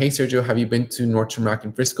 hey, Sergio, have you been to Nordstrom Rack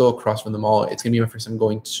in Frisco across from the mall? It's going to be my first time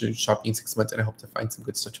going to shopping in 6 months, and I hope to find some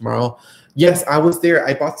good stuff tomorrow. Yes, I was there.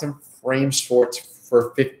 I bought some frame shorts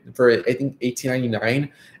for I think $18.99,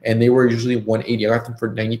 and they were usually $180. I got them for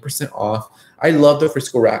 90% off. I love the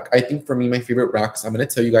Frisco Rack. I think for me, my favorite racks, I'm going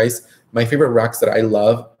to tell you guys, my favorite racks that I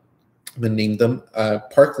love, I'm going to name them,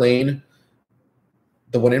 Park Lane,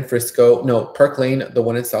 the one in Frisco, no, Park Lane, the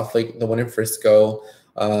one in South Lake, the one in Frisco,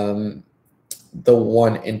 the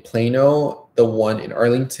one in Plano, the one in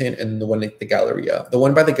Arlington, and the one at the Galleria. The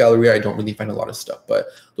one by the Galleria, I don't really find a lot of stuff, but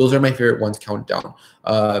those are my favorite ones, count down.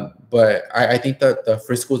 But I think that the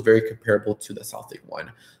Frisco is very comparable to the South Lake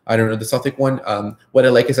one. I don't know, the South Lake one, what I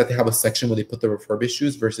like is that they have a section where they put the refurbished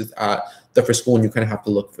shoes versus at the Frisco one, you kind of have to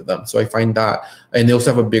look for them. So I find that, and they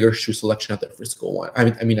also have a bigger shoe selection at the Frisco one.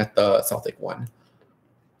 I mean at the South Lake one.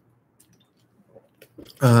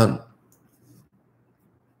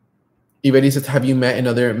 Ibedi says, have you met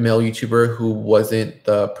another male YouTuber who wasn't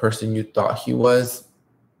the person you thought he was?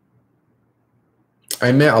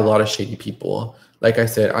 I met a lot of shady people. Like I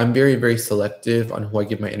said, I'm very, very selective on who I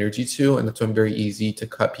give my energy to, and that's why I'm very easy to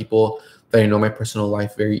cut people that I know my personal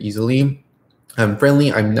life very easily. I'm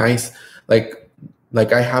friendly, I'm nice. Like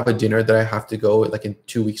I have a dinner that I have to go like in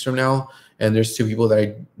 2 weeks from now, and there's 2 people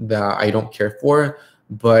that I don't care for.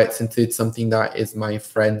 But since it's something that is my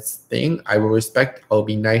friend's thing, I will respect. I'll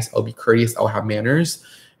be nice. I'll be courteous. I'll have manners,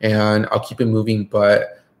 and I'll keep it moving.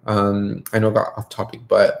 But I know I got off topic,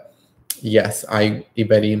 but yes,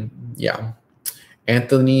 Ibedi, yeah.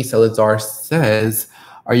 Anthony Salazar says,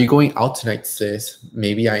 Are you going out tonight, sis?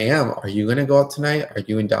 Maybe I am. Are you gonna go out tonight? Are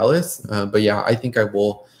you in Dallas? But yeah, I think I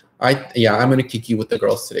will. I'm gonna kick you with the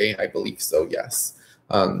girls today. I believe so. Yes.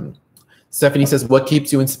 Stephanie says, what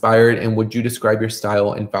keeps you inspired and would you describe your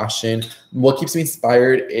style and fashion? What keeps me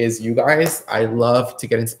inspired is you guys. I love to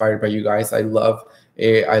get inspired by you guys. I love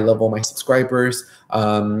all my subscribers.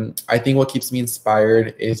 I think what keeps me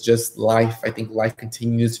inspired is just life. I think life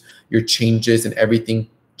continues, your changes and everything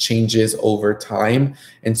changes over time.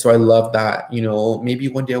 And so I love that, you know, maybe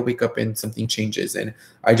one day I'll wake up and something changes. And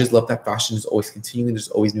I just love that fashion is always continuing. There's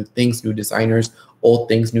always new things, new designers, old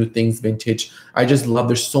things, new things, vintage. I just love,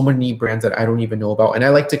 there's so many brands that I don't even know about. And I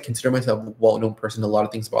like to consider myself a well-known person, a lot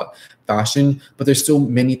of things about fashion, but there's so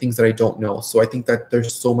many things that I don't know. So I think that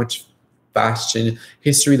there's so much fashion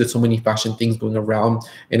history, there's so many fashion things going around,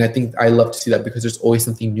 and I think I love to see that because there's always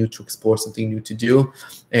something new to explore, something new to do.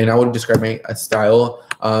 And I would describe my style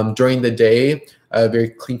during the day,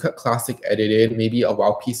 very clean cut, classic, edited, maybe a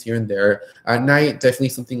wow piece here and there. At night, definitely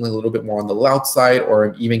something a little bit more on the loud side,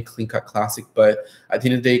 or even clean cut classic. But at the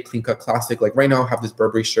end of the day, clean cut classic. Like right now I have this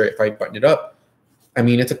Burberry shirt. If I button it up, I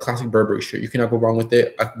mean, it's a classic Burberry shirt, you cannot go wrong with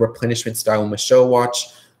it. A replenishment style Michelle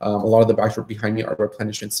watch. A lot of the bags behind me are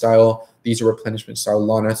replenishment style. These are replenishment style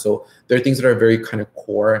Lana. So there are things that are very kind of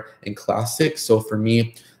core and classic. So for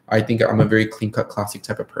me, I think I'm a very clean cut classic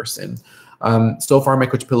type of person. So far, my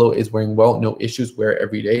Coach Pillow is wearing well. No issues, wear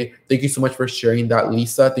every day. Thank you so much for sharing that,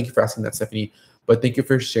 Lisa. Thank you for asking that, Stephanie. But thank you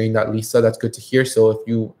for sharing that, Lisa. That's good to hear. So if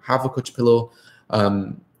you have a Coach Pillow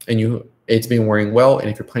and it's been wearing well, and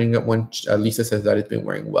if you're planning on one, Lisa says that it's been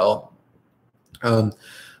wearing well.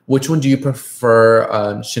 Which one do you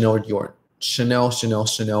prefer, Chanel or Dior?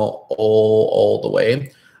 Chanel, all the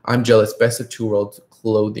way. I'm jealous. Best of two worlds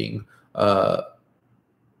clothing. What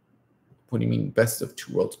do you mean, best of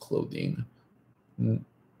two worlds clothing?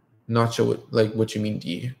 Not sure what you mean,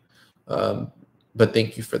 D. But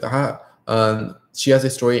thank you for that. She has a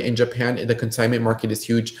story in Japan. The consignment market is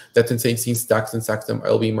huge. That's insane. Seeing stacks and stacks of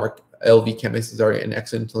LV canvases are an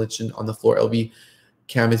excellent selection on the floor. LV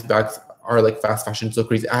canvas bags are like fast fashion, so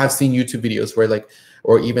crazy. I have seen YouTube videos where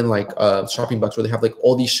or even shopping bucks where they have like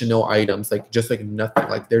all these Chanel items, like just like nothing,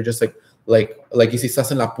 like they're just like you see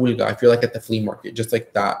estás en la pulga, if you're like at the flea market, just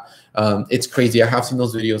like that. It's crazy. I have seen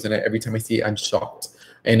those videos, and every time I see it, I'm shocked.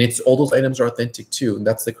 And it's all those items are authentic too, and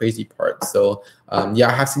that's the crazy part. So yeah,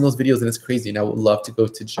 I have seen those videos, and it's crazy. And I would love to go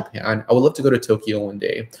to Japan. I would love to go to Tokyo one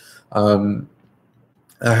day.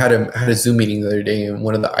 I had a Zoom meeting the other day, and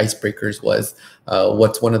one of the icebreakers was,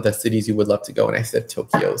 what's one of the cities you would love to go? And I said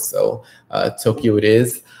Tokyo. So Tokyo it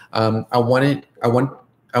is. I wanted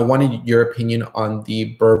your opinion on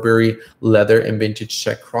the Burberry leather and vintage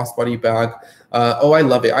check crossbody bag. Oh, I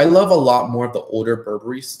love it. I love a lot more of the older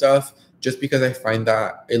Burberry stuff, just because I find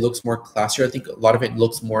that it looks more classier. I think a lot of it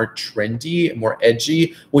looks more trendy, more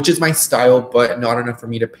edgy, which is my style, but not enough for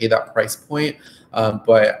me to pay that price point.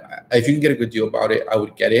 But if you can get a good deal about it, I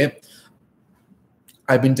would get it.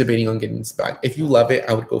 I've been debating on getting this bag. If you love it,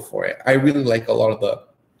 I would go for it. I really like a lot of the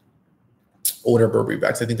older Burberry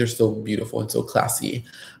bags. I think they're so beautiful and so classy.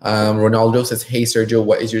 Ronaldo says, hey, Sergio,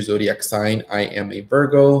 what is your zodiac sign? I am a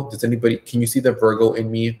Virgo. Can you see the Virgo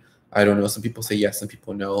in me? I don't know. Some people say yes, some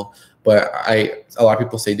people no. But a lot of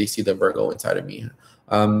people say they see the Virgo inside of me.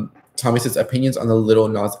 Tommy says, opinions on the Little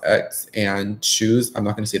Nas X and shoes. I'm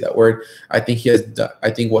not going to say that word. I think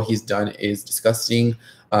what he's done is disgusting.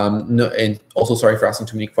 No, and also sorry for asking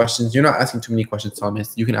too many questions. You're not asking too many questions,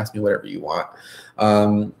 Thomas. You can ask me whatever you want.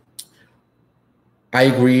 I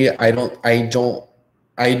agree. I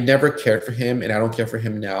never cared for him, and I don't care for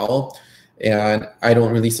him now. And I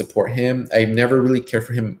don't really support him. I never really cared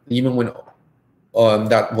for him, even when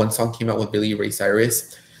that one song came out with Billy Ray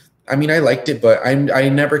Cyrus. I mean, I liked it, but I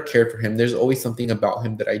never cared for him. There's always something about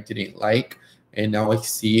him that I didn't like, and now I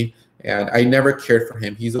see. And I never cared for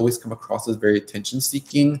him. He's always come across as very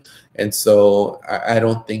attention-seeking, and so I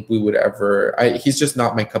don't think we would ever. He's just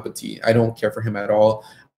not my cup of tea. I don't care for him at all.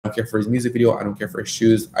 I don't care for his music video. I don't care for his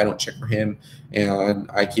shoes. I don't check for him, and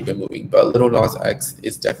I keep it moving. But Little Nas X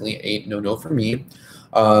is definitely a no-no for me.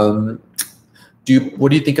 What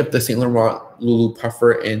do you think of the Saint Laurent Lulu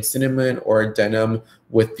puffer in cinnamon or denim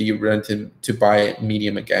with the rent to buy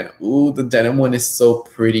medium again? Ooh, the denim one is so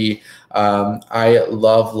pretty. I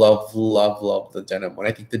love the denim one.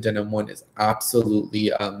 I think the denim one is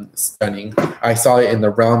absolutely stunning. I saw it in the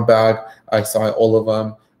round bag. I saw it all of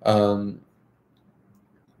them.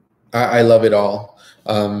 I love it all.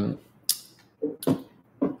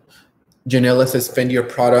 Janela says Fendi or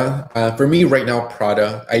Prada. For me right now,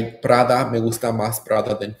 Prada. Prada, me gusta más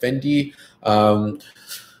Prada than Fendi.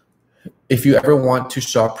 If you ever want to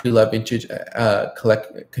shop pre-loved vintage,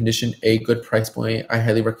 collect condition a good price point, I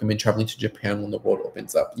highly recommend traveling to Japan when the world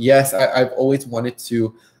opens up. Yes, I've always wanted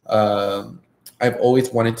to. I've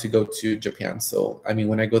always wanted to go to Japan. So I mean,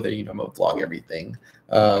 when I go there, you know, I'm gonna vlog everything.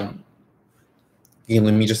 And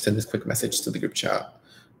let me just send this quick message to the group chat.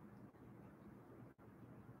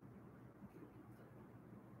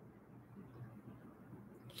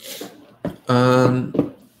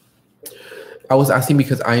 I was asking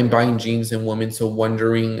because I am buying jeans in women, so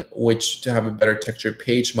wondering which to have a better texture,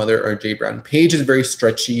 Paige, Mother, or J Brand. Paige is very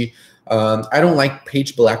stretchy. I don't like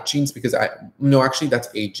Paige black jeans because no, actually that's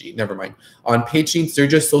AG. Never mind. On Paige jeans, they're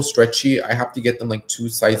just so stretchy. I have to get them like 2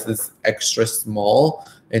 sizes extra small,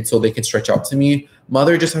 and so they can stretch out to me.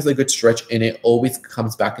 Mother just has a good stretch, and it always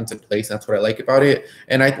comes back into place. That's what I like about it.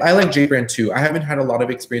 And I like J Brand too. I haven't had a lot of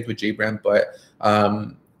experience with J Brand, but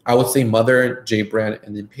I would say Mother, J Brand,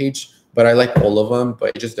 and then Paige. But I like all of them, but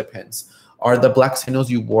it just depends. Are the black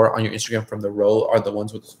sandals you wore on your Instagram from the row are the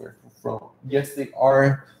ones with the square front? Yes, they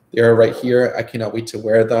are. They are right here. I cannot wait to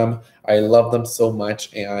wear them. I love them so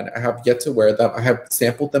much, and I have yet to wear them. I have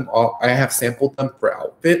sampled them all. I have sampled them for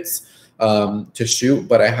outfits to shoot,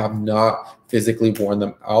 but I have not physically worn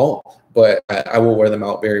them out. But I will wear them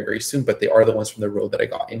out very, very soon. But they are the ones from the row that I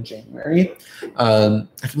got in January. I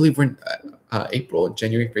can believe we're in April,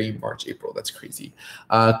 January, February, March, April. That's crazy.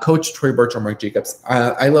 Coach, Tory Burch, or Marc Jacobs.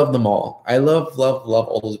 I love them all. I love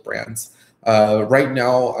all those brands. Right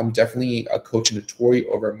now, I'm definitely a Coach and a Tory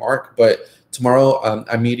over Marc, but tomorrow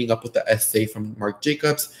I'm meeting up with the SA from Marc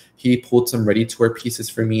Jacobs. He pulled some ready-to-wear pieces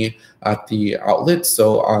for me at the outlet,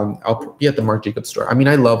 so I'll be at the Marc Jacobs store. I mean,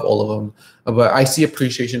 I love all of them, but I see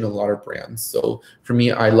appreciation in a lot of brands. So for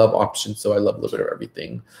me, I love options, so I love a little bit of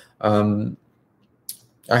everything. I'm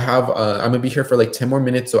gonna be here for like 10 more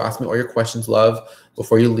minutes, so ask me all your questions, love,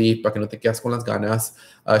 before you leave. Para que no te quedes con las ganas.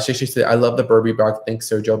 Shay said, I love the Burberry bag. Thanks,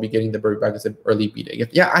 Sergio. I'll be getting the Burberry bag as an early B-Day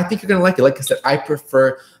gift. Yeah, I think you're gonna like it. Like I said, I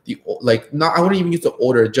prefer the, like, not, I wouldn't even use the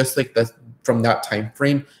older, just like the, from that time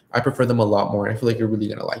frame. I prefer them a lot more. I feel like you're really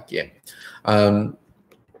gonna like it.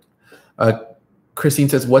 Christine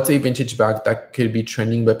says, what's a vintage bag that could be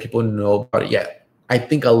trending, but people know about it yet? I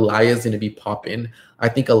think Alaya is going to be popping. I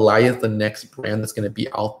think Alaya is the next brand that's going to be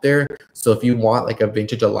out there. So if you want like a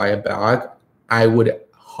vintage Alaya bag, I would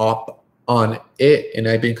hop on it. And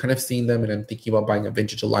I've been kind of seeing them, and I'm thinking about buying a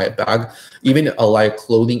vintage Alaya bag. Even Alaya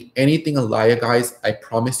clothing, anything Alaya, guys, I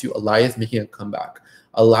promise you, Alaya is making a comeback.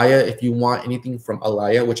 Alaya, if you want anything from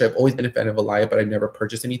Alaya, which I've always been a fan of Alaya, but I've never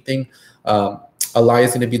purchased anything, Alaya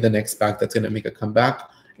is going to be the next bag that's going to make a comeback.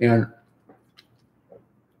 And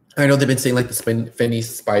I know they've been saying like the Fendi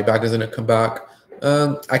Spy bag is going to come back.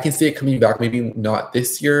 I can see it coming back, maybe not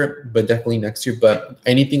this year, but definitely next year. But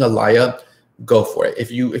anything Alaya, go for it.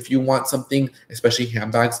 If you want something, especially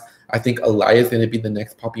handbags, I think Alaya is going to be the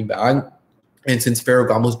next popping bag. And since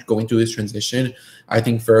Ferragamo's going through this transition, I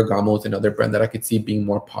think Ferragamo is another brand that I could see being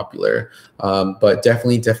more popular. But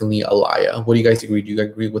definitely Alaya. What do you guys agree? Do you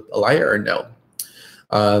agree with Alaya or no?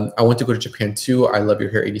 I want to go to Japan too. I love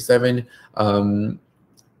your hair, 87.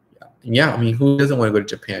 Yeah, I mean, who doesn't want to go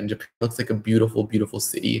to Japan? Japan looks like a beautiful, beautiful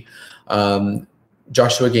city.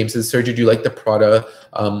 Joshua Games says, Sergio, do you like the Prada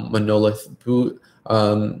Monolith boot?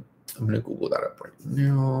 I'm going to Google that up right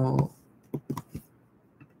now.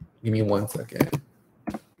 Give me 1 second.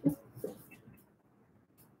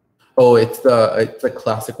 Oh, it's the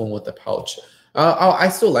classic one with the pouch. I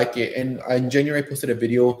still like it. And in January, I posted a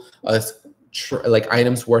video like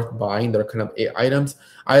items worth buying. They're kind of 8 items.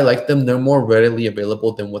 I like them. They're more readily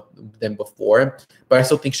available than before, but I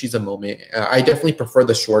still think she's a moment. I definitely prefer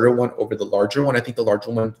the shorter one over the larger one. I think the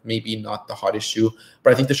larger one maybe not the hottest shoe,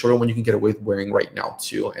 but I think the shorter one you can get away with wearing right now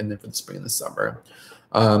too, and then for the spring and the summer.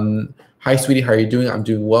 Hi, sweetie. How are you doing? I'm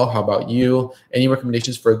doing well. How about you? Any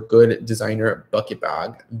recommendations for a good designer bucket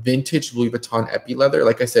bag? Vintage Louis Vuitton Epi leather.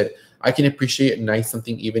 Like I said, I can appreciate nice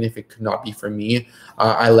something even if it could not be for me.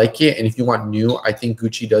 I like it. And if you want new, I think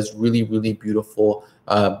Gucci does really, really beautiful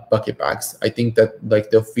bucket bags. I think that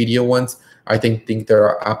like the Ophidia ones, I think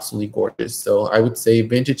they're absolutely gorgeous. So I would say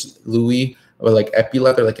vintage Louis or like Epi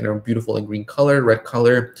leather, like in a beautiful and green color, red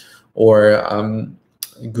color, or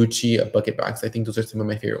Gucci bucket bags. I think those are some of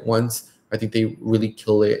my favorite ones. I think they really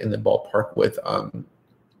kill it in the ballpark with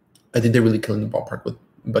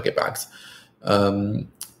bucket bags.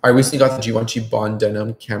 I recently got the Givenchy Bond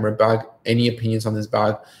denim camera bag. Any opinions on this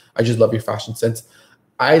bag? I just love your fashion sense.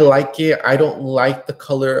 I like it. I don't like the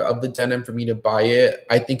color of the denim for me to buy it.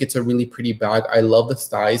 I think it's a really pretty bag. I love the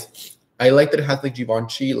size. I like that it has like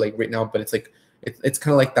Givenchy like right now, but it's like it's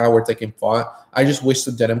kind of like that where it's like in font. I just wish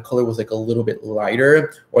the denim color was like a little bit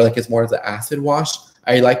lighter, or like it's more of the acid wash.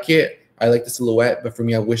 I like it. I like the silhouette, but for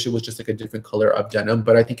me, I wish it was just like a different color of denim,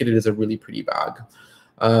 but I think it is a really pretty bag.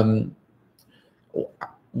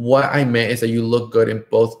 What I meant is that you look good in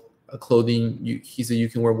both clothing. He said you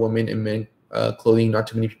can wear women and men clothing. Not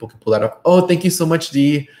too many people can pull that off. Oh, thank you so much,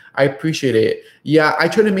 D. I appreciate it. Yeah, I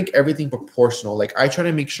try to make everything proportional. Like I try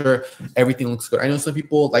to make sure everything looks good. I know some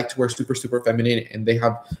people like to wear super, super feminine and they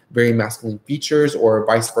have very masculine features or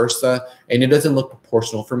vice versa, and it doesn't look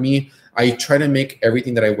proportional. For me, I try to make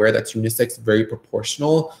everything that I wear that's unisex very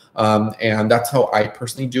proportional. And that's how I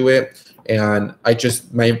personally do it. And I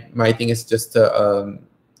just, my thing is just to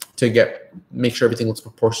make sure everything looks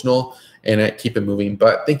proportional and keep it moving.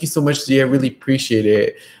 But thank you so much, Zia. I really appreciate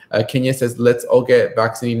it. Kenya says, let's all get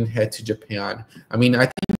vaccinated and head to Japan. I mean, I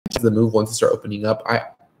think it's the move once to start opening up.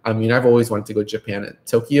 I mean, I've always wanted to go to Japan.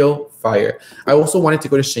 Tokyo, fire. I also wanted to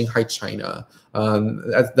go to Shanghai, China.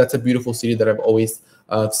 That's a beautiful city that I've always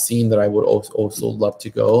seen that I would also love to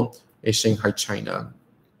go, is Shanghai, China.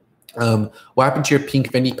 What happened to your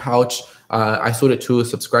pink Fendi pouch? I sold it to a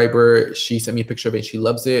subscriber. She sent me a picture of it. She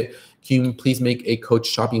loves it. Can you please make a Coach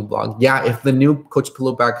shopping vlog? Yeah, if the new Coach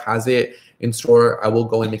pillow bag has it in store, I will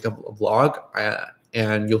go and make a vlog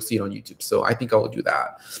and you'll see it on YouTube. So I think I will do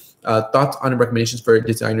that. Thoughts on recommendations for a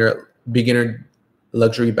designer beginner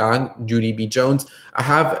luxury bag, Judy B. Jones. I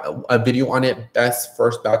have a video on it, best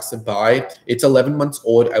first bags to buy. It's 11 months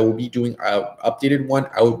old. I will be doing an updated one.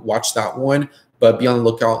 I would watch that one. But be on the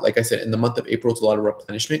lookout. Like I said, in the month of April, it's a lot of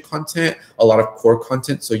replenishment content, a lot of core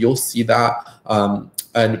content. So you'll see that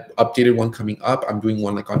an updated one coming up. I'm doing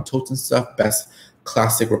one like on totes and stuff, best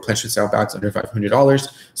classic replenishment style bags under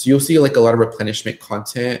 $500. So you'll see like a lot of replenishment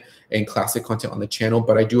content and classic content on the channel.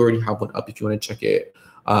 But I do already have one up if you want to check it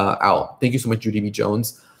out. Thank you so much, Judy B.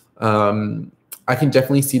 Jones. I can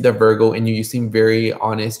definitely see the Virgo in you. You seem very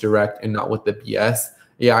honest, direct, and not with the BS.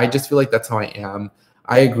 Yeah, I just feel like that's how I am.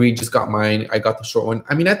 I agree. Just got mine. I got the short one.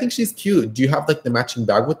 I mean, I think she's cute. Do you have like the matching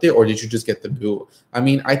bag with it, or did you just get the boot? I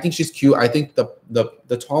mean, I think she's cute. I think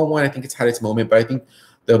the tall one, I think it's had its moment, but I think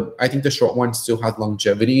the short one still has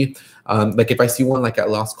longevity. Like if I see one like at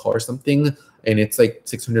Last Call or something, and it's like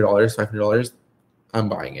 $600, $500, I'm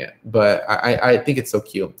buying it. But I think it's so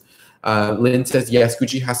cute. Lynn says, yes,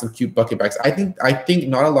 Gucci has some cute bucket bags. I think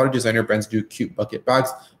not a lot of designer brands do cute bucket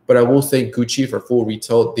bags. But I will say Gucci for full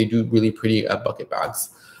retail, they do really pretty bucket bags.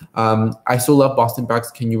 I still love Boston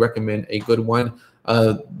bags. Can you recommend a good one?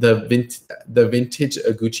 The vintage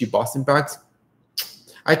Gucci Boston bags.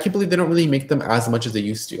 I can't believe they don't really make them as much as they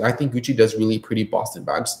used to. I think Gucci does really pretty Boston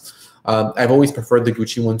bags. I've always preferred the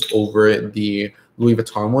Gucci ones over the Louis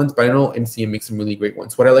Vuitton ones, but I know MCM makes some really great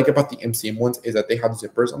ones. What I like about the MCM ones is that they have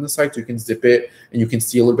zippers on the side, so you can zip it and you can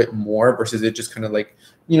see a little bit more versus it just kind of like,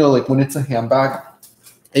 you know, like when it's a handbag,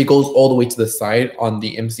 it goes all the way to the side on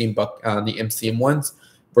the MCM ones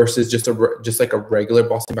versus just like a regular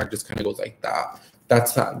Boston bag just kind of goes like that.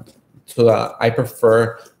 That's not, so I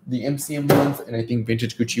prefer the MCM ones, and I think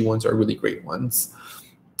vintage Gucci ones are really great ones.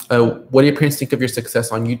 What do your parents think of your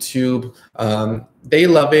success on YouTube? They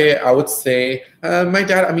love it. I would say my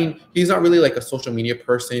dad, I mean, he's not really like a social media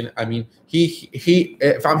person. I mean, he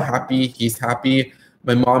if I'm happy, he's happy.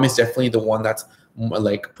 My mom is definitely the one that's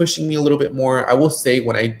like pushing me a little bit more. I will say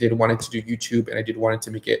when I did wanted to do YouTube and I did wanted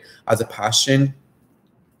to make it as a passion,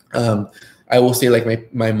 I will say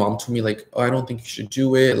like my mom told me like, oh, I don't think you should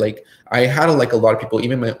do it. Like I had like a lot of people,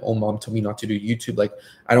 even my own mom told me not to do YouTube. Like,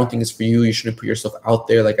 I don't think it's for you. You shouldn't put yourself out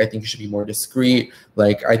there. Like, I think you should be more discreet.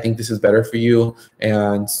 Like, I think this is better for you.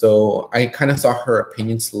 And so I kind of saw her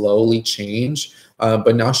opinion slowly change.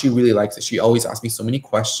 But now she really likes it. She always asks me so many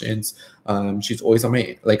questions. She's always on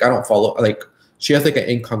my, like, I don't follow, like, she has like an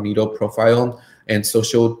incognito profile. And so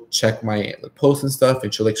she'll check my posts and stuff,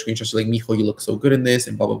 and she'll like screenshot. She's like, "Mijo, you look so good in this,"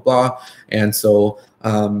 and blah blah blah. And so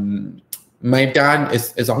my dad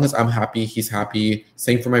is, as long as I'm happy, he's happy.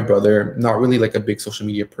 Same for my brother. Not really like a big social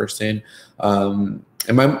media person. And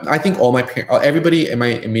I think all my everybody in my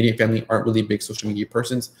immediate family aren't really big social media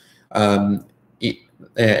persons,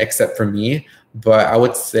 except for me. But I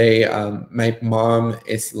would say my mom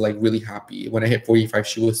is like really happy. When I hit 45,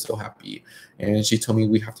 she was so happy. And she told me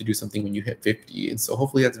we have to do something when you hit 50. And so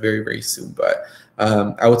hopefully that's very, very soon. But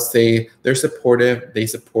I would say they're supportive. They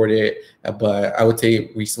support it. But I would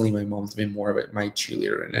say recently my mom's been more of my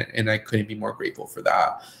cheerleader. And I couldn't be more grateful for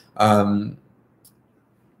that.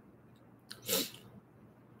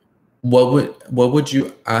 What would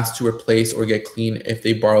you ask to replace or get clean if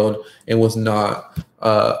they borrowed and was not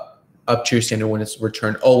up to your standard when it's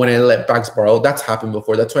returned? Oh, when I let bags borrow, that's happened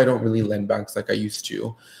before. That's why I don't really lend bags like I used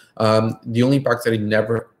to. The only bags that I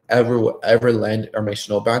never, ever will ever lend are my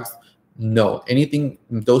Chanel bags. no, anything,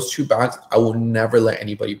 those 2 bags, I will never let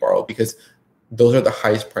anybody borrow because those are the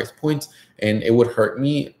highest price points and it would hurt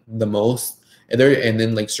me the most. And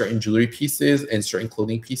then like certain jewelry pieces and certain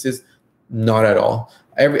clothing pieces, not at all.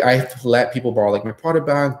 I've let people borrow like my Prada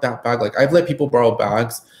bag, that bag. Like I've let people borrow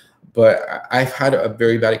bags, but I've had a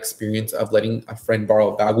very bad experience of letting a friend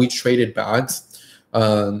borrow a bag. We traded bags.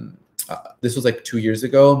 This was like 2 years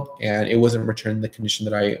ago, and it wasn't returned in the condition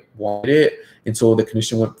that I wanted it. And so the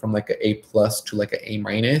condition went from like an A+ to like an A-,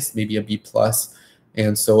 maybe a B+.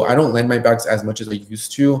 And so I don't lend my bags as much as I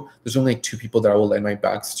used to. There's only like 2 people that I will lend my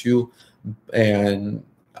bags to. And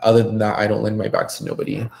other than that, I don't lend my bags to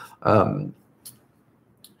nobody.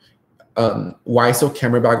 YSL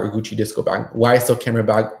camera bag or Gucci disco bag? YSL camera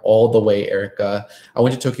bag all the way, Erica. I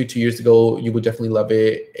went to Tokyo 2 years ago. You would definitely love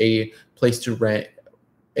it. A place to rent,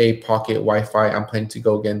 a pocket Wi-Fi. I'm planning to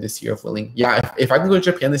go again this year if willing. Yeah, if I can go to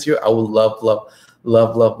Japan this year, I would love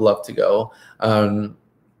to go.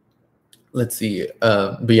 Let's see.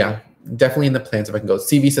 But yeah, definitely in the plans if I can go.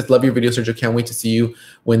 CV says, love your video, Sergio. Can't wait to see you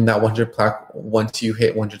when that 100 plaque, once you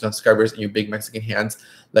hit 100 subscribers in your big Mexican hands.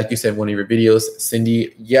 Like you said, one of your videos.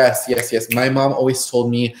 Cindy, yes. My mom always told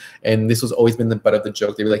me, and this was always been the butt of the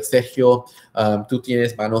joke. They were like, Sergio, tú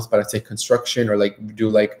tienes manos para hacer construction, or like do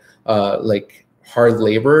like hard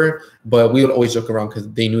labor. But we would always joke around because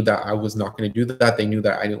they knew that I was not going to do that. They knew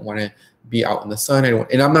that I didn't want to be out in the sun.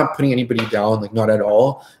 And I'm not putting anybody down, like not at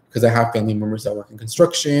all, because I have family members that work in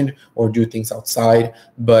construction or do things outside.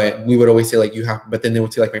 But we would always say like, you have, but then they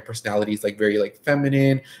would say like my personality is like very like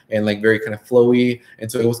feminine and like very kind of flowy.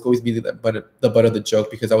 And so it was always be the butt of the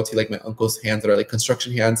joke, because I would see like my uncle's hands that are like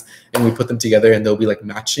construction hands, and we put them together and they'll be like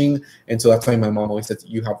matching. And so that's why my mom always says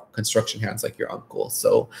you have construction hands like your uncle.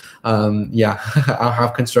 So yeah, I'll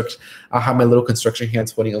have my little construction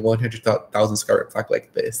hands holding a 100,000 scarlet plaque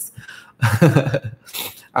like this.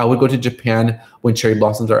 I would go to Japan when cherry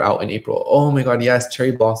blossoms are out in April. Oh my God, yes,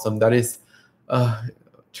 cherry blossom. That is,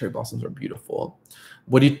 cherry blossoms are beautiful.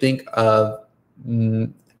 What do you think of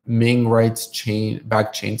Ming Wright's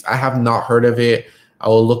bag chains? I have not heard of it. I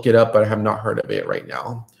will look it up, but I have not heard of it right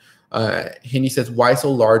now. Henny says, why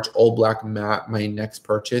so large, all black matte, my next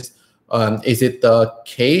purchase? Is it the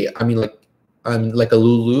K? I mean, like a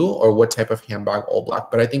Lulu, or what type of handbag all black?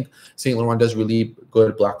 But I think Saint Laurent does really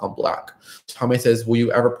good black on black. Tommy says, will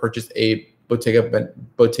you ever purchase a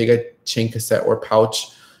Bottega chain cassette or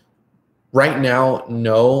pouch? Right now,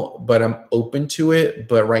 no, but I'm open to it.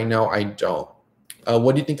 But right now, I don't.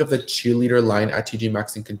 What do you think of the cheerleader line at TJ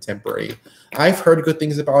Maxx and Contemporary? I've heard good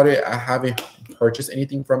things about it. I haven't purchased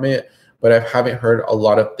anything from it, but I haven't heard a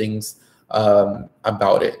lot of things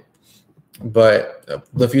about it. But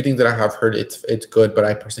the few things that I have heard, it's good, but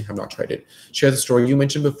I personally have not tried it. She has a story. You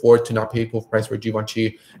mentioned before to not pay full price for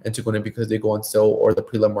Givenchy and Antigona because they go on sale or the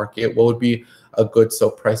pre-love market. What would be a good sale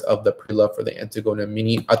price of the pre-love for the Antigona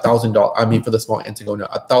mini? $1,000. I mean, for the small Antigona,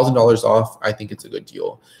 $1,000 off. I think it's a good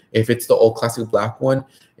deal. If it's the old classic black one,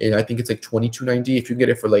 and I think it's like $22.90. If you get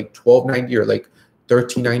it for like $12.90 or like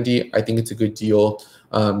 $13.90, I think it's a good deal.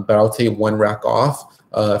 But I'll take one rack off.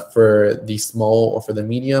 For the small or for the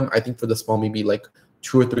medium. I think for the small, maybe like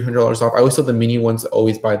 $200 or $300 off. I always tell the mini ones,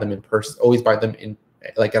 always buy them in person, always buy them in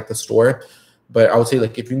like at the store. But I would say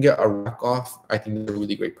like if you can get a rack off, I think it's a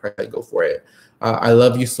really great price. I go for it. I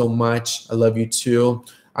love you so much. I love you too.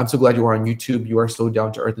 I'm so glad you are on YouTube. You are so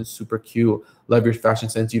down to earth and super cute. Love your fashion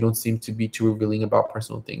sense. You don't seem to be too revealing about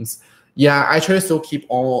personal things. Yeah, I try to still keep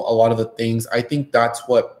a lot of the things. I think that's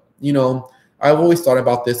what, you know, I've always thought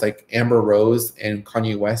about this, like Amber Rose and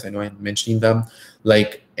Kanye West. I know I'm mentioning them.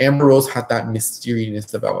 Like Amber Rose had that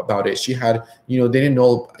mysteriousness about it. She had, you know, they didn't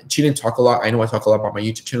know, she didn't talk a lot. I know I talk a lot about my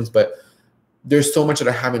YouTube channels, but there's so much that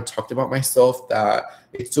I haven't talked about myself that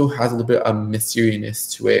it still has a little bit of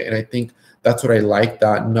mysteriousness to it. And I think that's what I like,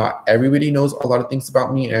 that not everybody knows a lot of things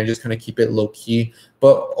about me, and I just kind of keep it low key.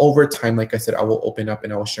 But over time, like I said, I will open up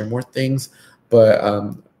and I will share more things.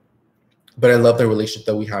 But I love the relationship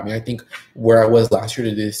that we have. I mean, I think where I was last year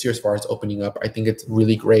to this year, as far as opening up, I think it's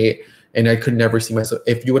really great. And I could never see myself.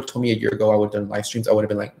 If you would have told me a year ago I would have done live streams, I would have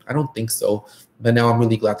been like, I don't think so. But now I'm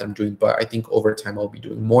really glad that I'm doing. But I think over time I'll be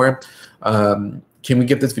doing more. Can we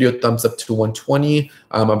give this video a thumbs up to 120?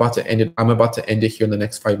 I'm about to end it. I'm about to end it here in the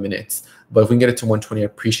next 5 minutes. But if we can get it to 120, I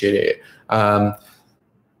appreciate it.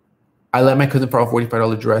 I let my cousin borrow a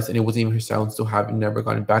 $45 dress, and it wasn't even her style, and still have never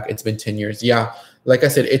gotten back. It's been 10 years. Yeah, like I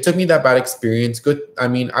said, it took me that bad experience. Good. I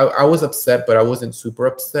mean, I was upset, but I wasn't super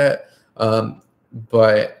upset.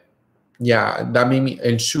 But yeah, that made me.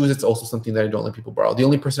 And shoes, it's also something that I don't let people borrow. The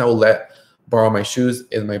only person I will let borrow my shoes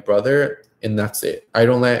is my brother, and that's it. I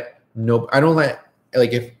don't let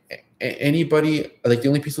like if anybody, like the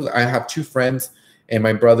only people, I have 2 friends and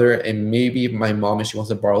my brother and maybe my mom, if she wants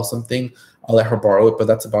to borrow something, I'll let her borrow it, but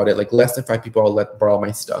that's about it. Like less than 5 people I'll let borrow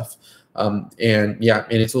my stuff. And yeah,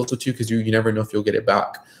 and it's also too, because you never know if you'll get it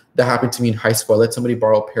back. That happened to me in high school. I let somebody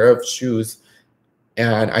borrow a pair of shoes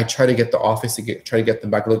and I try to get the office to try to get them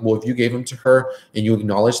back. Like, well, if you gave them to her and you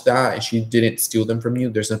acknowledge that and she didn't steal them from you,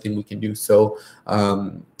 there's nothing we can do. So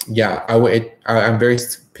yeah, I'm very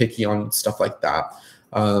picky on stuff like that.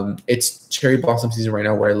 It's cherry blossom season right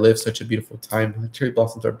now where I live. Such a beautiful time. Cherry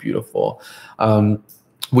blossoms are beautiful.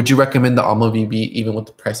 Would you recommend the Alma BB even with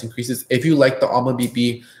the price increases? If you like the Alma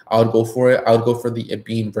BB, I would go for it. I would go for the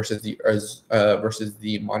Bean versus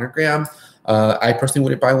the Monogram. I personally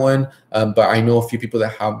wouldn't buy one, but I know a few people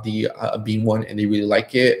that have the Bean one and they really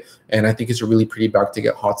like it. And I think it's a really pretty bag to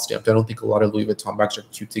get hot stamped. I don't think a lot of Louis Vuitton bags are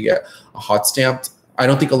cute to get hot stamped. I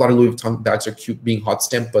don't think a lot of Louis Vuitton bags are cute being hot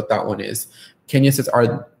stamped, but that one is. Kenya says,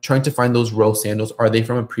 are trying to find those rose sandals. Are they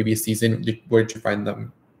from a previous season? Where did you find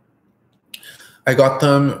them? I got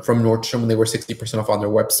them from Nordstrom when they were 60% off on their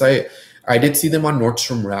website. I did see them on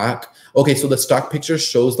Nordstrom Rack. Okay, so the stock picture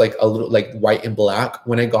shows like a little like white and black.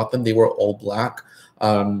 When I got them, they were all black.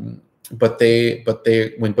 But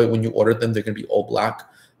when you order them, they're gonna be all black.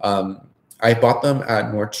 I bought them at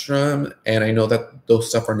Nordstrom, and I know that those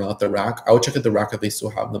stuff are not at the Rack. I would check at the Rack if they still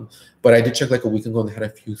have them. But I did check like a week ago, and they had a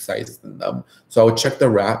few sizes in them. So I would check the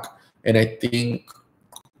Rack, and I think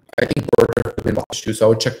Bergdorf Goodman bought shoes, so I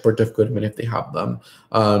would check Bergdorf Goodman if they have them.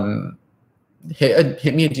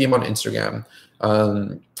 Hit me a DM on Instagram.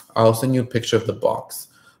 I'll send you a picture of the box.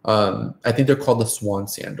 I think they're called the Swan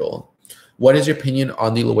Sandal. What is your opinion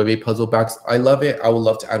on the Loewe puzzle bags? I love it. I would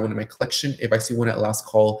love to add one to my collection. If I see one at last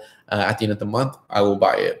call at the end of the month, I will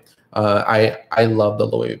buy it. I love the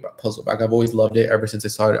Loewe puzzle bag. I've always loved it ever since I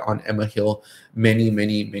saw it on Emma Hill many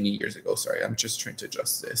years ago. Sorry, I'm just trying to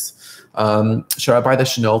adjust this. Should I buy the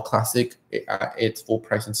Chanel Classic at its full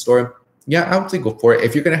price in store? Yeah, I would say go for it.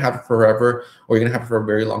 If you're going to have it forever or you're going to have it for a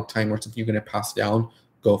very long time or something you're going to pass down,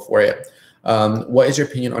 go for it. What is your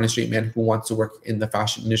opinion on a straight man who wants to work in the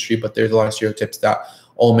fashion industry, but there's a lot of stereotypes that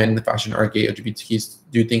all men in the fashion are gay LGBTs?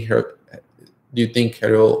 Do you think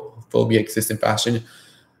heterophobia exists in fashion?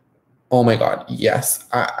 Oh my God, yes.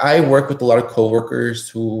 I work with a lot of coworkers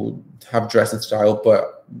who have dress and style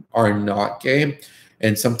but are not gay.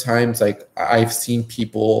 And sometimes like I've seen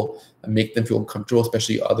people make them feel uncomfortable,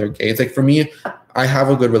 especially other gays. Like for me, I have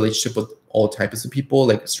a good relationship with all types of people,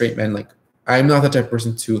 like straight men. Like I'm not the type of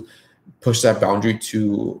person to push that boundary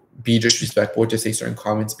to be disrespectful, to say certain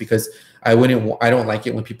comments, because I don't like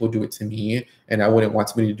it when people do it to me, and I wouldn't want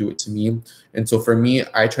somebody to do it to me. And so for me,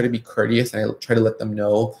 I try to be courteous and I try to let them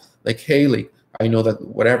know like, hey, like I know that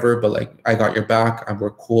whatever, but like I got your back,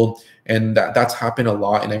 we're cool. And that's happened a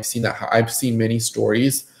lot. And I've seen many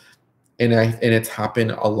stories and it's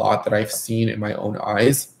happened a lot that I've seen in my own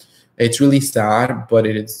eyes. It's really sad, but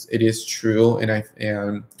it is true.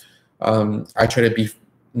 And I try to be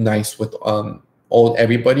nice with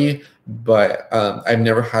everybody, but I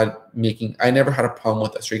never had a problem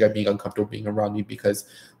with a straight guy being uncomfortable being around me, because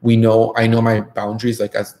I know my boundaries,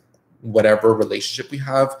 like as whatever relationship we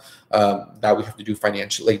have, that we have to do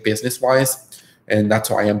financially, like business wise, and that's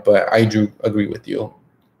how I am. But I do agree with you.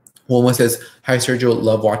 Wilma says, hi Sergio,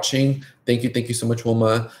 love watching. Thank you so much,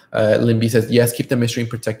 Wilma. Limby says, yes, keep the mystery and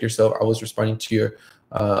protect yourself. I was responding to your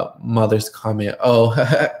mother's comment. Oh,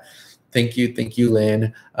 thank you,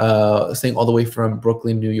 Lynn. Saying all the way from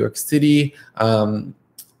Brooklyn, New York City. Well,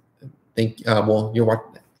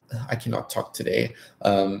 I cannot talk today.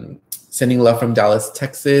 Sending love from Dallas,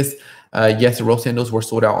 Texas. Yes, the rose sandals were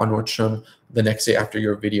sold out on Nordstrom the next day after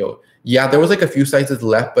your video. Yeah, there was like a few sizes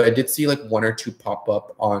left, but I did see like 1 or 2 pop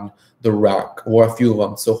up on the Rack, or a few of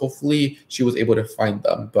them. So hopefully she was able to find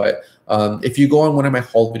them. But if you go on one of my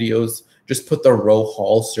haul videos, just put the row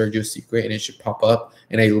haul Sergio's Secret and it should pop up,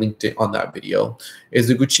 and I linked it on that video. Is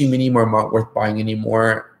the Gucci Mini Marmont worth buying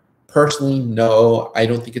anymore? Personally, no, I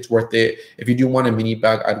don't think it's worth it. If you do want a mini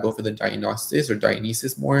bag, I'd go for the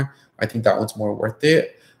Dionysus more. I think that one's more worth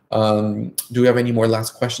it. Do we have any more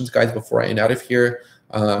last questions, guys, before I end out of here?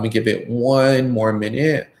 I'm gonna give it 1 more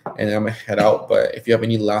minute and then I'm gonna head out. But if you have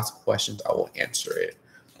any last questions, I will answer it.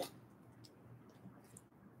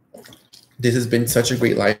 This has been such a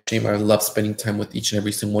great live stream. I love spending time with each and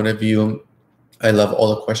every single one of you. I love all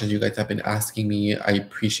the questions you guys have been asking me. I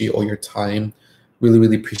appreciate all your time.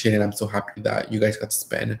 Really appreciate it. I'm so happy that you guys got to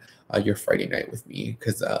spend your Friday night with me,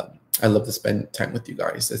 because I love to spend time with you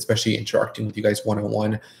guys, especially interacting with you guys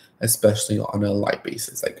one-on-one, especially on a live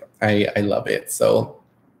basis. Like I love it. So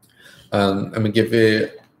I'm gonna give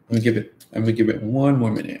it 1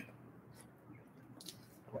 more minute.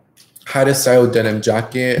 how to style denim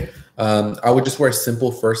jacket. I would just wear a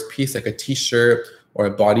simple first piece, like a t-shirt or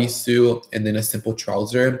a bodysuit, and then a simple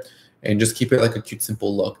trouser, and just keep it like a cute,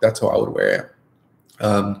 simple look. That's how I would wear it.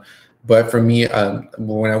 But for me,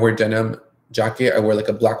 when I wear denim jacket, I wear like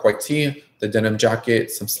a black white tee, the denim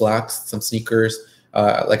jacket, some slacks, some sneakers,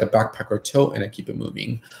 like a backpack or tote, and I keep it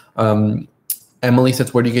moving. Emily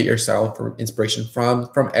says, where do you get your style for inspiration from?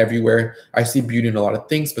 From everywhere. I see beauty in a lot of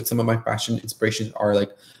things, but some of my fashion inspirations are like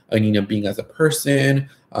Anina Bing as a person.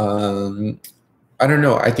 I don't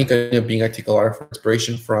know. I think Anina Bing, I take a lot of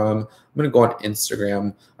inspiration from. I'm going to go on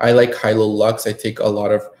Instagram. I like Kylo Lux. I take a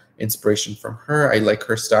lot of inspiration from her. I like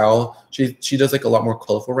her style. She does like a lot more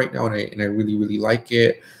colorful right now, and I really, really like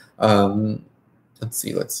it. Let's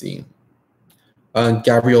see.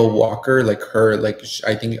 Gabrielle Walker, like her, like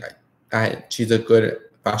I think she's a good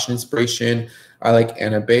fashion inspiration. I like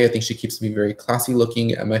Anna Bay. I think she keeps me very classy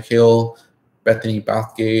looking. Emma Hill, Bethany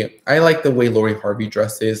Bathgate. I like the way Lori Harvey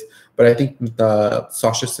dresses, but I think the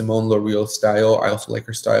Sasha Simone L'Oreal style, I also like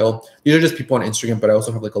her style. These are just people on Instagram, but I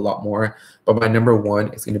also have like a lot more. But my number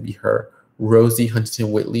one is going to be her. Rosie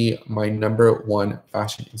Huntington Whitley, my number one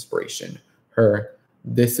fashion inspiration. Her.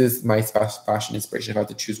 This is my fashion inspiration if I have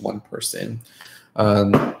to choose one person.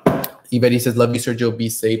 Yvette says, love you, Sergio. Be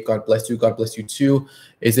safe. God bless you. God bless you too.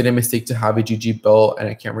 Is it a mistake to have a GG belt and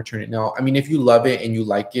I can't return it now? I mean, if you love it and you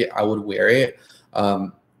like it, I would wear it.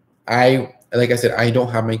 Like I said, I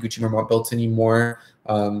don't have my Gucci Marmont belts anymore.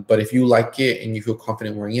 But if you like it and you feel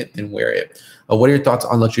confident wearing it, then wear it. What are your thoughts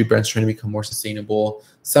on luxury brands trying to become more sustainable?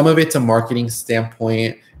 Some of it's a marketing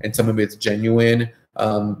standpoint and some of it's genuine.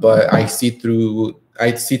 But I see through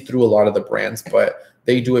a lot of the brands, but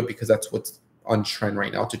they do it because that's what's on trend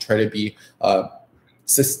right now, to try to be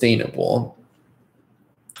sustainable.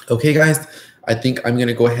 Okay, guys, I think I'm going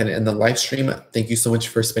to go ahead and end the live stream. Thank you so much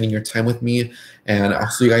for spending your time with me, and I'll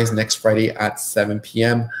see you guys next Friday at 7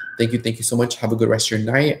 p.m. Thank you so much. Have a good rest of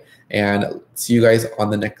your night, and see you guys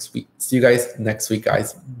on the next week. See you guys next week,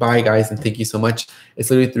 guys. Bye, guys, and thank you so much.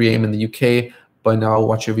 It's literally 3 a.m. in the UK, but now I'll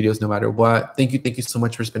watch your videos no matter what. Thank you so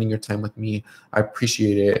much for spending your time with me. I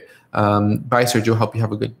appreciate it. Bye, Sergio. Hope you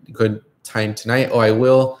have a good time tonight. Oh, I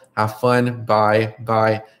will. Have fun.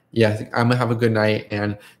 Bye. Yeah, I'm gonna have a good night,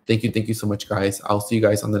 and thank you so much, guys. I'll see you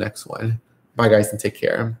guys on the next one. Bye, guys, and take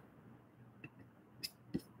care.